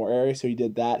Baltimore area, so he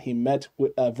did that. He met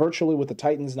virtually with the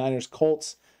Titans, Niners,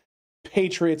 Colts,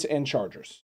 Patriots, and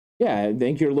Chargers. Yeah, I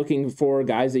think you're looking for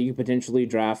guys that you potentially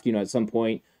draft, at some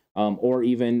point, or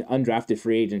even undrafted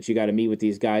free agents. You got to meet with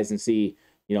these guys and see,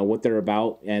 what they're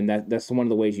about, and that's one of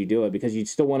the ways you do it because you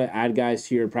still want to add guys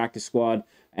to your practice squad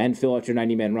and fill out your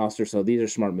 90-man roster. So these are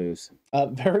smart moves.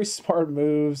 Very smart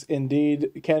moves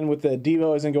indeed. Ken with the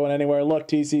Devo isn't going anywhere. Look,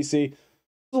 TCC, it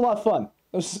was a lot of fun.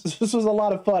 This was a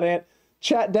lot of fun, and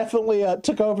chat definitely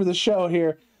took over the show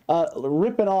here,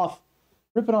 ripping off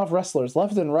wrestlers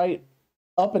left and right,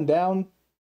 up and down,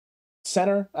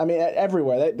 center. I mean,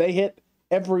 everywhere. They hit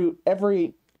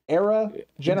every era,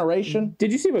 generation.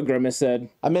 Did you see what Grimace said?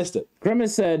 I missed it.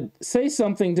 Grimace said, "Say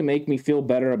something to make me feel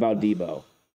better about Debo."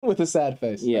 With a sad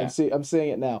face. Yeah, I'm seeing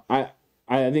it now. I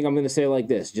think I'm going to say it like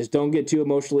this: just don't get too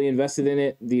emotionally invested in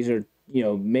it. These are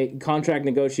contract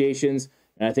negotiations.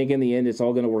 And I think in the end, it's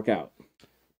all going to work out.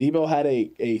 Debo had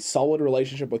a solid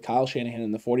relationship with Kyle Shanahan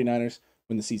and the 49ers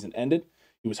when the season ended.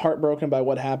 He was heartbroken by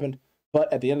what happened,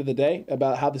 but at the end of the day,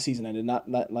 about how the season ended, not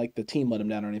like the team let him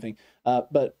down or anything,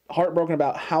 but heartbroken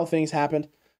about how things happened.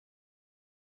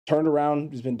 Turned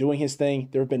around, has been doing his thing.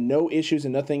 There have been no issues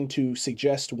and nothing to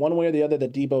suggest one way or the other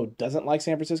that Debo doesn't like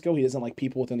San Francisco. He doesn't like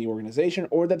people within the organization,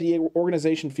 or that the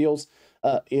organization feels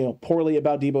poorly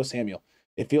about Debo Samuel.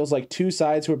 It feels like two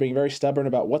sides who are being very stubborn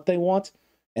about what they want,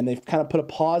 and they've kind of put a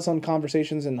pause on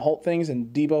conversations and halt things,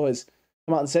 and Debo has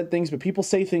come out and said things, but people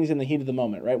say things in the heat of the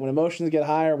moment, right? When emotions get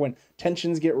higher, when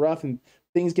tensions get rough and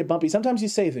things get bumpy, sometimes you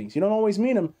say things. You don't always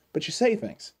mean them, but you say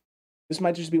things. This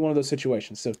might just be one of those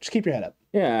situations. So just keep your head up.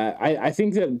 Yeah, I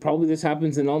think that probably this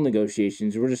happens in all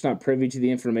negotiations. We're just not privy to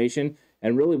the information.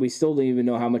 And really, we still don't even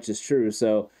know how much is true.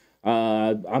 So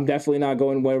I'm definitely not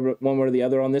going one way or the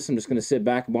other on this. I'm just going to sit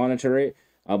back, monitor it.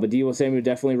 But Deebo Samuel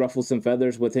definitely ruffled some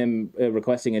feathers with him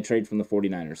requesting a trade from the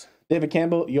 49ers. David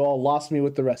Campbell, you all lost me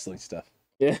with the wrestling stuff.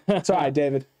 Yeah. It's all right,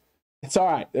 David. It's all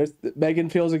right. Megan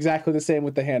feels exactly the same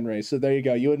with the hand raise. So there you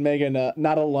go. You and Megan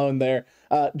not alone there.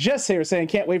 Jess here saying,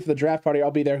 can't wait for the draft party. I'll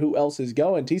be there. Who else is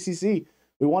going? TCC,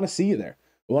 we want to see you there.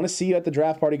 We want to see you at the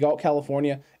draft party, Galt,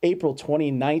 California, April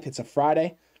 29th. It's a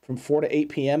Friday from 4 to 8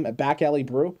 p.m. at Back Alley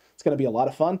Brew. It's going to be a lot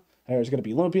of fun. There's going to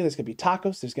be lumpia. There's going to be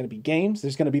tacos. There's going to be games.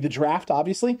 There's going to be the draft,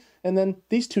 obviously. And then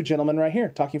these two gentlemen right here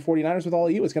talking 49ers with all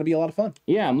of you. It's going to be a lot of fun.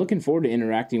 Yeah, I'm looking forward to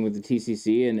interacting with the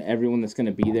TCC and everyone that's going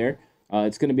to be there.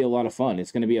 It's going to be a lot of fun.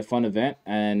 It's going to be a fun event.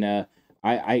 And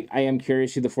I am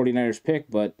curious who the 49ers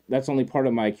pick, but that's only part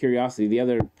of my curiosity. The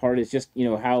other part is just,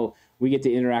 how we get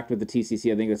to interact with the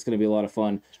TCC. I think that's going to be a lot of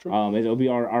fun. It'll be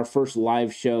our first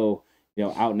live show,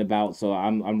 out and about. So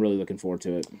I'm really looking forward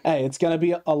to it. Hey, it's going to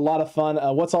be a lot of fun.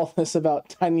 What's all this about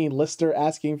Tiny Lister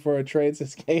asking for a trade?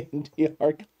 Says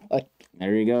KNDR.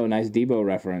 There you go. Nice Deebo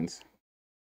reference.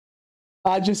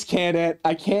 I just can't.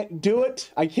 I can't do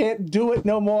it. I can't do it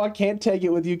no more. I can't take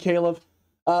it with you, Caleb.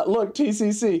 Look,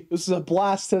 TCC, this is a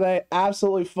blast today.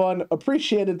 Absolutely fun.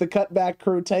 Appreciated the Cutback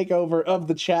Crew takeover of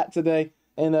the chat today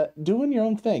and doing your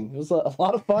own thing. It was a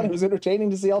lot of fun. It was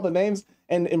entertaining to see all the names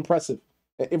and impressive.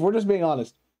 If we're just being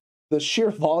honest, the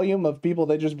sheer volume of people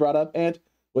they just brought up and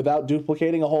without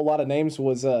duplicating a whole lot of names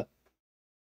was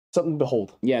something to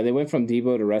behold. Yeah, they went from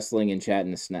Deebo to wrestling and chat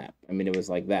and a snap. I mean, it was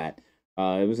like that.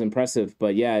 It was impressive,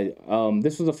 but yeah,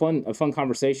 this was a fun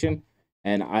conversation,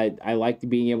 and I liked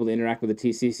being able to interact with the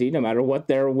TCC no matter what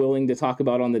they're willing to talk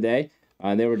about on the day.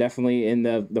 They were definitely in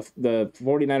the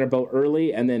 49er boat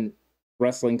early, and then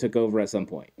wrestling took over at some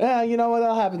point. Yeah, you know what?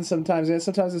 That'll happen sometimes. Man.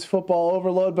 Sometimes it's football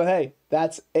overload, but hey,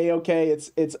 that's a-okay.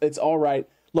 It's all right.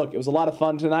 Look, it was a lot of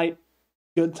fun tonight.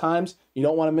 Good times. You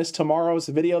don't want to miss tomorrow's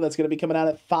video that's going to be coming out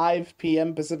at 5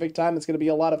 p.m. Pacific time. It's going to be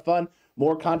a lot of fun.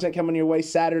 More content coming your way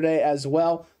Saturday as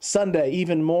well. Sunday,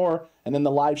 even more. And then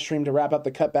the live stream to wrap up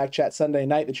the Cutback Chat Sunday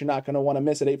night that you're not going to want to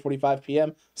miss at 8:45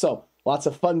 p.m. So lots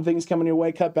of fun things coming your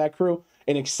way, Cutback Crew.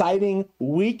 An exciting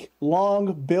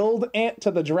week-long build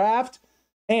to the draft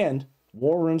and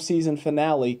War Room season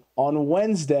finale on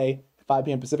Wednesday, 5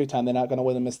 p.m. Pacific time. They're not going to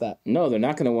want to miss that. No, they're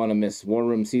not going to want to miss War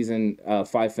Room season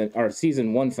 5 or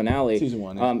season 1 finale. Season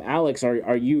 1. Yeah. Alex,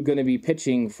 are you going to be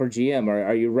pitching for GM?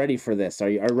 Are you ready for this? Are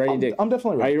you ready to? I'm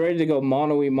definitely ready. Are you ready to go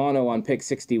mono on pick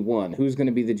 61? Who's going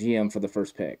to be the GM for the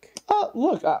first pick?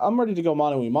 Look, I'm ready to go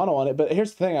mono on it. But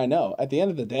here's the thing: I know at the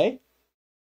end of the day,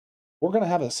 we're going to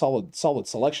have a solid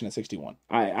selection at 61.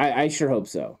 I sure hope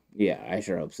so. Yeah, I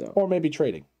sure hope so. Or maybe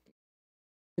trading.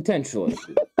 Potentially.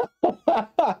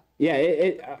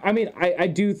 Yeah, I mean, I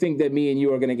do think that me and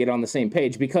you are going to get on the same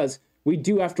page because we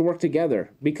do have to work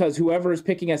together. Because whoever is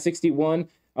picking at 61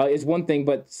 is one thing,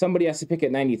 but somebody has to pick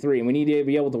at 93, and we need to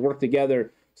be able to work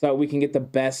together so that we can get the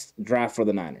best draft for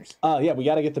the Niners. Yeah, we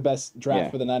got to get the best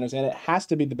draft for the Niners, and it has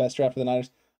to be the best draft for the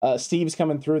Niners. Steve's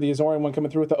coming through, the Azorian one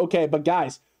coming through with the okay, but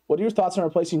guys, what are your thoughts on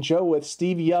replacing Joe with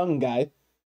Steve Young, guy?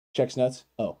 Checks nuts.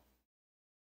 Oh.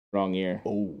 Wrong year.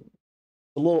 Oh.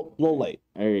 A little late.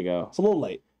 There you go. It's a little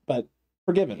late, but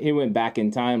forgiven. He went back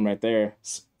in time right there.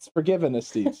 It's forgiven,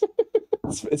 Steve.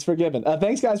 It's forgiven.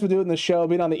 Thanks, guys, for doing the show.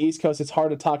 Being on the East Coast, it's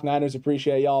hard to talk Niners.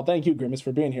 Appreciate y'all. Thank you, Grimace,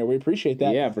 for being here. We appreciate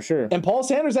that. Yeah, for sure. And Paul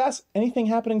Sanders asks, anything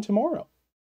happening tomorrow?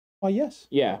 Why, yes.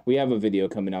 Yeah, we have a video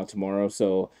coming out tomorrow,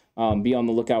 so be on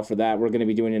the lookout for that. We're going to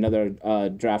be doing another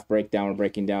draft breakdown. We're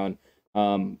breaking down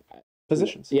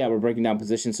positions. Yeah, we're breaking down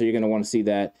positions, so you're going to want to see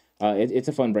that. It's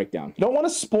a fun breakdown. Don't want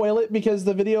to spoil it because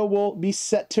the video will be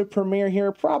set to premiere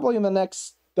here probably in the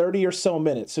next 30 or so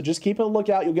minutes. So just keep a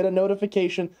lookout. You'll get a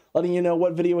notification letting you know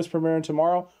what video is premiering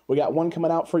tomorrow. We got one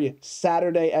coming out for you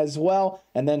Saturday as well.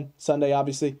 And then Sunday,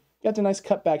 obviously, got the nice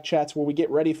cutback chats where we get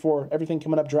ready for everything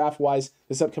coming up draft-wise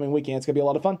this upcoming weekend. It's going to be a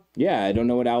lot of fun. Yeah, I don't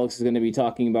know what Alex is going to be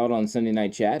talking about on Sunday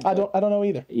Night Chat. I don't know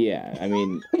either. Yeah, I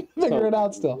mean... Figure it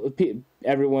out still.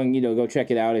 Everyone, go check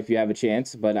it out if you have a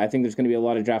chance. But I think there's going to be a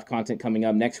lot of draft content coming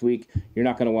up next week. You're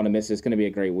not going to want to miss it. It's going to be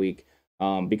a great week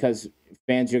because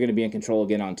fans, you're going to be in control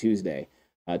again on Tuesday.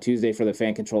 Tuesday for the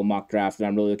fan control mock draft, and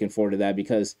I'm really looking forward to that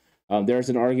because there's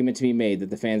an argument to be made that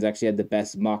the fans actually had the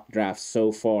best mock draft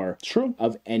so far True.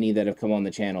 of any that have come on the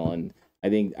channel. And I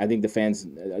think the fans,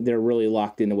 they're really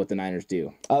locked into what the Niners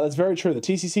do. That's very true. The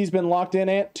TCC's been locked in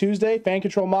at Tuesday, Fan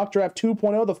Control Mock Draft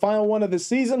 2.0, the final one of the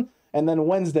season, and then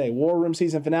Wednesday, War Room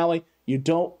season finale. You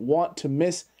don't want to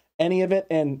miss any of it,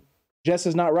 and Jess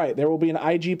is not right. There will be an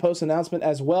IG post announcement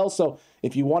as well, so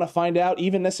if you want to find out,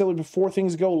 even necessarily before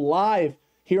things go live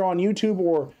here on YouTube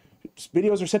or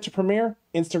videos are set to premiere,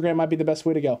 Instagram might be the best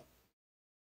way to go.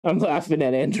 I'm laughing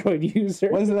at Android user.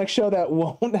 When's the next show that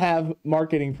won't have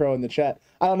Marketing Pro in the chat?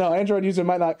 I don't know. Android user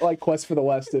might not like Quest for the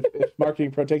West if Marketing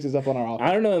Pro takes us up on our offer.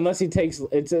 I don't know unless he takes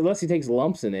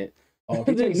lumps in it. Oh, if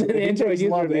he takes love, Android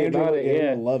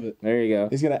love it. There you go.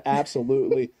 He's gonna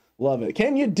absolutely love it.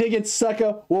 Can you dig it,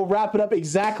 sucker? We'll wrap it up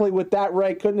exactly with that,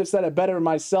 right? Couldn't have said it better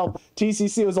myself.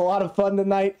 TCC was a lot of fun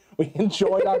tonight. We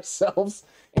enjoyed ourselves.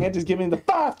 And just giving the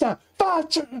 5 time.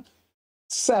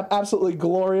 Absolutely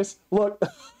glorious. Look.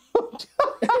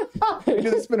 You do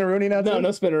the spinneroonie now, too? No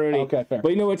spinneroonie. Okay, fair.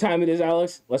 But you know what time it is,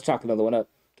 Alex? Let's chalk another one up.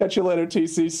 Catch you later,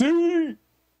 TCC.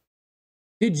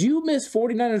 Did you miss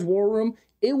 49ers War Room?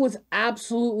 It was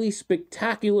absolutely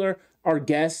spectacular. Our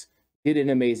guests did an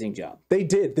amazing job. They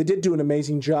did. They did do an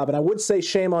amazing job. And I would say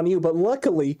shame on you, but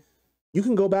luckily, you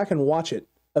can go back and watch it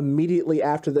immediately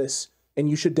after this, and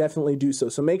you should definitely do so.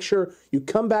 So make sure you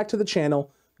come back to the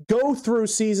channel, go through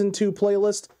Season 2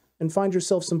 playlist, and find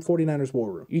yourself some 49ers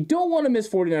War Room. You don't want to miss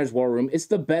 49ers War Room. It's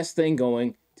the best thing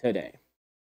going today.